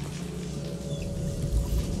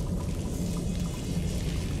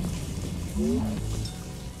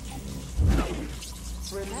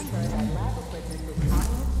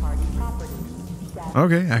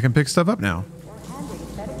 Okay, I can pick stuff up now.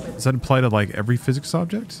 Does that apply to like every physics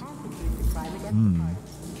object?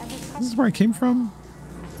 This is where I came from?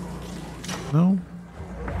 No?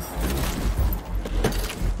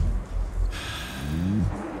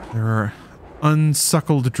 There are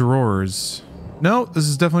unsuckled drawers. No, this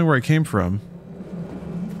is definitely where I came from.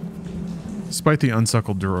 Despite the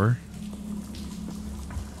unsuckled drawer.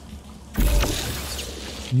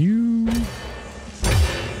 You...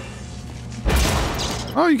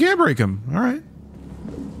 Oh, you can't break them. All right.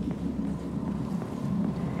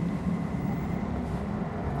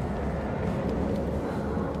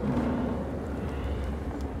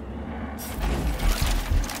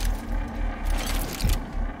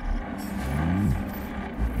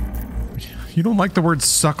 You don't like the word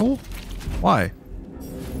suckle? Why?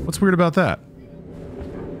 What's weird about that?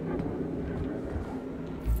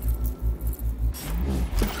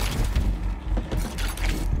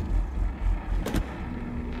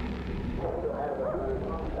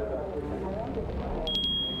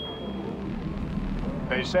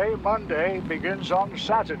 say Monday begins on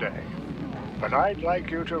Saturday, but I'd like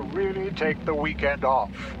you to really take the weekend off.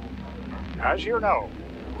 As you know,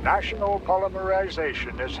 national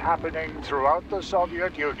polymerization is happening throughout the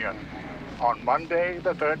Soviet Union on Monday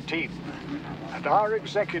the 13th, and our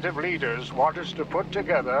executive leaders want us to put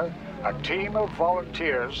together a team of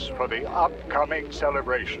volunteers for the upcoming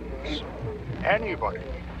celebrations. Anybody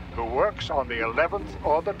who works on the 11th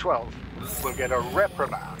or the 12th will get a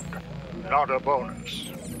reprimand, not a bonus.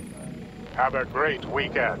 Have a great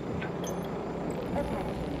weekend.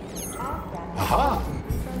 Aha!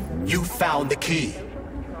 You found the key.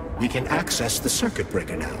 We can access the circuit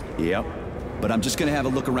breaker now. Yep. But I'm just gonna have a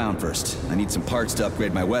look around first. I need some parts to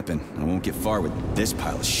upgrade my weapon. I won't get far with this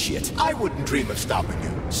pile of shit. I wouldn't dream of stopping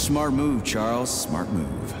you. Smart move, Charles. Smart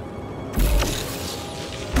move.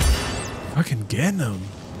 Fucking getting him.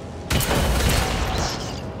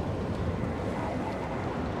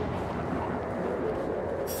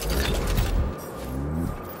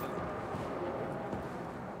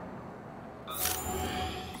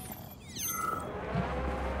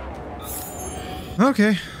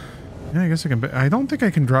 Okay. Yeah, I guess I can. I don't think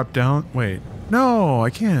I can drop down. Wait. No,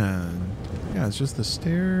 I can. Yeah, it's just the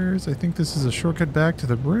stairs. I think this is a shortcut back to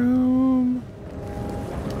the room.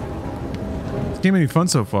 This game any fun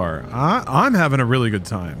so far? I'm having a really good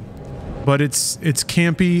time. But it's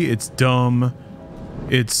campy, it's dumb,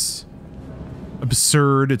 it's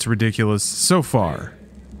absurd, it's ridiculous so far.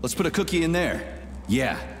 Let's put a cookie in there.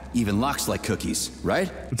 Yeah, even locks like cookies,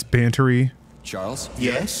 right? It's bantery. Charles?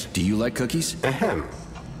 Yes? Do you like cookies? Ahem.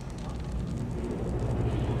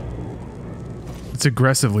 It's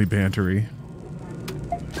aggressively bantery.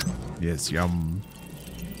 Yes, yum.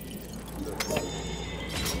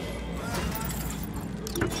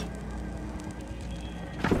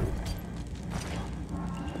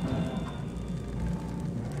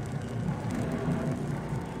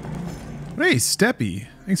 Hey, Steppy.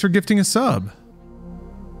 Thanks for gifting a sub.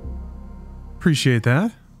 Appreciate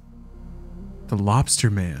that. The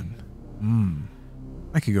Lobster Man.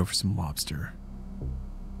 I could go for some lobster.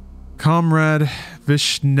 Comrade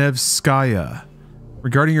Vishnevskaya.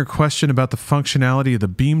 Regarding your question about the functionality of the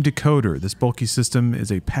beam decoder, this bulky system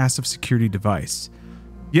is a passive security device.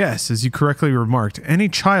 Yes, as you correctly remarked, any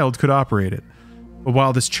child could operate it. But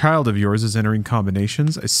while this child of yours is entering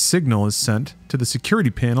combinations, a signal is sent to the security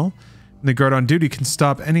panel, and the guard on duty can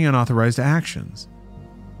stop any unauthorized actions.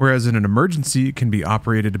 Whereas in an emergency, it can be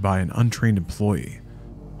operated by an untrained employee.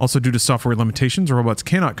 Also, due to software limitations, robots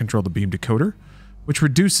cannot control the beam decoder, which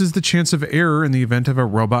reduces the chance of error in the event of a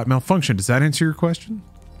robot malfunction. Does that answer your question?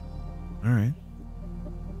 All right.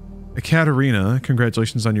 Ekaterina,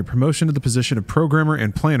 congratulations on your promotion to the position of programmer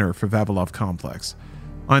and planner for Vavilov Complex.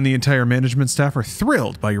 I and the entire management staff are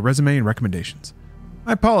thrilled by your resume and recommendations.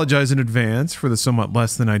 I apologize in advance for the somewhat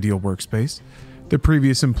less than ideal workspace. The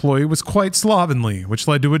previous employee was quite slovenly, which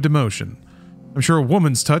led to a demotion. I'm sure a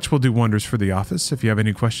woman's touch will do wonders for the office. If you have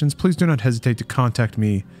any questions, please do not hesitate to contact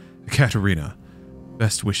me, Ekaterina.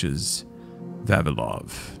 Best wishes,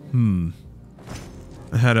 Vavilov.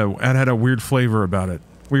 It had a weird flavor about it.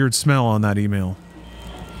 Weird smell on that email.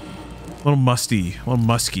 A little musty, a little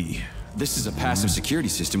musky. This is a passive security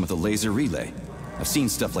system with a laser relay. I've seen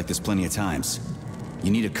stuff like this plenty of times. You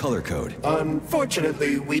need a color code.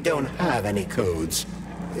 Unfortunately, we don't have any codes.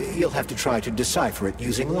 You'll have to try to decipher it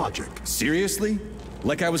using logic. Seriously?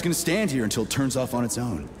 Like I was gonna stand here until it turns off on its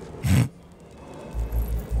own.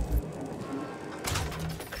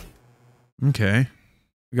 Okay.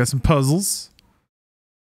 We got some puzzles.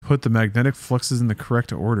 Put the magnetic fluxes in the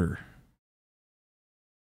correct order.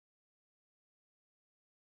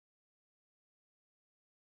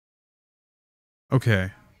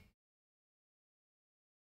 Okay.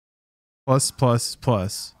 Plus, plus,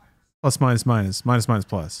 plus. Plus, minus, minus. Minus, minus,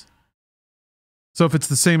 plus. So if it's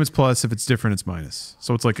the same, it's plus. If it's different, it's minus.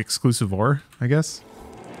 So it's like exclusive OR, I guess.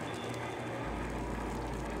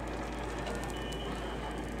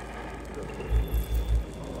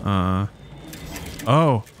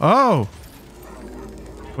 Oh. Oh!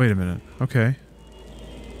 Wait a minute. Okay.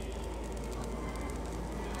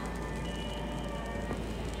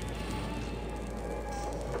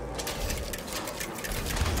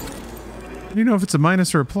 How do you know if it's a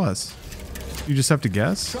minus or a plus? You just have to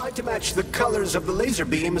guess? Try to match the colors of the laser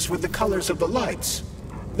beams with the colors of the lights.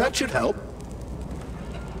 That should help.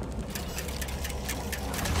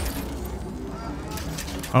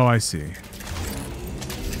 Oh, I see.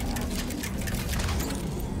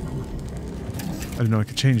 I didn't know I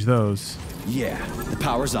could change those. Yeah, the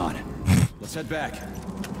power's on. Let's head back.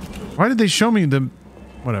 Why did they show me the...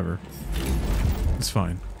 Whatever. It's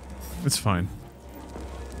fine. It's fine.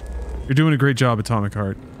 You're doing a great job, Atomic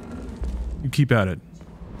Heart. You keep at it.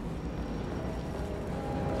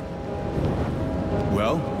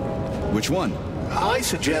 Well, which one? I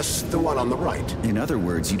suggest the one on the right. In other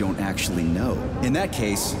words, you don't actually know. In that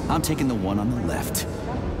case, I'm taking the one on the left.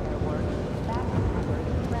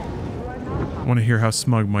 I want to hear how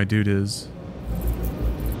smug my dude is.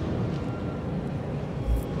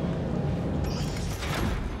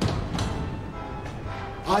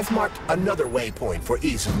 I've marked another waypoint for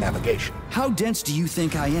ease of navigation. How dense do you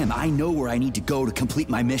think I am? I know where I need to go to complete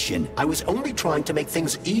my mission. I was only trying to make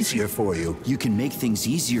things easier for you. You can make things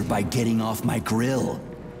easier by getting off my grill.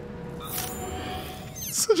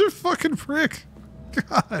 Such a fucking prick.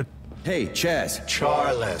 God. Hey, Chaz.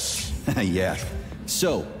 Charles. Yeah.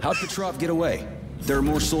 So, how'd Petrov get away? There are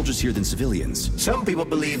more soldiers here than civilians. Some people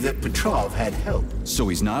believe that Petrov had help. So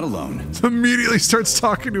he's not alone. Immediately starts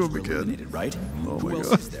talking to him again. Right? Oh Who my else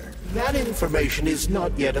God. is there? That information is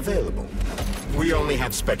not yet available. We only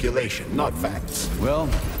have speculation, not facts. Well,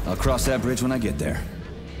 I'll cross that bridge when I get there.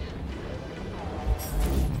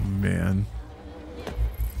 Man.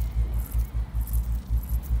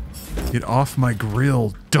 Get off my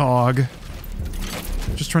grill, dog.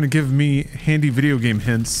 Just trying to give me handy video game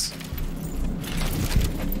hints.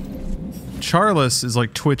 Charles is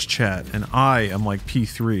like Twitch chat, and I am like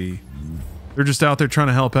P3. They're just out there trying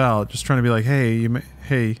to help out, just trying to be like, hey, you want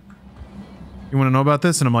to know about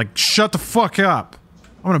this? And I'm like, shut the fuck up.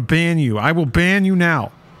 I'm gonna ban you. I will ban you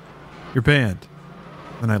now. You're banned.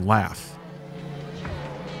 Then I laugh.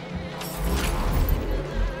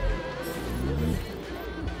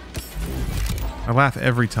 I laugh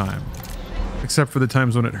every time. Except for the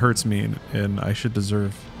times when it hurts me, and I should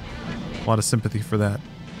deserve a lot of sympathy for that.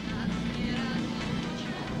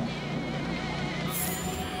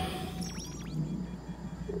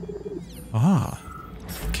 Ah.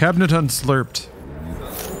 Cabinet unslurped.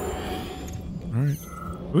 Alright.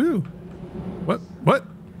 Woo! What?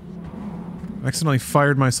 I accidentally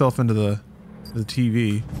fired myself into the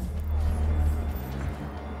TV.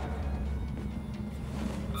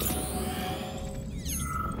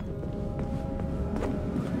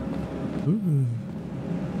 Ooh.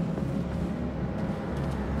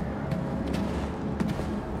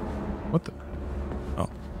 What the? Oh.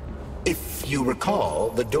 If you recall,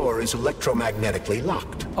 the door is electromagnetically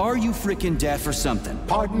locked. Are you freaking deaf or something?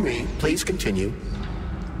 Pardon me, please continue.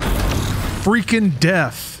 Freaking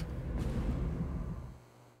deaf.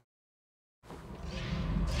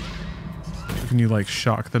 Can you like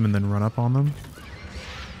shock them and then run up on them?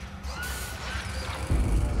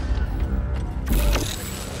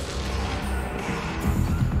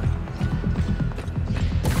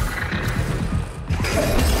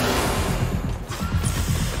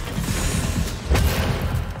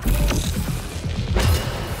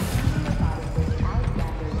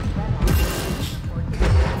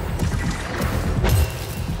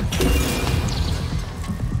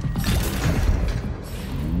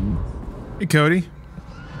 Hey Cody,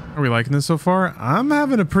 are we liking this so far? I'm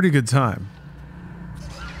having a pretty good time.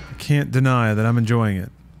 I can't deny that I'm enjoying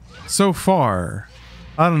it. So far,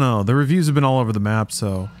 I don't know, the reviews have been all over the map,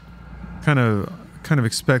 so kind of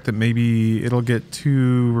expect that maybe it'll get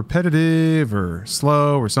too repetitive or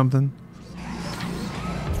slow or something.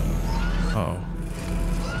 Uh-oh.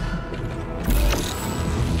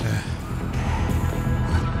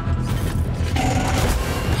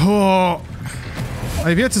 Oh!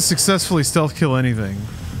 I've yet to successfully stealth kill anything.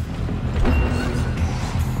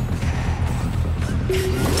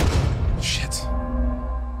 Shit.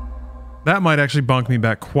 That might actually bonk me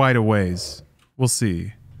back quite a ways. We'll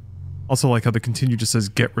see. Also like how the continue just says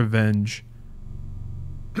get revenge.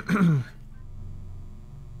 When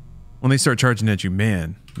they start charging at you,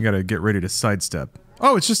 man, you gotta get ready to sidestep.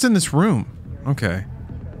 Oh, it's just in this room. Okay.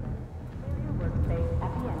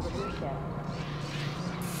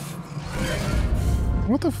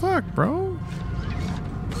 What the fuck, bro?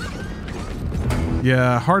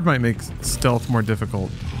 Yeah, hard might make stealth more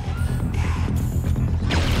difficult.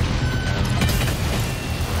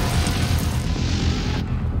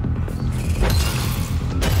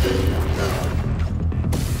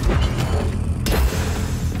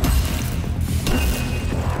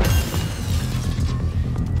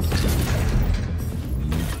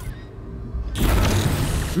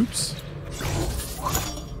 Oops.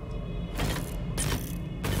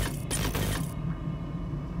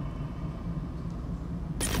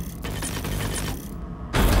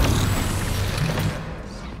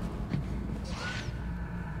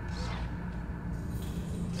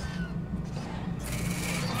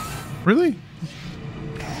 Really?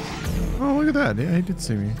 Oh, look at that. Yeah, he did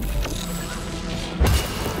see me.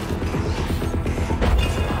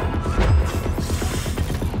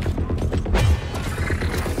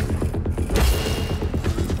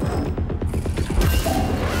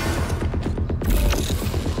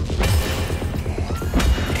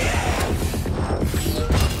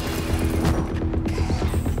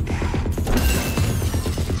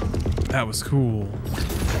 was cool.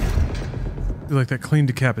 You like that clean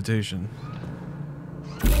decapitation.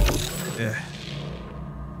 Yeah.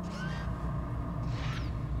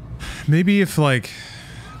 Maybe if I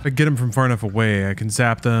get them from far enough away, I can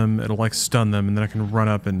zap them, it'll like stun them, and then I can run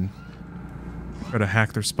up and try to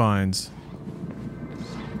hack their spines.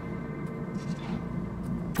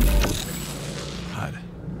 God.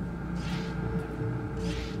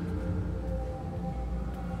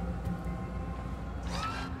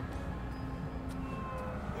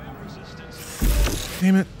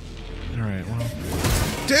 Damn it. Alright, well.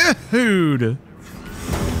 Dude!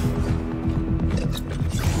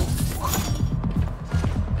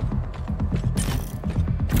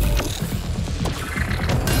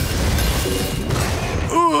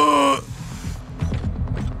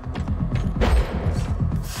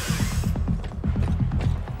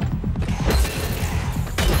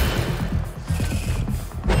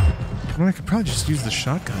 Well, I could probably just use the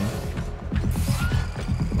shotgun.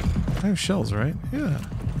 I have shells, right? Yeah.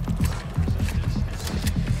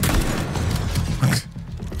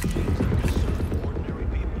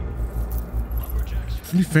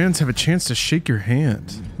 Many fans have a chance to shake your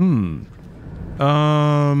hand.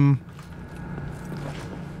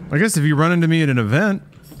 I guess if you run into me at an event,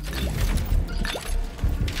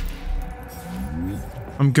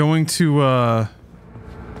 I'm going to a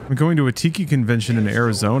tiki convention in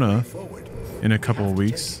Arizona in a couple of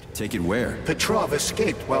weeks. Take it where? Petrov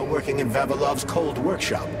escaped while working in Vavilov's cold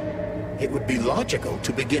workshop. It would be logical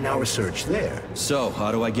to begin our search there. So,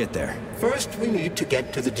 how do I get there? First, we need to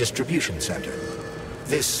get to the distribution center.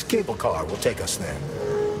 This cable car will take us there.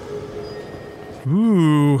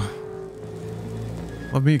 Ooh.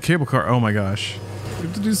 Love me a cable car. Oh my gosh. You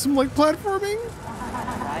have to do some, platforming?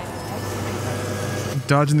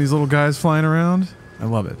 Dodging these little guys flying around. I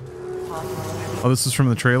love it. Oh, this is from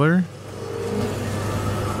the trailer?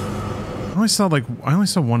 I only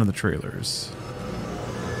saw one of the trailers.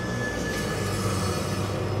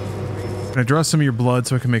 Can I draw some of your blood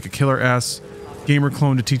so I can make a killer-ass gamer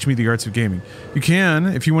clone to teach me the arts of gaming? You can,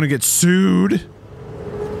 if you want to get sued.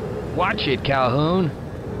 Watch it, Calhoun.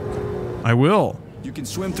 I will. You can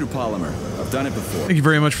swim through polymer. I've done it before. Thank you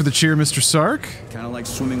very much for the cheer, Mr. Sark. Kind of like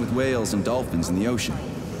swimming with whales and dolphins in the ocean.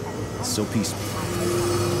 It's so peaceful.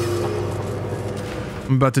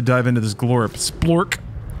 I'm about to dive into this glorp. Splork.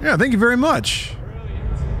 Yeah, thank you very much.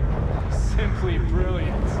 Brilliant. Simply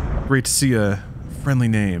brilliant. Great to see a friendly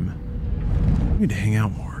name. We need to hang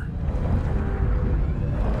out more.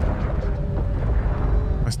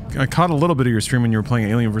 I caught a little bit of your stream when you were playing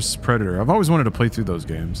Alien vs. Predator. I've always wanted to play through those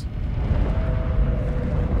games.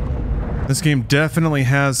 This game definitely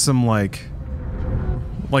has some like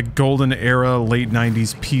golden era late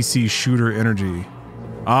 90s PC shooter energy.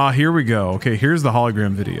 Ah, here we go. Okay, here's the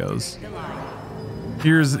hologram videos.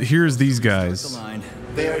 Here's these guys.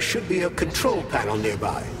 There should be a control panel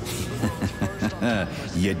nearby.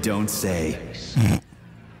 You don't say.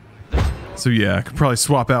 So yeah, I could probably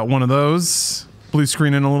swap out one of those. Blue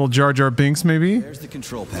screen and a little Jar Jar Binks, maybe? There's the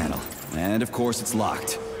control panel. And of course it's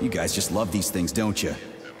locked. You guys just love these things, don't you?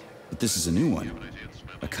 But this is a new one.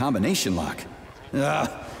 A combination lock.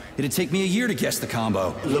 It'd take me a year to guess the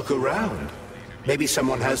combo. Look around. Maybe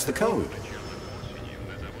someone has the code.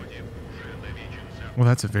 Well,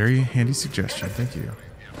 that's a very handy suggestion. Thank you.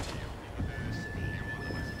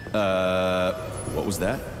 What was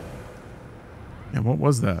that? Yeah, what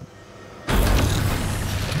was that?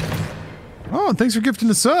 Oh, thanks for gifting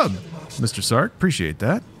the sub, Mr. Sark. Appreciate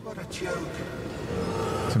that.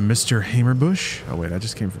 To Mr. Hamerbush. Oh, wait, I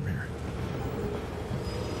just came from here.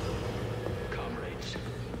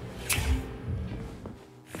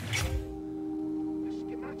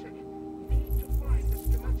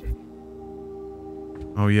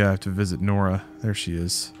 Oh, yeah, I have to visit Nora. There she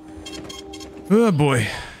is. Oh, boy.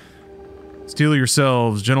 Steel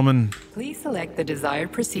yourselves, gentlemen. Please select the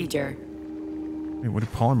desired procedure. Wait, what do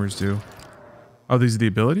polymers do? Oh, these are the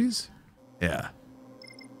abilities? Yeah.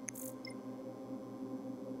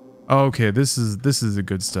 Okay, this is the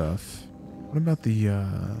good stuff. What about the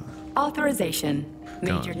Authorization.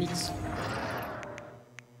 Major needs.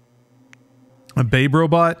 A babe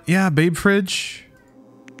robot? Yeah, babe fridge.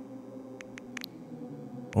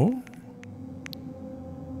 Oh.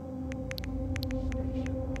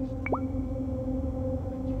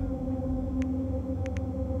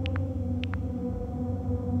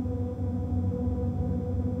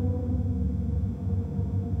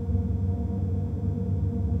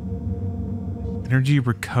 Energy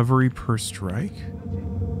recovery per strike?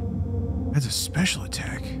 That's a special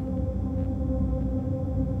attack.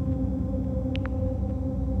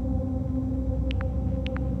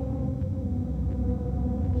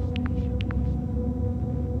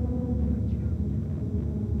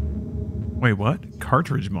 Wait, what?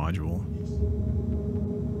 Cartridge module.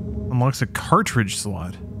 Unlocks a cartridge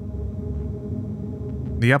slot.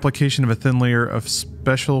 The application of a thin layer of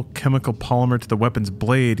special chemical polymer to the weapon's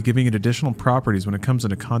blade, giving it additional properties when it comes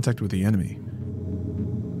into contact with the enemy.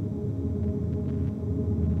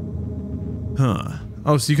 Huh.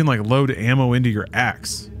 Oh, so you can like load ammo into your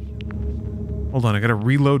axe. Hold on, I gotta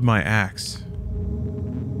reload my axe.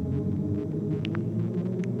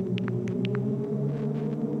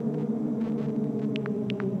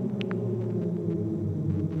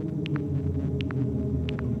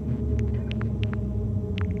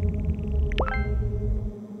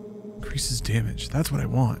 Increases damage. That's what I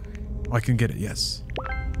want. Oh, I can get it, yes.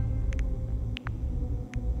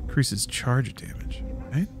 Increases charge damage,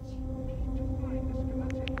 right?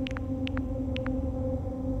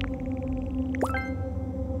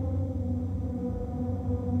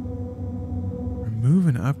 Remove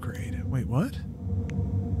an upgrade. Wait, what?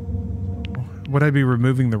 Would I be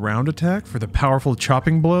removing the round attack for the powerful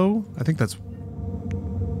chopping blow? I think that's...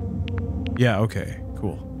 Yeah, okay.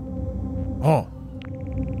 Cool. Oh.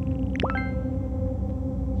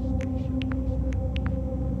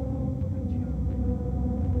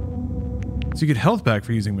 So you get health back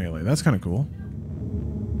for using melee. That's kind of cool.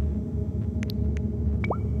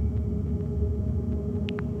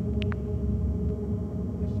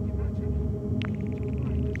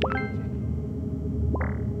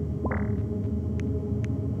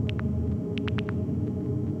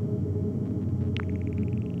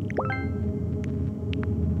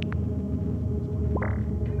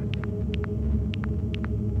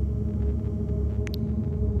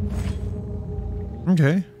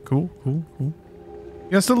 Okay, cool.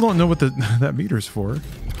 Yeah, I still don't know what that meter's for.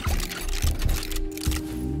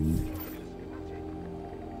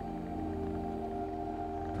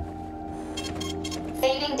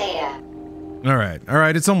 Saving data.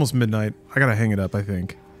 Alright, it's almost midnight. I gotta hang it up, I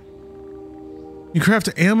think. You craft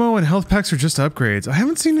ammo and health packs are just upgrades. I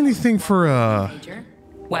haven't seen anything for, Major,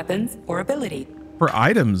 weapons, or ability. for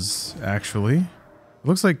items, actually. It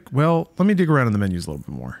looks like, well, let me dig around in the menus a little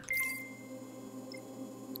bit more.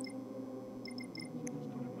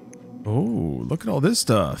 Oh, look at all this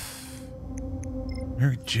stuff.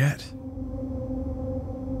 Mary Jet.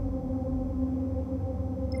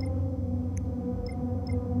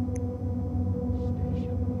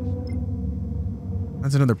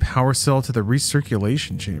 That's another power cell to the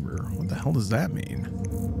recirculation chamber. What the hell does that mean?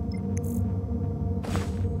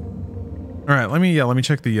 All right, let me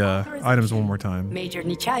check the items one more time. Major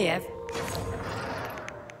Nechayev.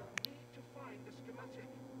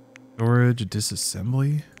 Storage,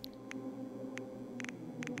 disassembly.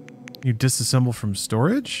 You disassemble from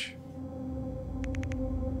storage?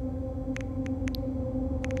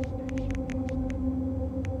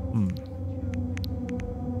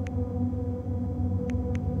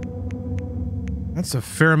 That's a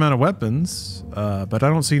fair amount of weapons, but I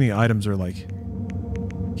don't see any items or like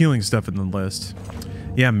healing stuff in the list.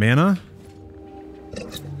 Yeah, mana.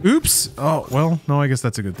 Oops. Oh, well, no, I guess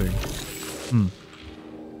that's a good thing.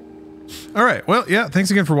 All right. Well, yeah, thanks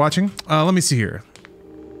again for watching. Let me see here.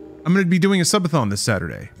 I'm going to be doing a subathon this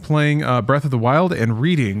Saturday, playing Breath of the Wild and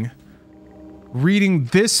reading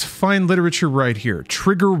this fine literature right here.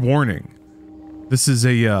 Trigger warning. This is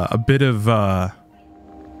a bit of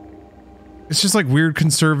it's just like weird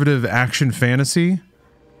conservative action fantasy.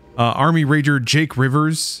 Army Ranger Jake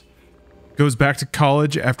Rivers goes back to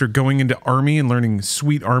college after going into army and learning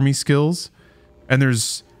sweet army skills, and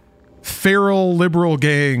there's feral liberal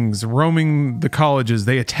gangs roaming the colleges.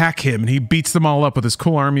 They attack him and he beats them all up with his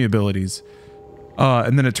cool army abilities.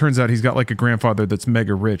 And then it turns out he's got like a grandfather that's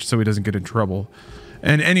mega rich, so he doesn't get in trouble.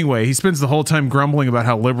 And anyway, he spends the whole time grumbling about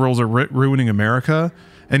how liberals are ruining America.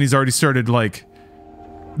 And he's already started like,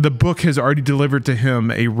 the book has already delivered to him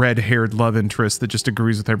a red-haired love interest that just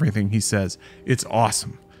agrees with everything he says. It's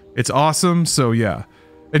awesome. It's awesome. So yeah.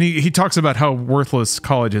 And he talks about how worthless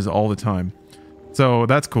college is all the time. So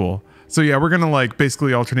that's cool. So yeah, we're gonna like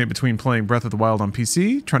basically alternate between playing Breath of the Wild on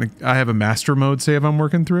PC, I have a master mode save I'm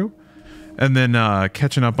working through, and then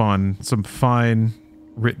catching up on some fine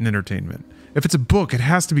written entertainment. If it's a book, it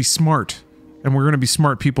has to be smart, and we're gonna be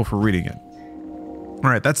smart people for reading it. All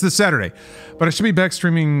right, that's this Saturday, but I should be back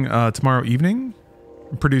streaming tomorrow evening.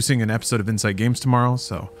 I'm producing an episode of Inside Games tomorrow,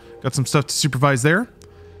 so got some stuff to supervise there,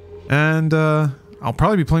 and I'll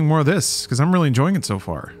probably be playing more of this because I'm really enjoying it so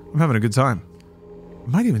far. I'm having a good time. I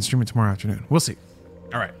might even stream it tomorrow afternoon. We'll see.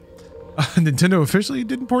 All right. Nintendo officially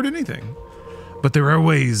didn't port anything, but there are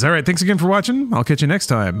ways. All right. Thanks again for watching. I'll catch you next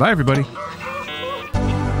time. Bye, everybody.